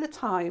through a couple of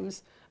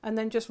times, and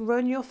then just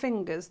run your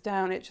fingers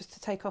down it just to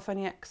take off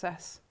any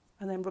excess,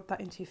 and then rub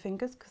that into your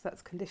fingers, because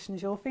that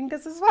conditions your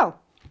fingers as well.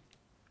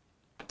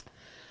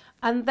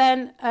 And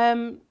then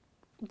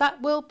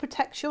that will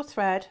protect your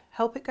thread,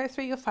 help it go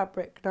through your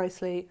fabric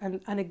nicely,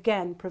 and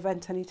again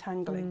prevent any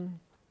tangling.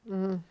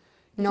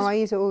 No, I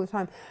use it all the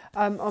time.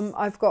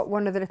 I've got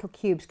one of the little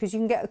cubes, because you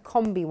can get a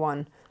combi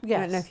one. Yes.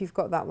 I don't know if you've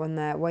got that one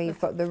there, where you've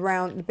got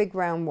the big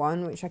round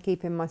one, which I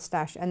keep in my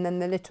stash, and then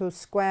the little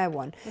square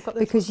one.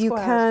 Because you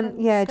can,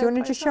 yeah, do you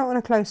want to just show it on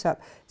a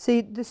close-up?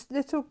 So this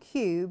little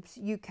cubes,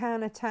 you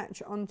can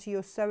attach onto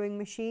your sewing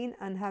machine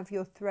and have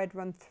your thread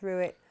run through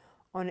it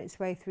on its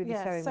way through the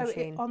sewing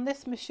machine. On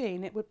this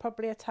machine, it would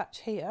probably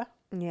attach here.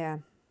 Yeah.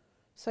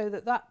 So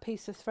that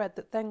piece of thread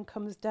that then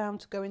comes down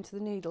to go into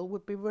the needle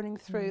would be running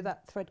through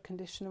that thread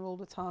conditioner all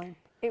the time.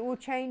 It will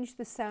change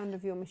the sound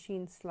of your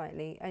machine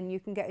slightly, and you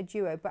can get a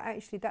duo, but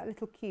actually that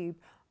little cube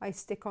I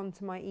stick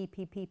onto my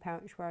EPP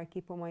pouch where I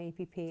keep all my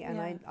EPP,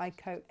 and I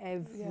coat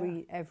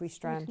every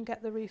strand. You can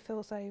get the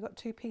refills there. You've got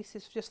two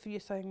pieces just for your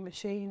sewing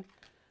machine.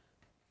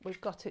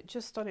 We've got it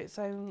just on its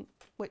own,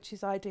 which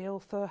is ideal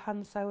for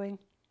hand sewing.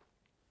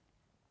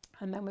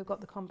 And then we've got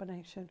the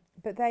combination.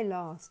 But they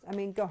last. I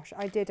mean, gosh,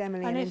 I did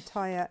Emily an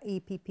entire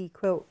EPP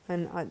quilt,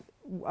 and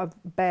I've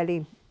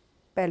barely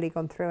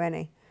gone through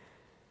any.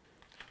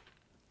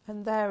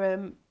 And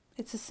they're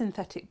it's a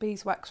synthetic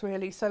beeswax,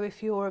 really. So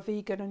if you're a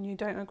vegan and you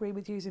don't agree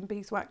with using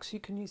beeswax, you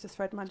can use the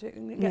Thread Magic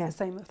and get the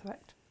same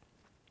effect.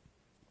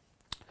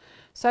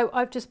 So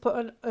I've just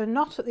put a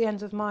knot at the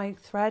end of my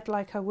thread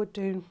like I would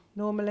do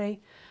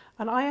normally,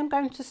 and I am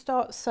going to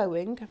start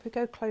sewing. If we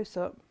go close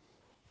up,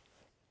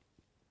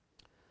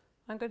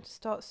 I'm going to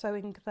start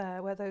sewing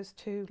there where those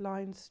two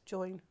lines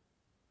join. You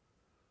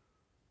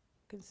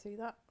can see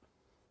that.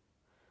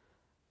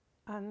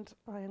 And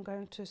I am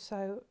going to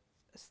sew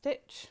a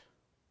stitch,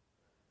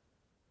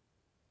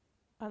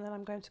 and then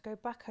I'm going to go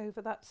back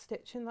over that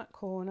stitch in that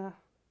corner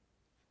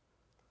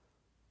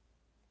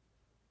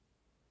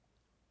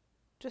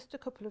just a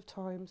couple of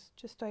times,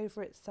 just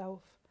over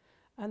itself,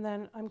 and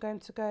then I'm going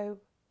to go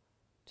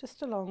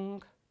just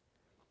along,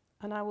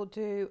 and I will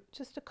do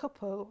just a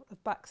couple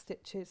of back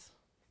stitches.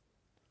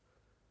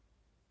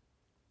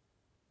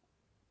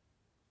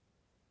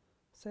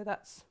 So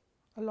that's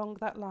along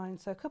that line,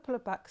 so a couple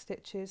of back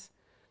stitches,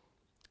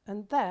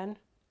 and then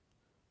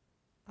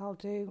I'll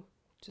do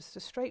just a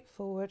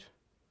straightforward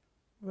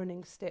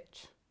running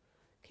stitch.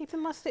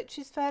 Keeping my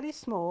stitches fairly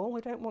small, we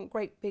don't want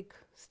great big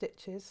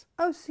stitches.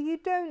 Oh, so you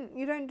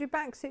don't do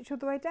back stitch all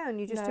the way down,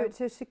 you just do it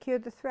to secure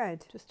the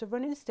thread? Just a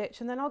running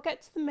stitch, and then I'll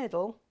get to the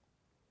middle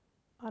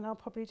and I'll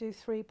probably do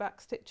 3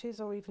 back stitches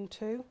or even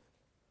 2,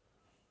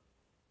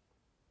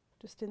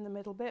 just in the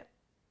middle bit.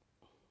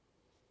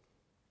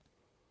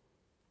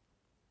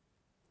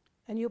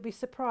 And you'll be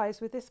surprised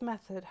with this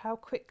method how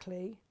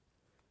quickly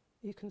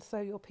you can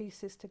sew your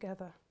pieces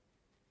together.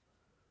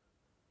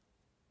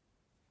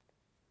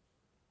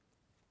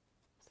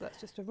 So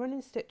that's just a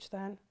running stitch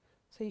then.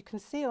 So you can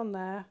see on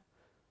there,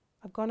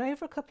 I've gone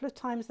over a couple of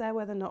times there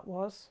where the knot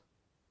was,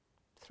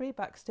 3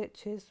 back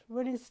stitches,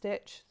 running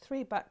stitch,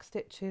 3 back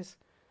stitches,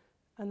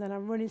 and then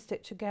I'm running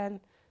stitch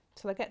again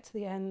till I get to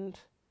the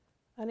end.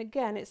 And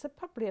again, it's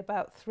probably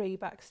about 3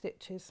 back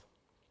stitches.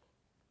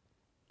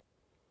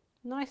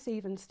 Nice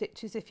even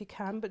stitches if you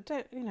can, but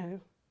don't,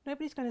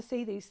 nobody's going to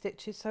see these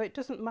stitches, so it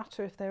doesn't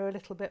matter if they're a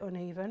little bit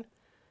uneven.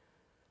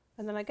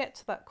 And then I get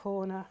to that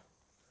corner,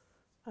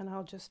 and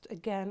I'll just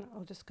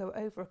go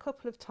over a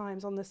couple of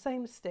times on the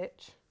same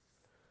stitch,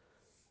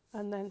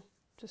 and then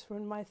just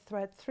run my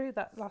thread through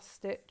that last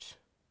stitch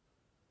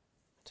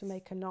to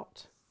make a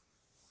knot.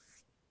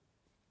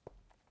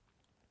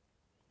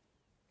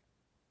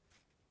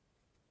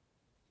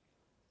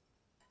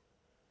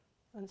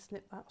 And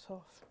snip that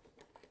off.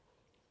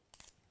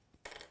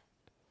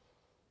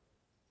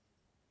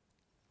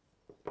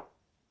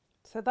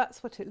 So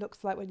that's what it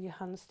looks like when you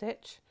hand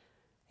stitch.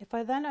 If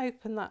I then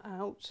open that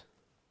out,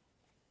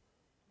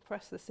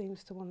 press the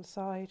seams to one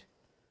side,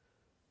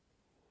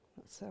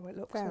 that's how it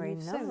looks. Very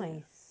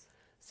nice.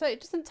 So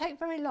it doesn't take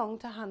very long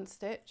to hand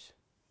stitch.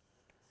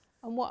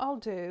 And what I'll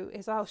do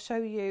is I'll show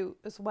you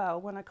as well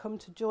when I come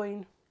to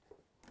join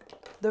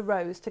the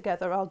rows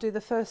together. I'll do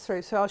the first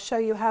through, so I'll show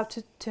you how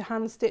to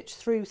hand stitch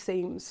through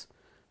seams,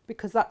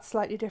 because that's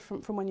slightly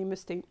different from when you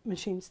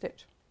machine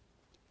stitch.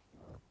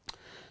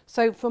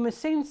 So for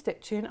machine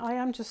stitching, I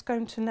am just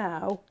going to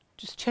now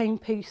just chain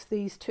piece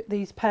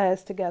these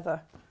pairs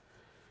together,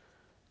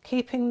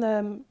 keeping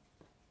them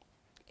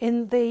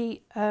in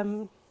the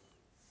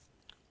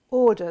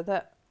order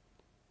that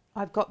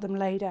I've got them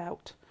laid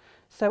out.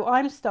 So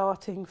I'm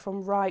starting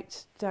from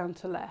right down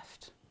to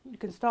left. You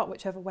can start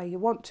whichever way you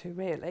want to,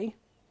 really.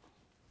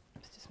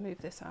 Let's just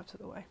move this out of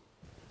the way.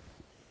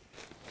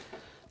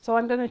 So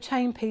I'm going to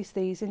chain piece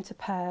these into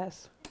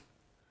pairs.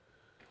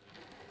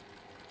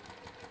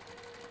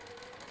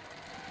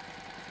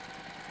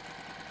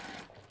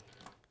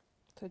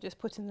 So just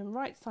putting them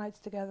right sides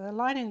together,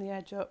 lining the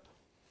edge up.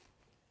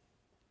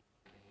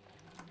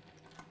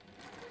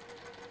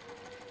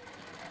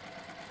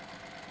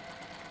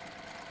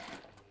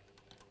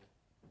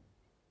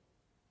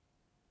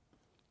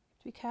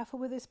 Be careful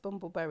with this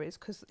bumbleberries,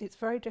 because it's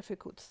very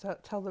difficult to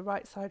tell the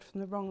right side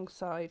from the wrong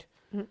side.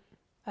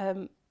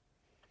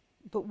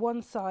 But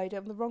one side,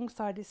 on the wrong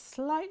side, is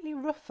slightly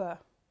rougher,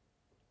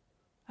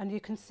 and you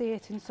can see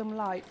it in some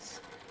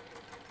lights.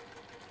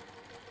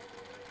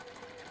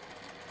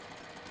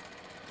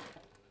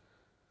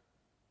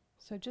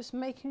 So just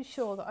making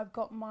sure that I've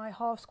got my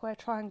half square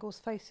triangles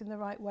facing the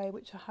right way,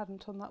 which I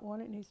hadn't on that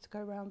one. It needs to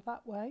go round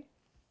that way.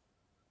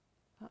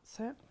 That's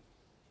it.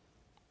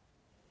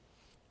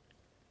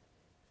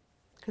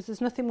 Because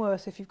there's nothing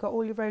worse if you've got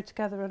all your row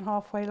together and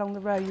halfway along the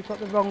row you've got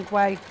the wrong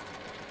way,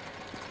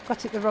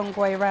 got it the wrong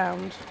way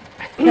around.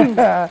 You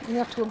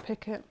have to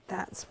unpick it.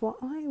 That's what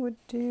I would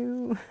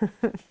do.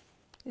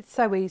 It's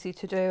so easy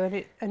to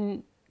do,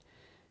 and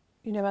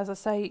you know, as I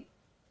say,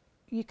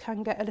 you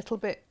can get a little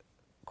bit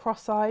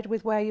cross-eyed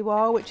with where you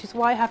are, which is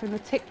why having the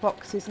tick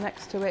boxes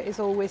next to it is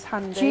always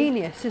handy.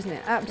 Genius, isn't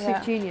it?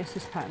 Absolute genius,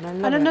 this pattern. I love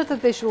it. And another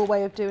visual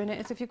way of doing it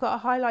is if you've got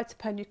a highlighter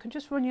pen, you can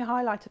just run your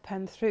highlighter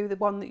pen through the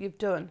one that you've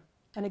done.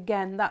 And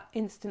again, that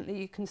instantly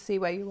you can see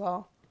where you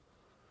are.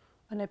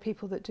 I know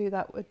people that do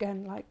that,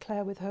 again, like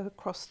Claire with her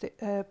crochet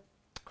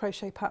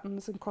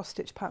patterns and cross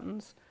stitch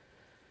patterns.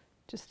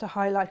 Just a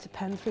highlighter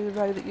pen through the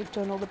row that you've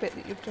done or the bit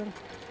that you've done.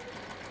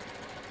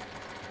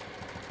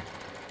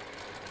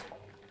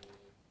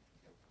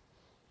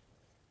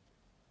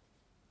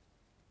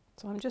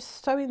 So I'm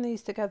just sewing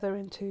these together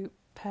into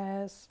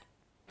pairs.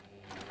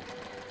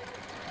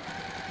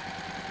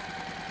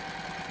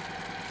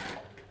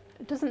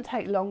 It doesn't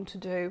take long to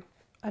do.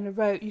 And a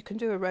row, you can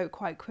do a row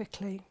quite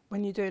quickly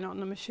when you're doing it on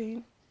the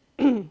machine.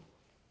 I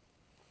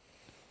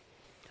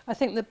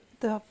think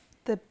the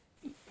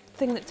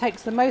thing that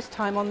takes the most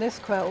time on this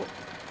quilt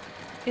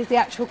is the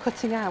actual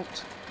cutting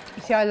out.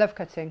 You see, I love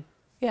cutting.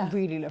 Yeah. I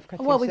really love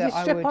cutting. Well, with so your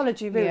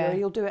stripology ruler,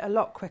 you'll do it a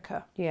lot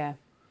quicker. Yeah.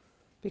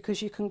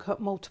 Because you can cut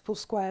multiple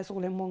squares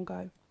all in one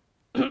go.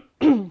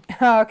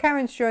 Oh,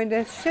 Karen's joined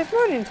us. She says,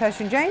 morning,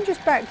 Natasha and Jane,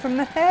 just back from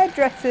the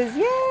hairdressers.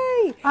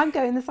 Yay! I'm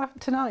going this after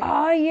tonight.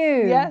 Are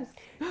you? Yes.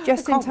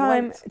 Just in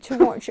time to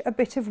watch a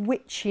bit of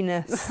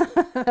witchiness.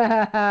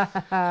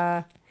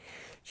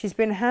 She's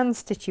been hand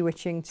stitchy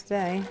witching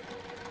today.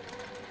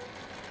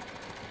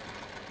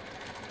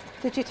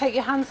 Did you take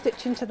your hand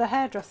stitching to the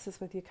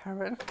hairdressers with you,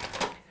 Karen?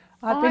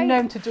 I've been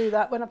known to do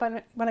that when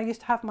I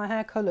used to have my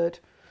hair coloured.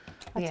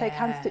 I'd take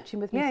hand stitching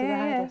with me to the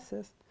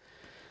hairdressers.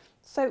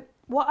 So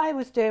what I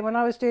was doing when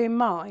I was doing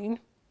mine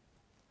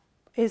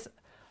is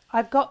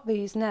I've got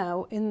these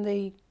now in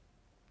the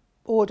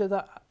order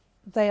that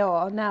they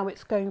are. Now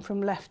it's going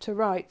from left to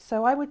right.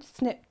 So I would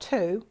snip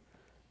two,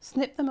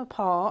 snip them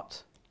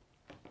apart.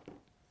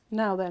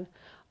 Now then,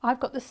 I've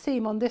got the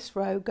seam on this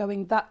row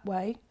going that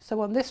way. So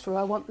on this row,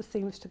 I want the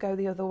seams to go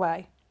the other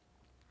way.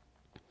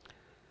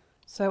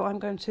 So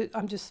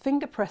I'm just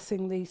finger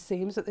pressing these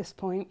seams at this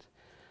point,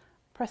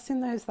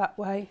 pressing those that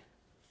way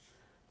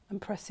and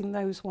pressing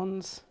those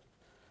ones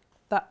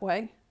that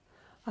way.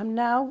 I'm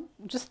now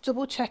just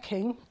double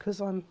checking,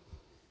 because I'm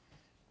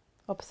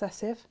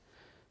obsessive,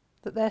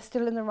 that they're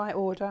still in the right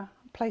order.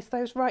 Place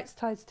those right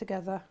sides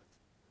together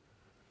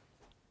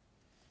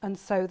and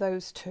sew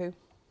those two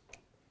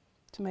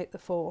to make the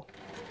four.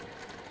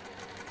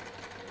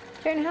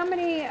 Jane, how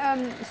many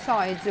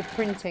sides of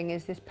printing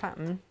is this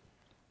pattern?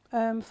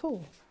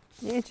 4.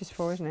 It's just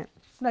 4, isn't it?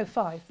 No,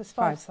 5. There's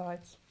 5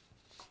 sides.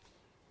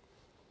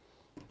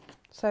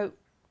 So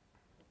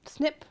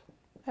snip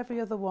every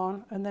other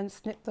one and then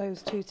snip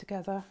those two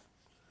together,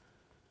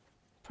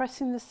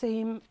 pressing the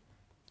seam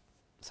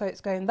so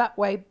it's going that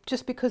way,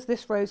 just because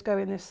this row's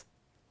going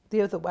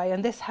the other way,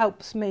 and this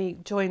helps me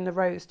join the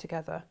rows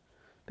together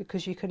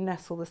because you can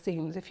nestle the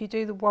seams. If you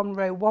do the one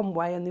row one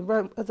way and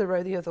the other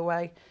row the other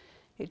way,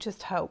 it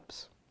just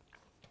helps.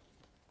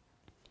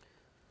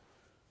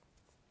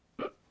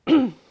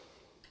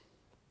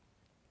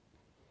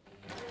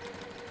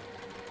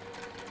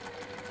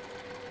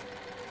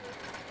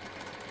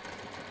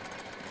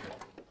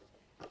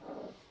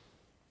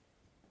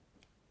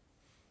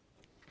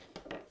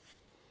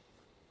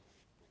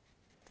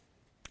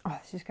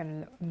 This is going to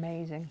look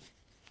amazing.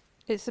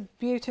 It's a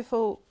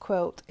beautiful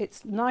quilt.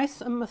 It's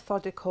nice and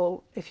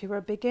methodical. If you're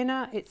a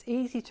beginner, it's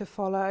easy to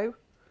follow.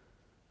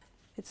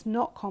 It's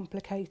not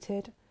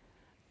complicated,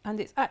 and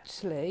it's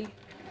actually,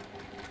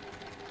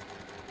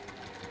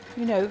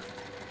 you know,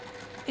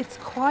 it's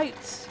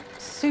quite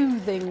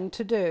soothing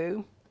to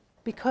do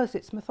because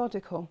it's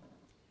methodical.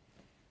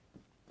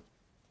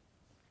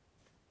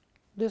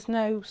 There's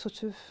no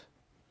stress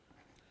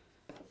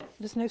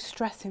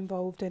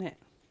involved in it,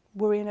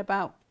 worrying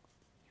about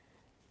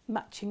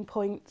matching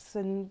points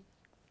and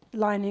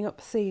lining up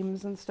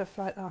seams and stuff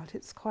like that.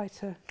 It's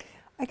quite a...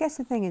 I guess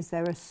the thing is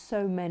there are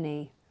so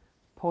many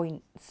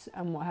points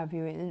and what have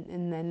you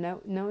in there. No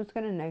one's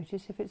going to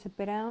notice if it's a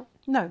bit out.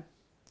 No.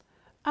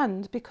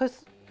 And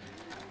because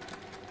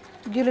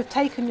you'll have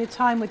taken your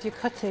time with your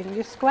cutting,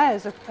 your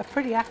squares are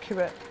pretty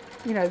accurate.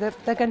 You know,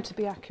 they're going to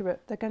be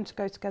accurate. They're going to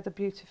go together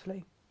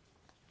beautifully.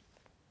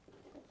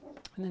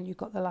 And then you've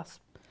got the last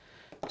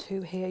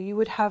two here. You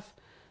would have,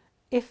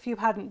 if you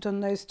hadn't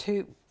done those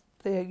two,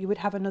 you would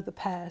have another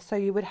pair. So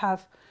you would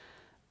have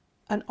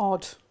an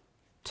odd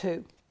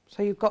 2.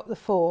 So you've got the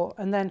 4,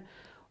 and then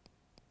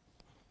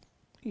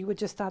you would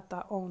just add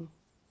that on.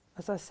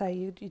 As I say,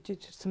 you do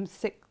some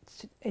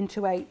 6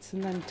 into 8s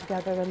and then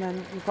together, and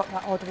then you've got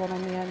that odd one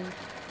on the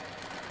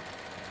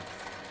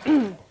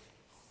end.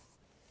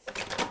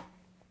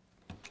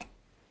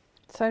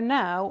 So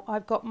now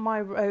I've got my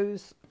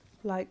rows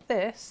like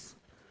this.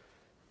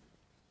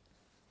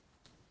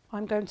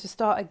 I'm going to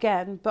start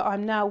again, but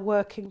I'm now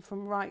working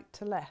from right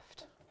to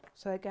left.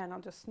 So again, I'll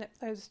just snip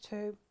those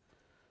 2,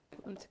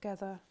 put them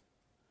together,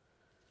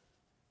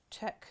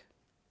 check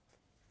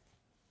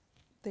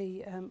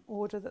the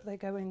order that they're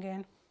going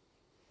in.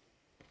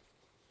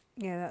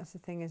 Yeah, that's the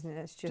thing, isn't it?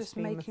 It's just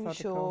making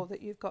methodical. sure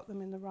that you've got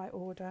them in the right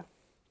order.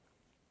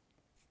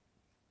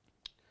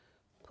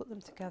 Put them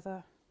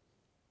together.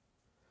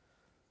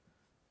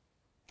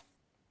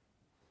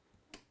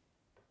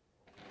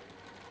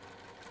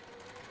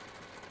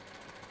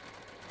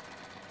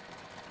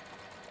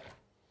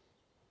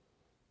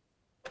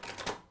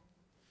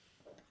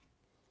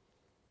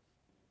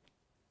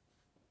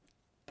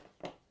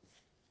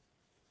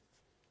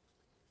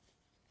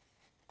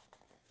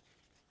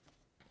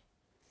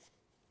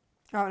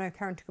 Oh no,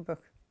 Karen took a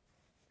book.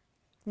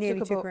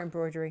 Nearly took her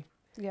embroidery.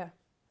 Yeah.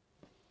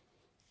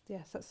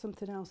 Yes, that's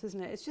something else,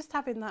 isn't it? It's just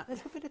having that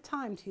little bit of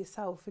time to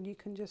yourself, and you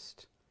can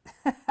just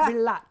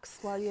relax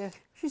while you...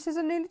 She says,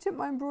 I nearly took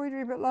my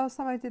embroidery, but last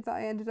time I did that,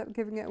 I ended up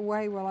giving it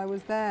away while I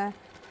was there.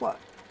 What?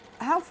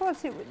 How far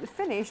is it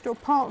finished or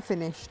part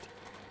finished?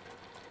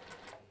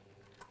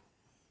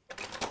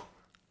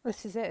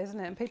 This is it, isn't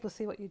it? And people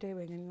see what you're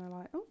doing, and they're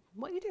like, oh,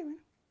 what are you doing?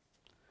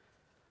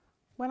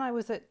 When I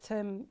was at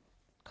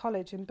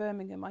college in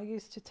Birmingham, I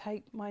used to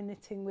take my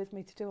knitting with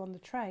me to do on the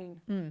train,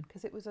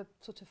 because it was a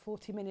sort of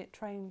 40-minute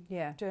train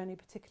journey,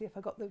 particularly if I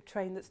got the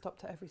train that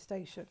stopped at every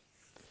station.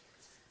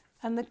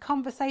 And the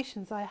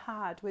conversations I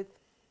had with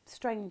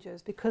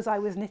strangers, because I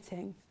was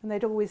knitting, and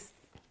they'd always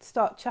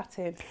start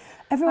chatting.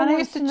 Everyone and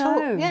wants to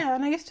know.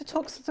 And I used to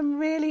talk to some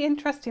really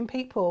interesting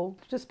people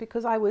just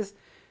because I was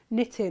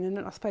knitting, and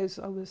I suppose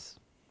I was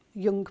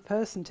young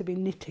person to be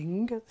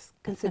knitting. It's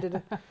considered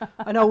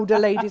an older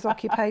lady's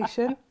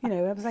occupation. You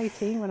know, I was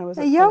 18 when I was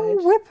at college. A young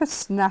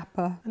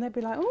whippersnapper. And they'd be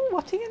like, oh,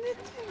 what are you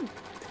knitting?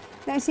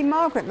 Now, see,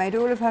 Margaret made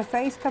all of her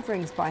face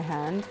coverings by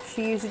hand.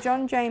 She used a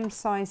John James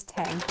size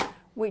 10,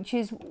 which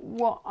is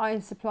what I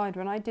supplied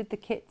when I did the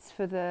kits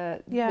for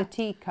the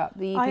teacup,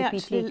 the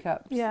EPP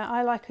teacups. Yeah,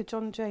 I like a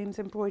John James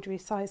embroidery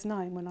size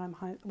 9 when I'm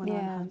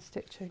hand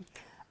stitching.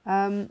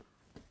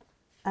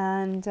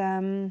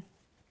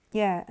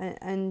 Yeah,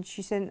 and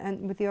she said,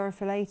 and with the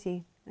Orifil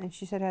 80, and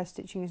she said her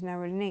stitching is now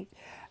really neat.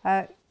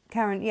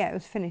 Karen, yeah, it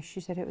was finished. She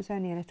said it was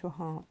only a little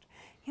heart.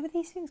 Yeah, but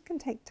these things can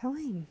take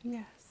time.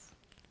 Yes.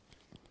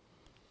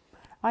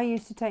 I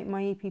used to take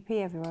my EPP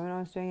everywhere when I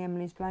was doing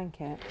Emily's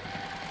blanket.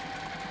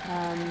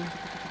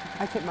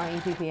 I took my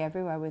EPP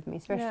everywhere with me,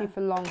 especially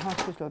for long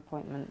hospital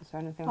appointments or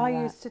anything like that.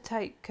 I used to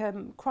take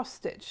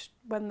cross-stitch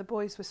when the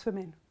boys were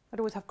swimming. I'd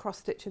always have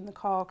cross-stitch in the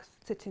car,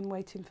 sitting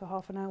waiting for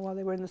half an hour while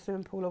they were in the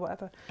swimming pool or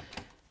whatever.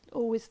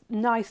 Always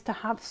nice to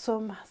have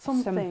something.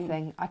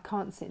 Something. I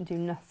can't sit and do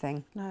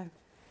nothing. No.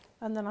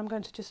 And then I'm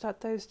going to just add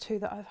those 2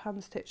 that I've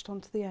hand-stitched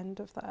onto the end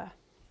of there.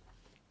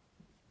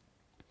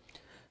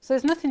 So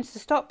there's nothing to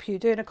stop you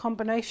doing a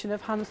combination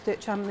of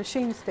hand-stitch and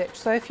machine-stitch.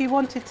 So if you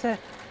wanted to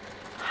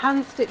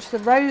hand-stitch the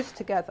rows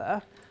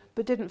together,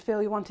 but didn't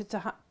feel you wanted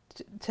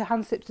to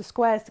hand-stitch the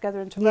squares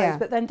together into rows,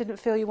 but then didn't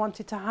feel you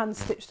wanted to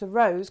hand-stitch the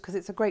rows because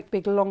it's a great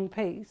big long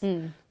piece,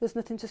 there's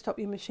nothing to stop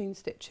you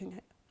machine-stitching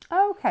it.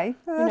 Oh, okay.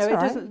 Well, you know,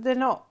 it doesn't. They're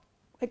not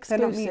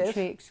exclusive. They're not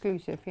mutually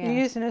exclusive. Yeah.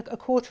 You're using a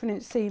 1/4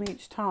 inch seam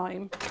each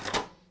time.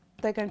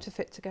 They're going to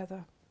fit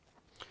together.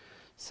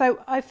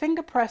 So I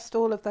finger pressed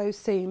all of those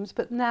seams,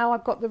 but now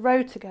I've got the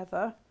row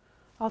together.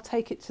 I'll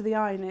take it to the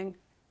ironing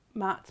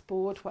mat,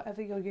 board,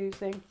 whatever you're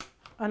using,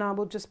 and I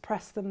will just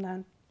press them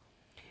then.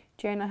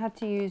 Jane, I had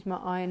to use my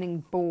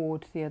ironing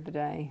board the other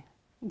day.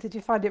 Did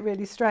you find it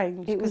really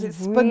strange? It was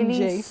it's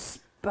really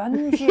spongy.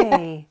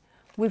 spongy.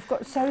 We've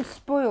got so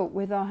spoilt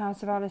with our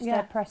House of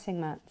Alistair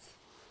pressing mats.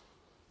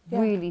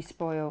 Yeah. Really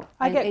spoiled.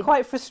 I get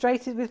quite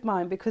frustrated with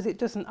mine because it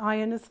doesn't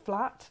iron as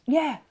flat.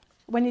 Yeah.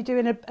 When you're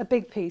doing a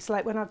big piece,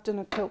 like when I've done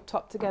a quilt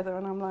top together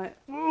and I'm like,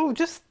 oh,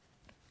 just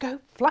go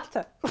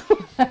flatter.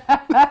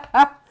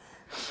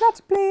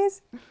 Flat,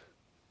 please.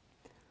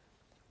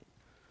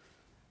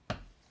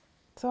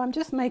 So I'm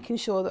just making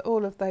sure that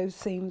all of those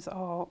seams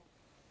are,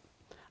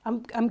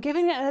 I'm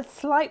giving it a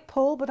slight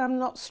pull, but I'm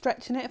not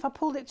stretching it. If I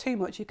pulled it too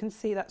much, you can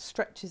see that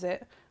stretches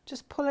it.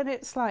 Just pulling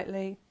it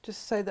slightly,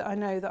 just so that I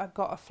know that I've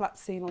got a flat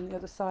seam on the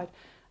other side.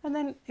 And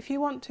then if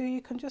you want to,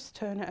 you can just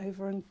turn it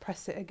over and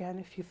press it again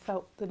if you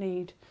felt the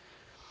need.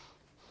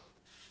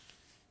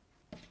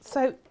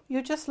 So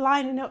you're just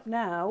lining up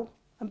now,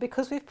 and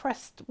because we've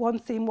pressed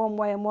one seam one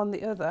way and one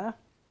the other,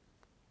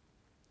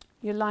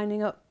 you're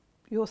lining up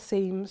your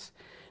seams.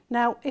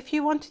 Now, if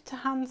you wanted to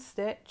hand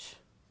stitch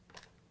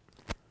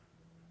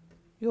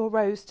your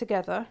rows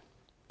together,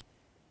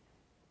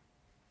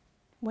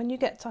 when you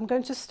get to, I'm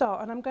going to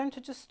start, and I'm going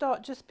to just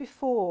start just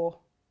before,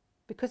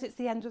 because it's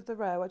the end of the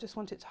row, I just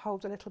want it to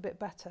hold a little bit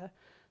better.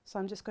 So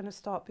I'm just going to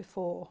start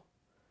before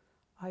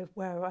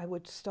where I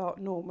would start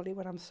normally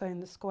when I'm sewing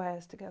the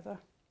squares together.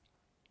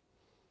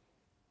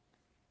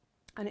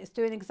 And it's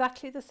doing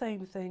exactly the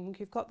same thing.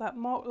 You've got that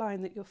marked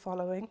line that you're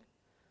following.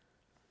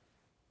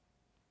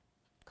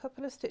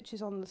 Couple of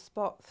stitches on the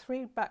spot,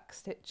 3 back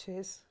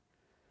stitches,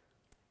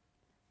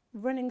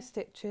 running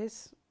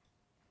stitches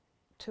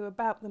to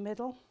about the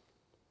middle.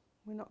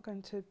 We're not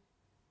going to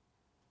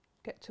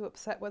get too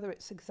upset whether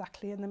it's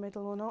exactly in the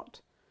middle or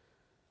not.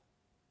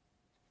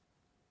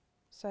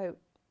 So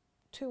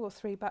 2 or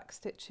 3 back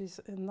stitches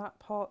in that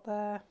part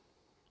there.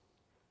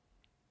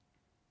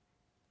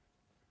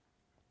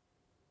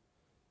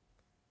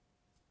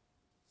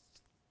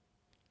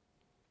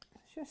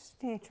 Just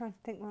here trying to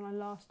think when I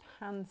last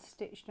hand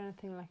stitched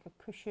anything like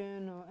a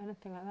cushion or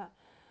anything like that.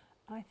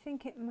 I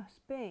think it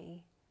must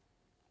be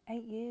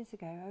 8 years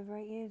ago, over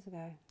 8 years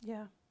ago.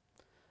 Yeah,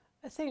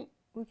 I think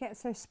we get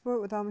so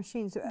spoilt with our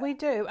machines. We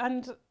do,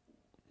 and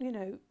you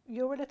know,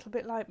 you're a little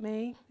bit like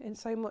me in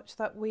so much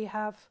that we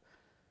have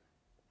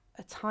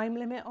a time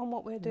limit on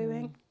what we're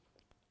doing,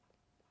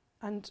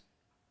 and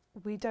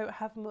we don't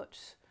have much.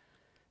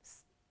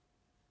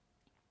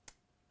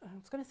 I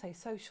was going to say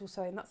social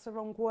sewing, that's the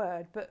wrong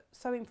word, but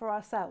sewing for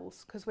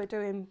ourselves, because we're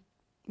doing...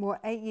 Well,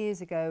 8 years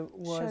ago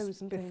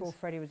was before things.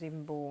 Freddie was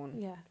even born.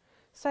 Yeah.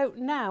 So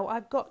now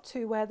I've got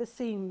to where the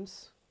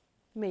seams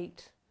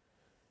meet.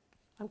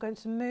 I'm going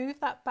to move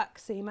that back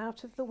seam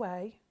out of the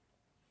way.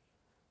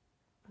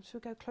 Should we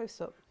go close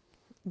up?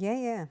 Yeah,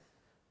 yeah.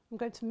 I'm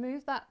going to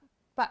move that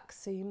back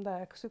seam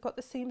there, because we've got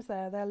the seams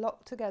there, they're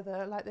locked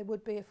together like they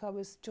would be if I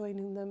was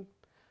joining them.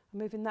 I'm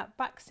moving that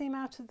back seam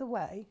out of the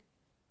way.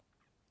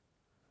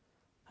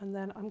 And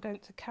then I'm going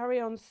to carry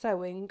on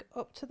sewing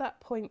up to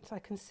that point. I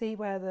can see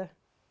where the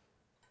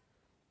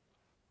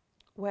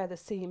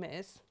seam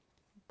is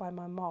by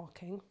my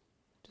marking.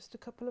 Just a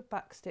couple of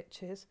back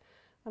stitches,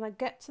 and I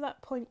get to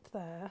that point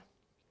there.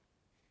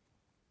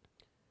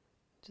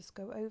 Just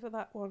go over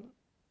that one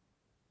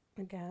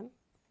again.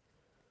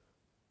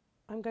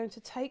 I'm going to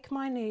take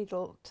my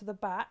needle to the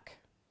back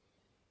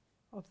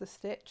of the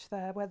stitch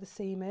there where the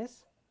seam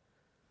is.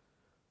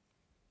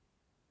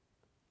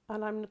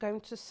 And I'm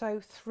going to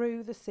sew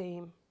through the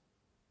seam.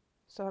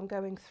 So I'm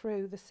going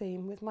through the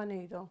seam with my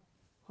needle.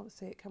 Can't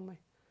see it, can we?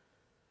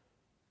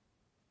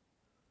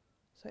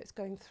 So it's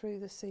going through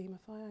the seam.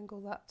 If I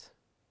angle that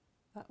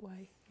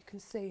way, you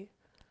can see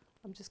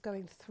I'm just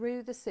going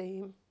through the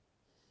seam.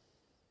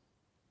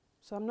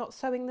 So I'm not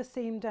sewing the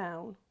seam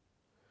down.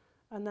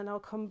 And then I'll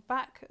come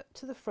back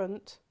to the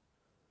front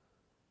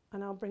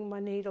and I'll bring my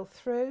needle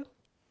through,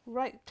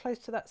 right close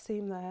to that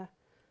seam there,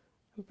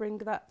 and bring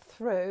that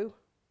through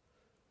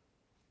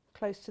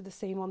close to the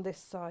seam on this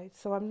side.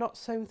 So I'm not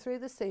sewn through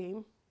the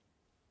seam.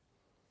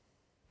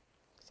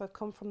 So I've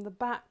come from the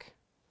back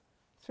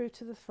through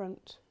to the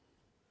front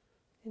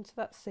into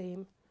that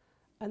seam,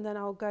 and then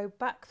I'll go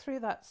back through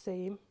that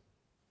seam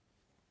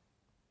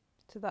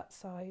to that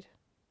side,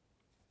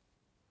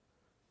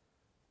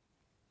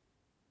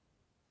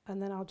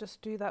 and then I'll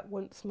just do that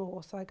once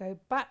more. So I go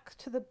back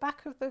to the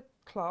back of the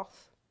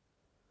cloth,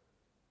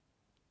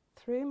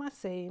 through my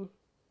seam,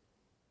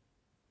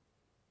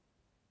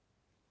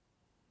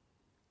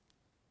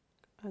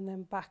 and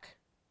then back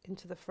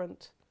into the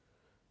front,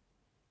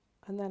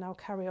 and then I'll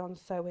carry on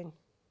sewing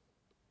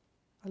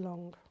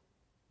along.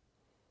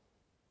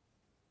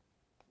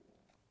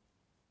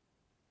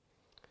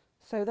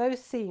 So those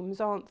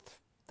seams aren't,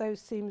 those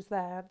seams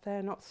there,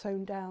 they're not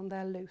sewn down,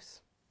 they're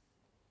loose.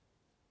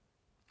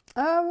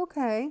 Oh,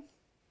 okay.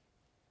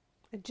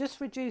 It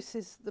just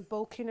reduces the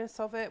bulkiness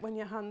of it when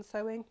you're hand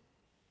sewing,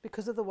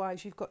 because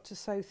otherwise you've got to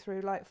sew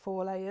through like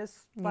 4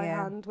 layers by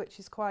hand, which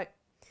is quite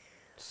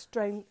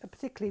strained,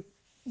 particularly.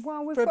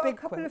 Well, we've got a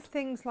couple of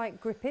things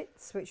like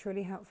grippets, which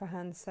really help for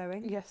hand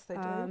sewing. Yes, they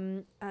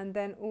do. And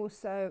then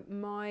also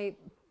my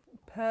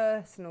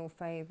personal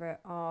favourite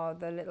are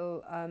the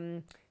little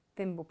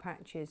thimble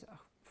patches. Oh,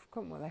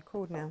 forgotten what they're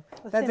called now.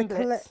 They're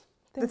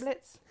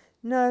Thimblets.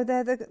 No,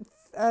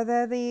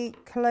 they're the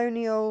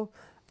colonial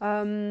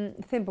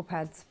thimble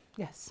pads.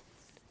 Yes.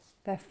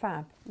 They're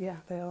fab. Yeah,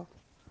 they are.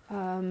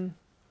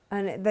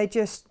 They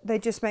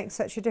just make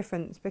such a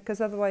difference, because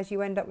otherwise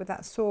you end up with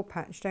that sore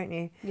patch, don't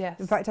you? Yes.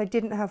 In fact, I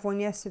didn't have one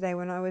yesterday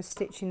when I was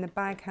stitching the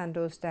bag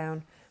handles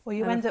down. Well,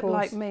 you end up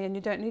like me, and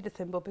you don't need a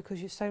thimble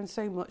because you've sewn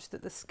so much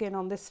that the skin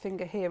on this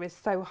finger here is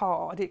so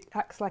hard, it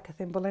acts like a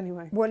thimble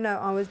anyway. Well, no,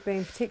 I was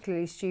being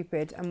particularly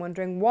stupid and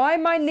wondering why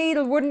my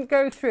needle wouldn't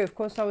go through. Of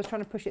course, I was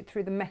trying to push it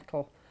through the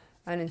metal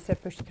and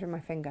instead pushed it through my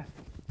finger.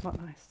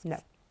 Not nice.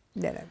 No,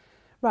 no, no.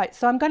 Right,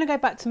 so I'm going to go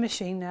back to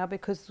machine now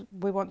because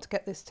we want to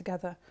get this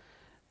together.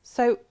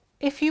 So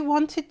if you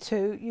wanted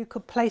to, you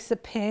could place a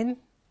pin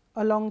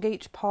along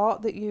each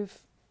part that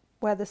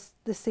where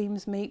the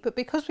seams meet, but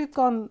because we've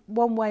gone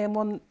one way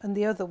and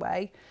the other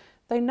way,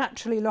 they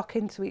naturally lock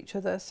into each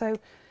other, so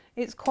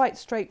it's quite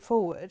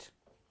straightforward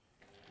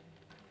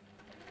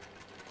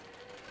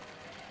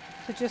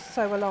to just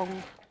sew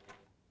along.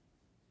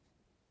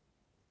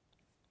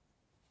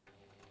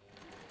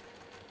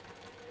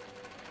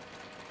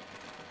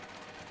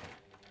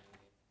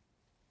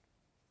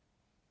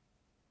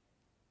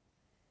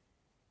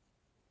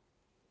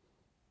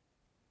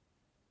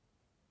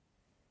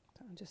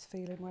 I'm just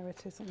feeling where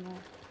it is on there.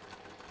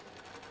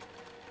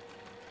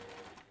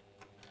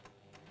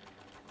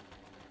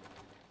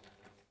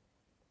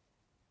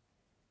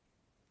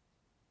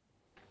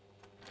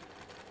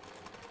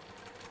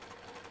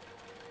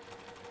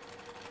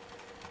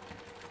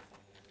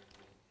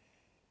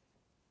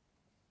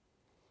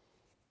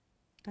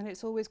 And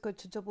it's always good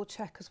to double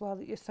check as well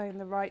that you're sewing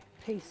the right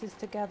pieces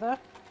together,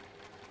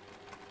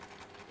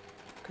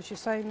 because you're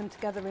sewing them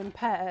together in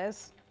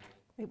pairs.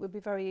 It would be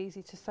very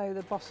easy to sew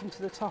the bottom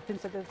to the top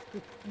instead of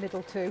the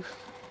middle two.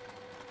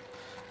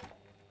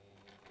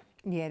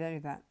 Yeah, don't do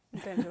that.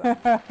 Don't do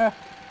that.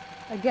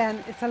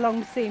 Again, it's a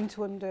long seam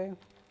to undo.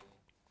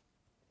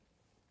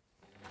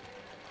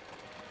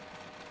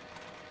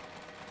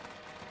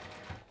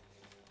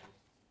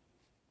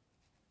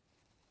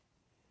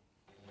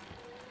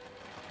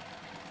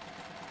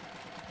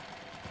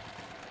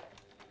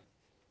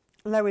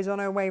 Lois on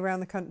her way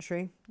around the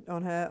country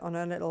on her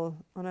little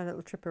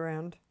trip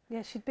around.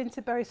 Yeah, she'd been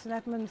to Bury St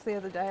Edmunds the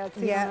other day. I'd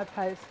seen on her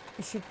post.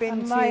 She'd been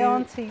and my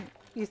auntie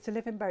used to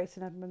live in Bury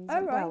St Edmunds.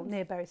 Oh, right. Well,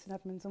 near Bury St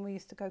Edmunds, and we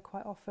used to go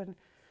quite often.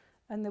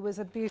 And there was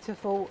a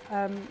beautiful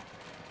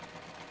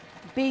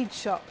bead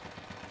shop,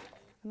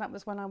 and that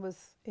was when I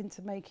was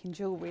into making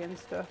jewellery and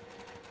stuff.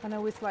 And I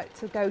always liked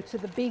to go to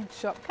the bead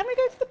shop. Can we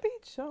go to the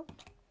bead shop?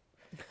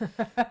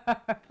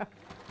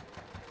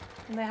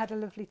 And they had a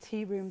lovely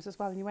tea rooms as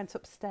well, and you went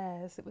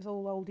upstairs. It was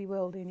all oldie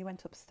worldy, and you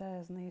went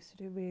upstairs, and they used to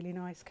do really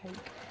nice cake.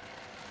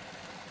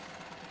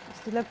 I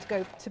used to love to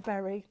go to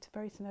Bury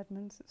St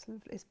Edmunds. It's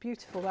lovely. It's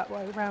beautiful that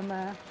way around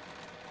there.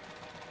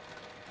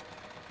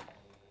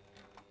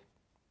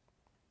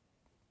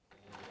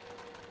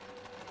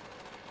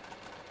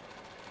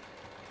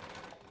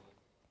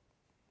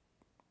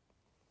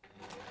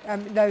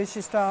 Lois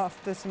just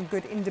after some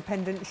good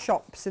independent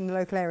shops in the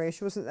local area.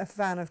 She wasn't a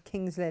fan of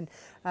Kings Lynn.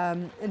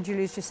 And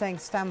Julia's just saying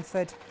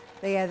Stamford,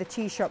 the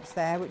tea shops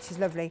there, which is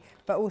lovely.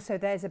 But also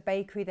there's a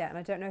bakery there, and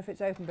I don't know if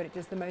it's open, but it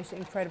does the most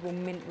incredible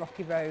mint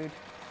rocky road,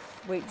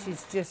 which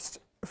is just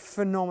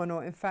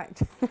phenomenal. In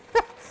fact,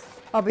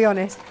 I'll be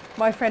honest,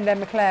 my friend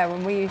Emma Claire,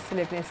 when we used to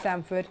live near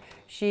Stamford,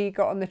 she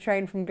got on the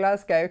train from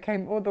Glasgow,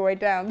 came all the way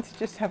down to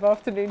just have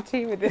afternoon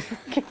tea with this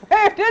rocky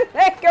road, and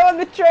then go on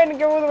the train and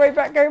go all the way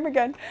back home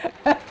again.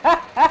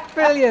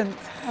 Brilliant.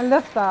 I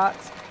love that.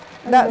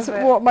 That's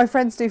what my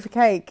friends do for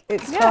cake.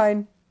 It's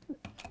fine.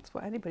 That's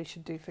what anybody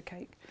should do for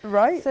cake.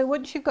 Right. So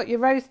once you've got your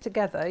rows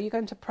together, you're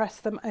going to press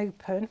them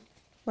open.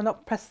 Well,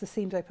 not press the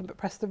seams open, but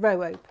press the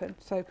row open.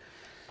 So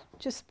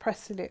just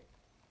pressing it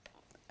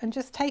and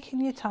just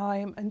taking your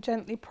time and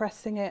gently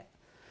pressing it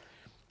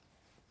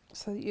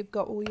so that you've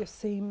got all your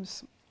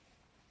seams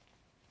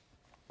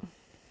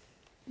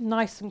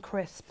nice and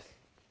crisp.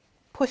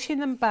 Pushing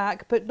them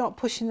back, but not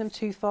pushing them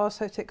too far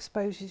so it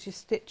exposes your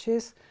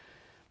stitches,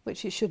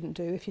 which you shouldn't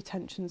do if your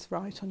tension's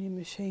right on your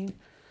machine.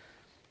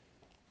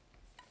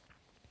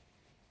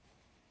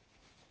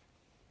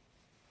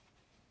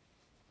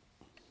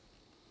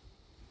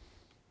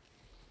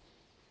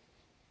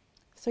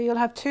 So you'll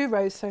have 2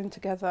 rows sewn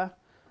together,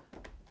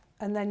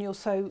 and then you'll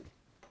sew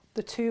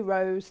the 2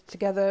 rows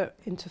together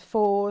into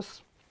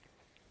 4s.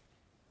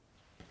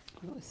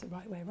 I got this the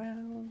right way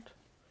round.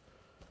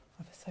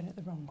 I've sewn it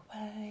the wrong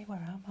way. Where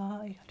am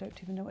I? I don't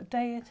even know what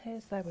day it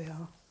is. There we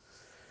are.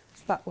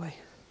 It's that way.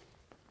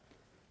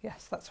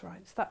 Yes, that's right.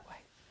 It's that way.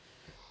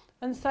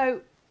 And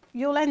so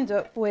you'll end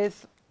up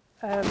with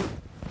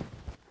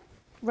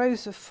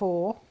rows of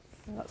 4.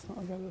 No, that's not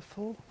a row of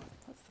 4.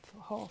 That's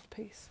the half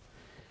piece.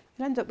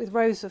 You'll end up with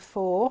rows of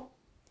 4,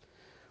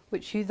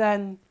 which you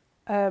then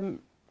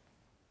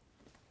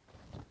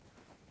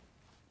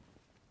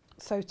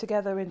sew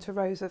together into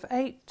rows of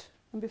 8.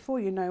 And before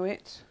you know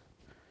it,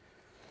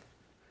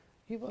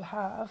 you will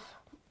have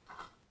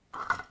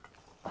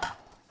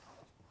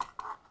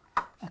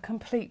a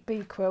complete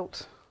bee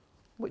quilt,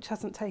 which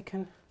hasn't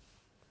taken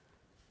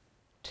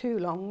too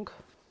long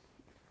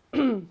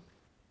to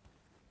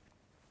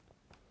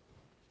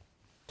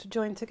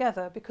join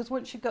together, because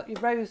once you've got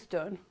your rows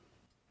done,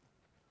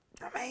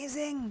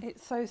 amazing, it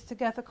sews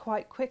together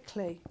quite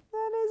quickly.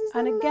 That is,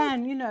 and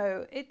again, you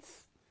know,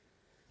 it's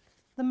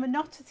the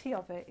monotony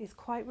of it is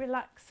quite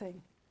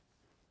relaxing.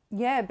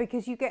 Yeah,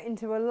 because you get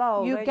into a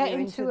lull. You don't get you,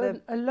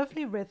 into a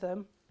lovely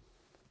rhythm,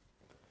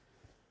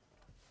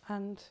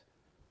 and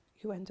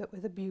you end up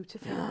with a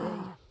beautiful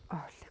bee.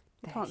 Oh,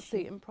 You can't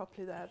see him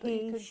properly there, but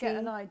you could get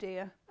an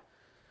idea.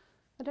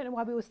 I don't know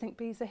why we always think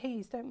bees are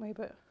he's, don't we?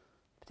 But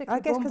I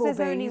guess because there's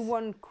only bumblebees.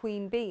 one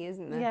queen bee,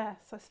 isn't there? Yes,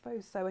 I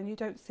suppose so. And you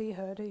don't see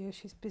her, do you?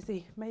 She's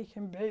busy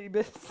making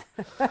babies.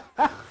 I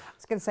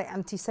was going to say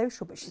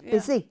antisocial, but she's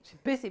busy. She's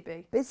busy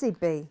bee. Busy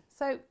bee.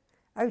 So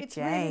it's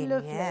Jane, really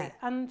lovely. yeah.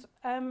 And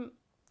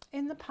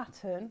in the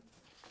pattern,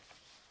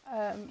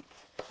 and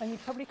you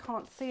probably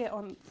can't see it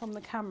from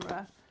the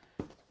camera,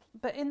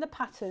 but in the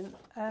pattern,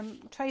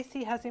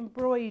 Tracy has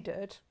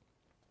embroidered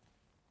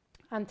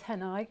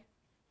antennae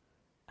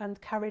and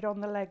carried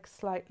on the legs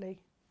slightly.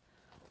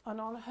 And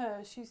on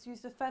her, she's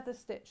used a feather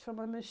stitch from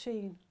a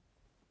machine.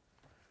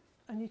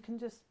 And you can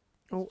just,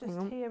 it's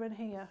just here and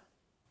here.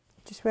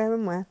 Just where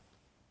and where?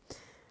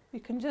 You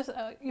can just,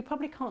 you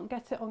probably can't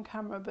get it on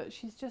camera, but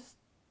she's just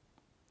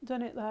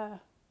done it there.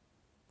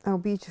 Oh,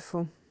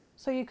 beautiful.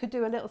 So you could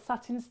do a little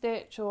satin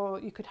stitch, or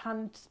you could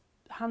hand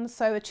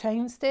sew a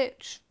chain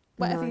stitch,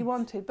 whatever you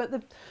wanted. But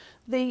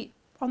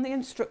on the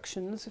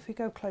instructions, if we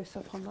go close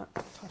up on that,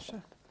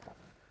 Natasha,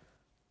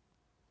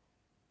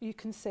 you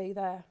can see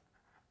there.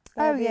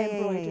 They're the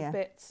embroidered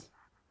bits,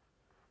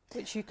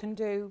 which you can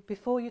do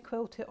before you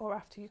quilt it or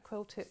after you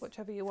quilt it,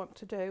 whichever you want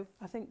to do.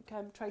 I think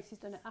Tracy's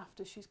done it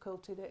after she's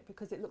quilted it,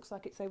 because it looks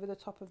like it's over the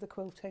top of the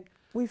quilting.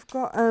 We've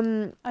got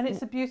and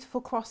it's a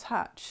beautiful cross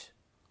hatch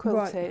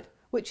quilted, right,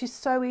 which is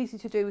so easy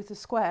to do with the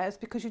squares,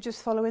 because you're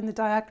just following the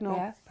diagonal.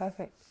 Yeah,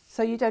 perfect.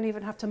 So you don't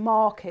even have to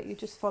mark it, you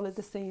just follow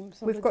the seams.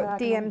 We've got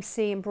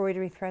DMC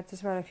embroidery threads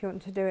as well, if you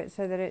want to do it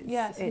so that it's...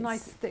 Yeah, it's a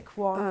nice thick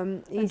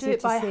one. Easy and do it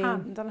to by see.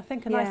 hand, and I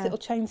think a nice little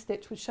chain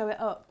stitch would show it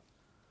up.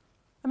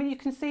 I mean, you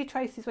can see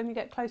traces when you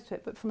get close to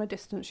it, but from a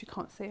distance you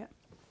can't see it.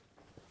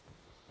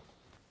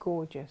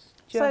 Gorgeous,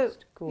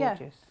 just gorgeous.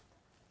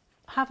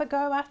 Yeah, have a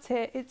go at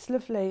it, it's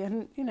lovely,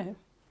 and, you know,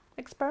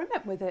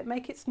 experiment with it.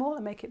 Make it smaller,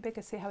 make it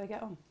bigger, see how we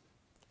get on.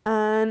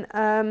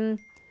 And...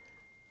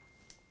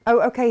 oh,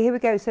 okay, here we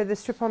go. So the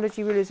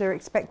stripology rulers are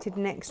expected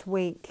next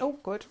week. Oh,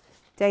 good.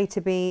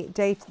 Data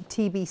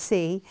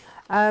TBC.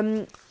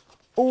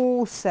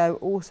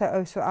 Also,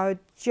 so I would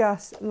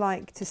just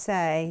like to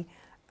say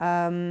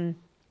a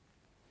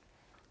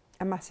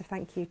massive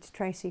thank you to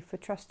Tracy for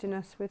trusting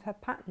us with her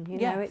pattern. You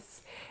know,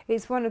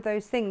 it's one of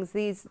those things.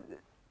 These,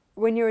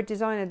 when you're a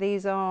designer,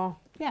 these are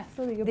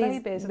so they're your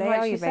babies. They and like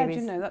are she your said,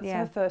 babies. you know, that's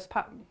her first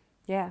pattern.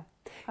 Yeah,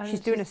 And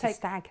she's doing us a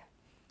stag.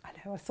 I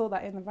know, I saw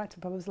that in the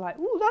write-up. I was like,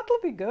 oh,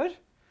 that'll be good.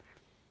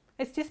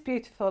 It's just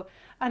beautiful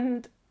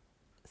and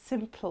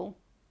simple,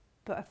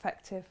 but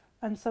effective.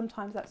 And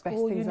sometimes that's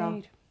all you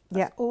need.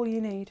 That's all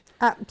you need.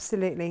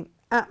 Absolutely,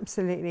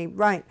 absolutely.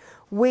 Right,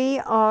 we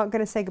are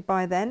going to say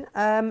goodbye then.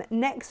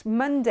 Next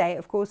Monday,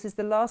 of course, is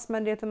the last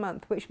Monday of the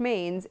month, which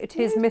means it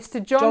is Mr.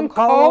 John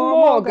Cole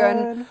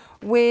Morgan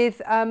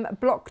with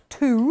block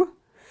 2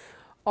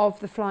 of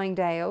the Flying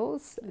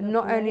Dales. Lovely.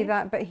 Not only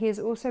that, but he is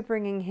also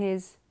bringing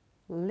his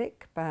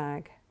lick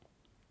bag.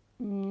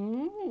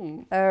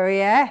 Oh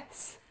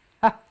yes.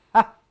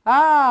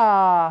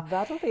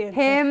 That'll be interesting.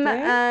 Him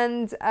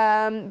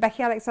and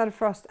Becky Alexander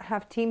Frost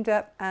have teamed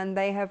up, and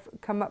they have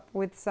come up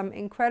with some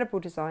incredible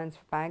designs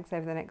for bags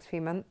over the next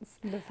few months.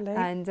 Lovely.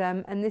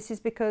 And this is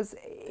because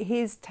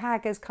his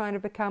tag has kind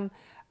of become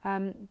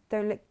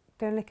don't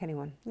lick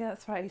anyone. Yeah,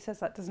 that's right. He says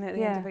that, doesn't he, at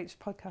the end of each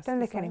podcast? Don't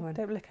lick anyone.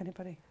 Don't lick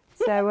anybody.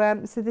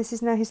 So so this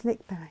is now his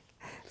lick bag.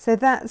 So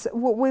that's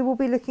what we will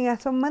be looking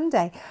at on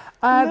Monday.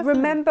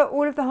 Remember,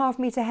 all of the Half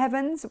Metre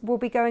Heavens will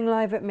be going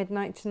live at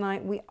midnight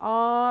tonight. We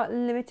are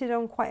limited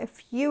on quite a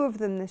few of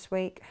them this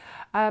week.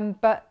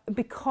 But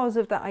because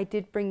of that, I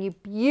did bring you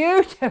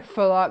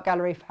beautiful art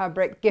gallery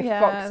fabric gift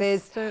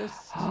boxes.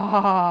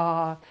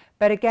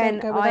 But again,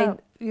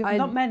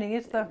 not many,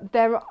 is there?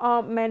 There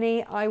aren't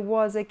many. I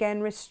was again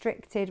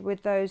restricted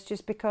with those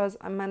just because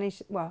I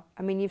managed. Well,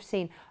 I mean, you've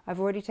seen I've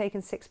already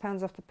taken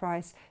 £6 off the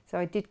price, so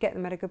I did get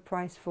them at a good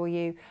price for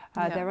you.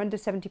 They're under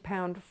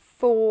 £70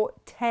 for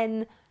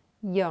 10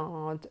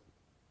 yard.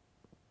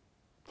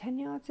 10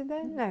 yards in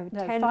there? No,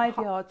 10 5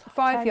 yards.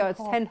 5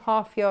 yards, 10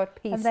 half-yard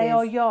pieces. And they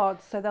are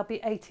yards, so they'll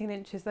be 18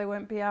 inches. They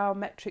won't be our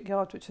metric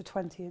yards, which are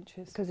 20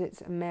 inches. Because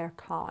it's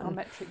American. Our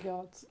metric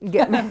yards.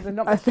 Yeah,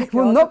 they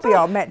will not be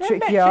our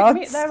metric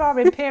yards. They're our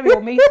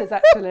imperial metres,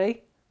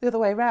 actually. The other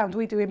way around,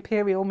 we do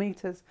imperial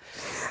metres.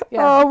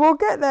 Yeah. Oh, we'll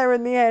get there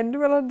in the end.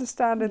 We'll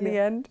understand in the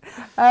end.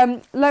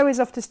 Lo is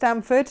off to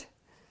Stanford.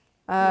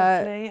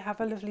 Lovely. Have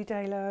a lovely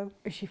day, Lo.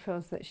 She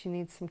feels that she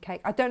needs some cake.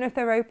 I don't know if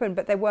they're open,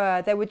 but they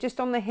were. They were just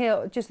on the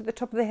hill, just at the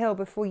top of the hill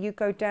before you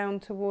go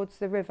down towards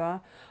the river,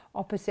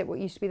 opposite what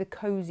used to be the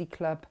Cozy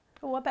Club.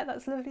 Oh, I bet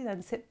that's lovely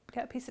then.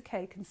 Get a piece of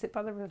cake and sit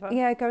by the river.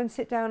 Yeah, go and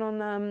sit down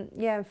on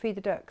and feed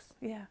the ducks.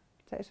 Yeah.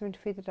 Take something to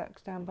feed the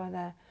ducks down by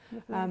there.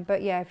 Lovely.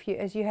 But yeah,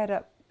 as you head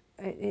up,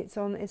 it's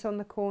on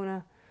the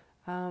corner,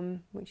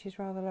 which is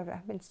rather lovely. I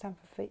haven't been to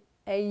Stamford for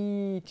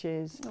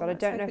ages, but I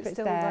don't know if it's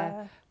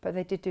there. But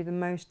they did do the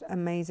most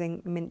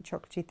amazing mint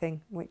chocolatey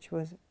thing, which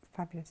was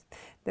fabulous.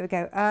 There we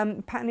go.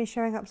 Pattern is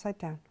showing upside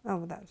down. Oh,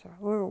 well, that's all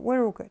right.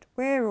 We're all good.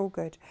 We're all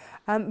good.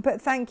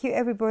 But thank you,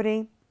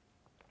 everybody.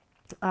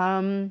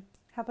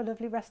 Have a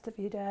lovely rest of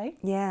your day.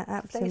 Yeah,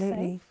 absolutely.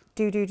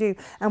 Stay safe. Do.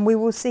 And we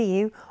will see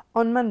you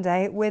on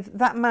Monday with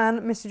that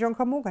man, Mr. John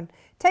Cobb Morgan.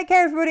 Take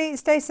care, everybody.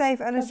 Stay safe.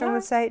 And as John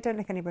would say, don't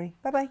lick anybody.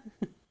 Bye-bye.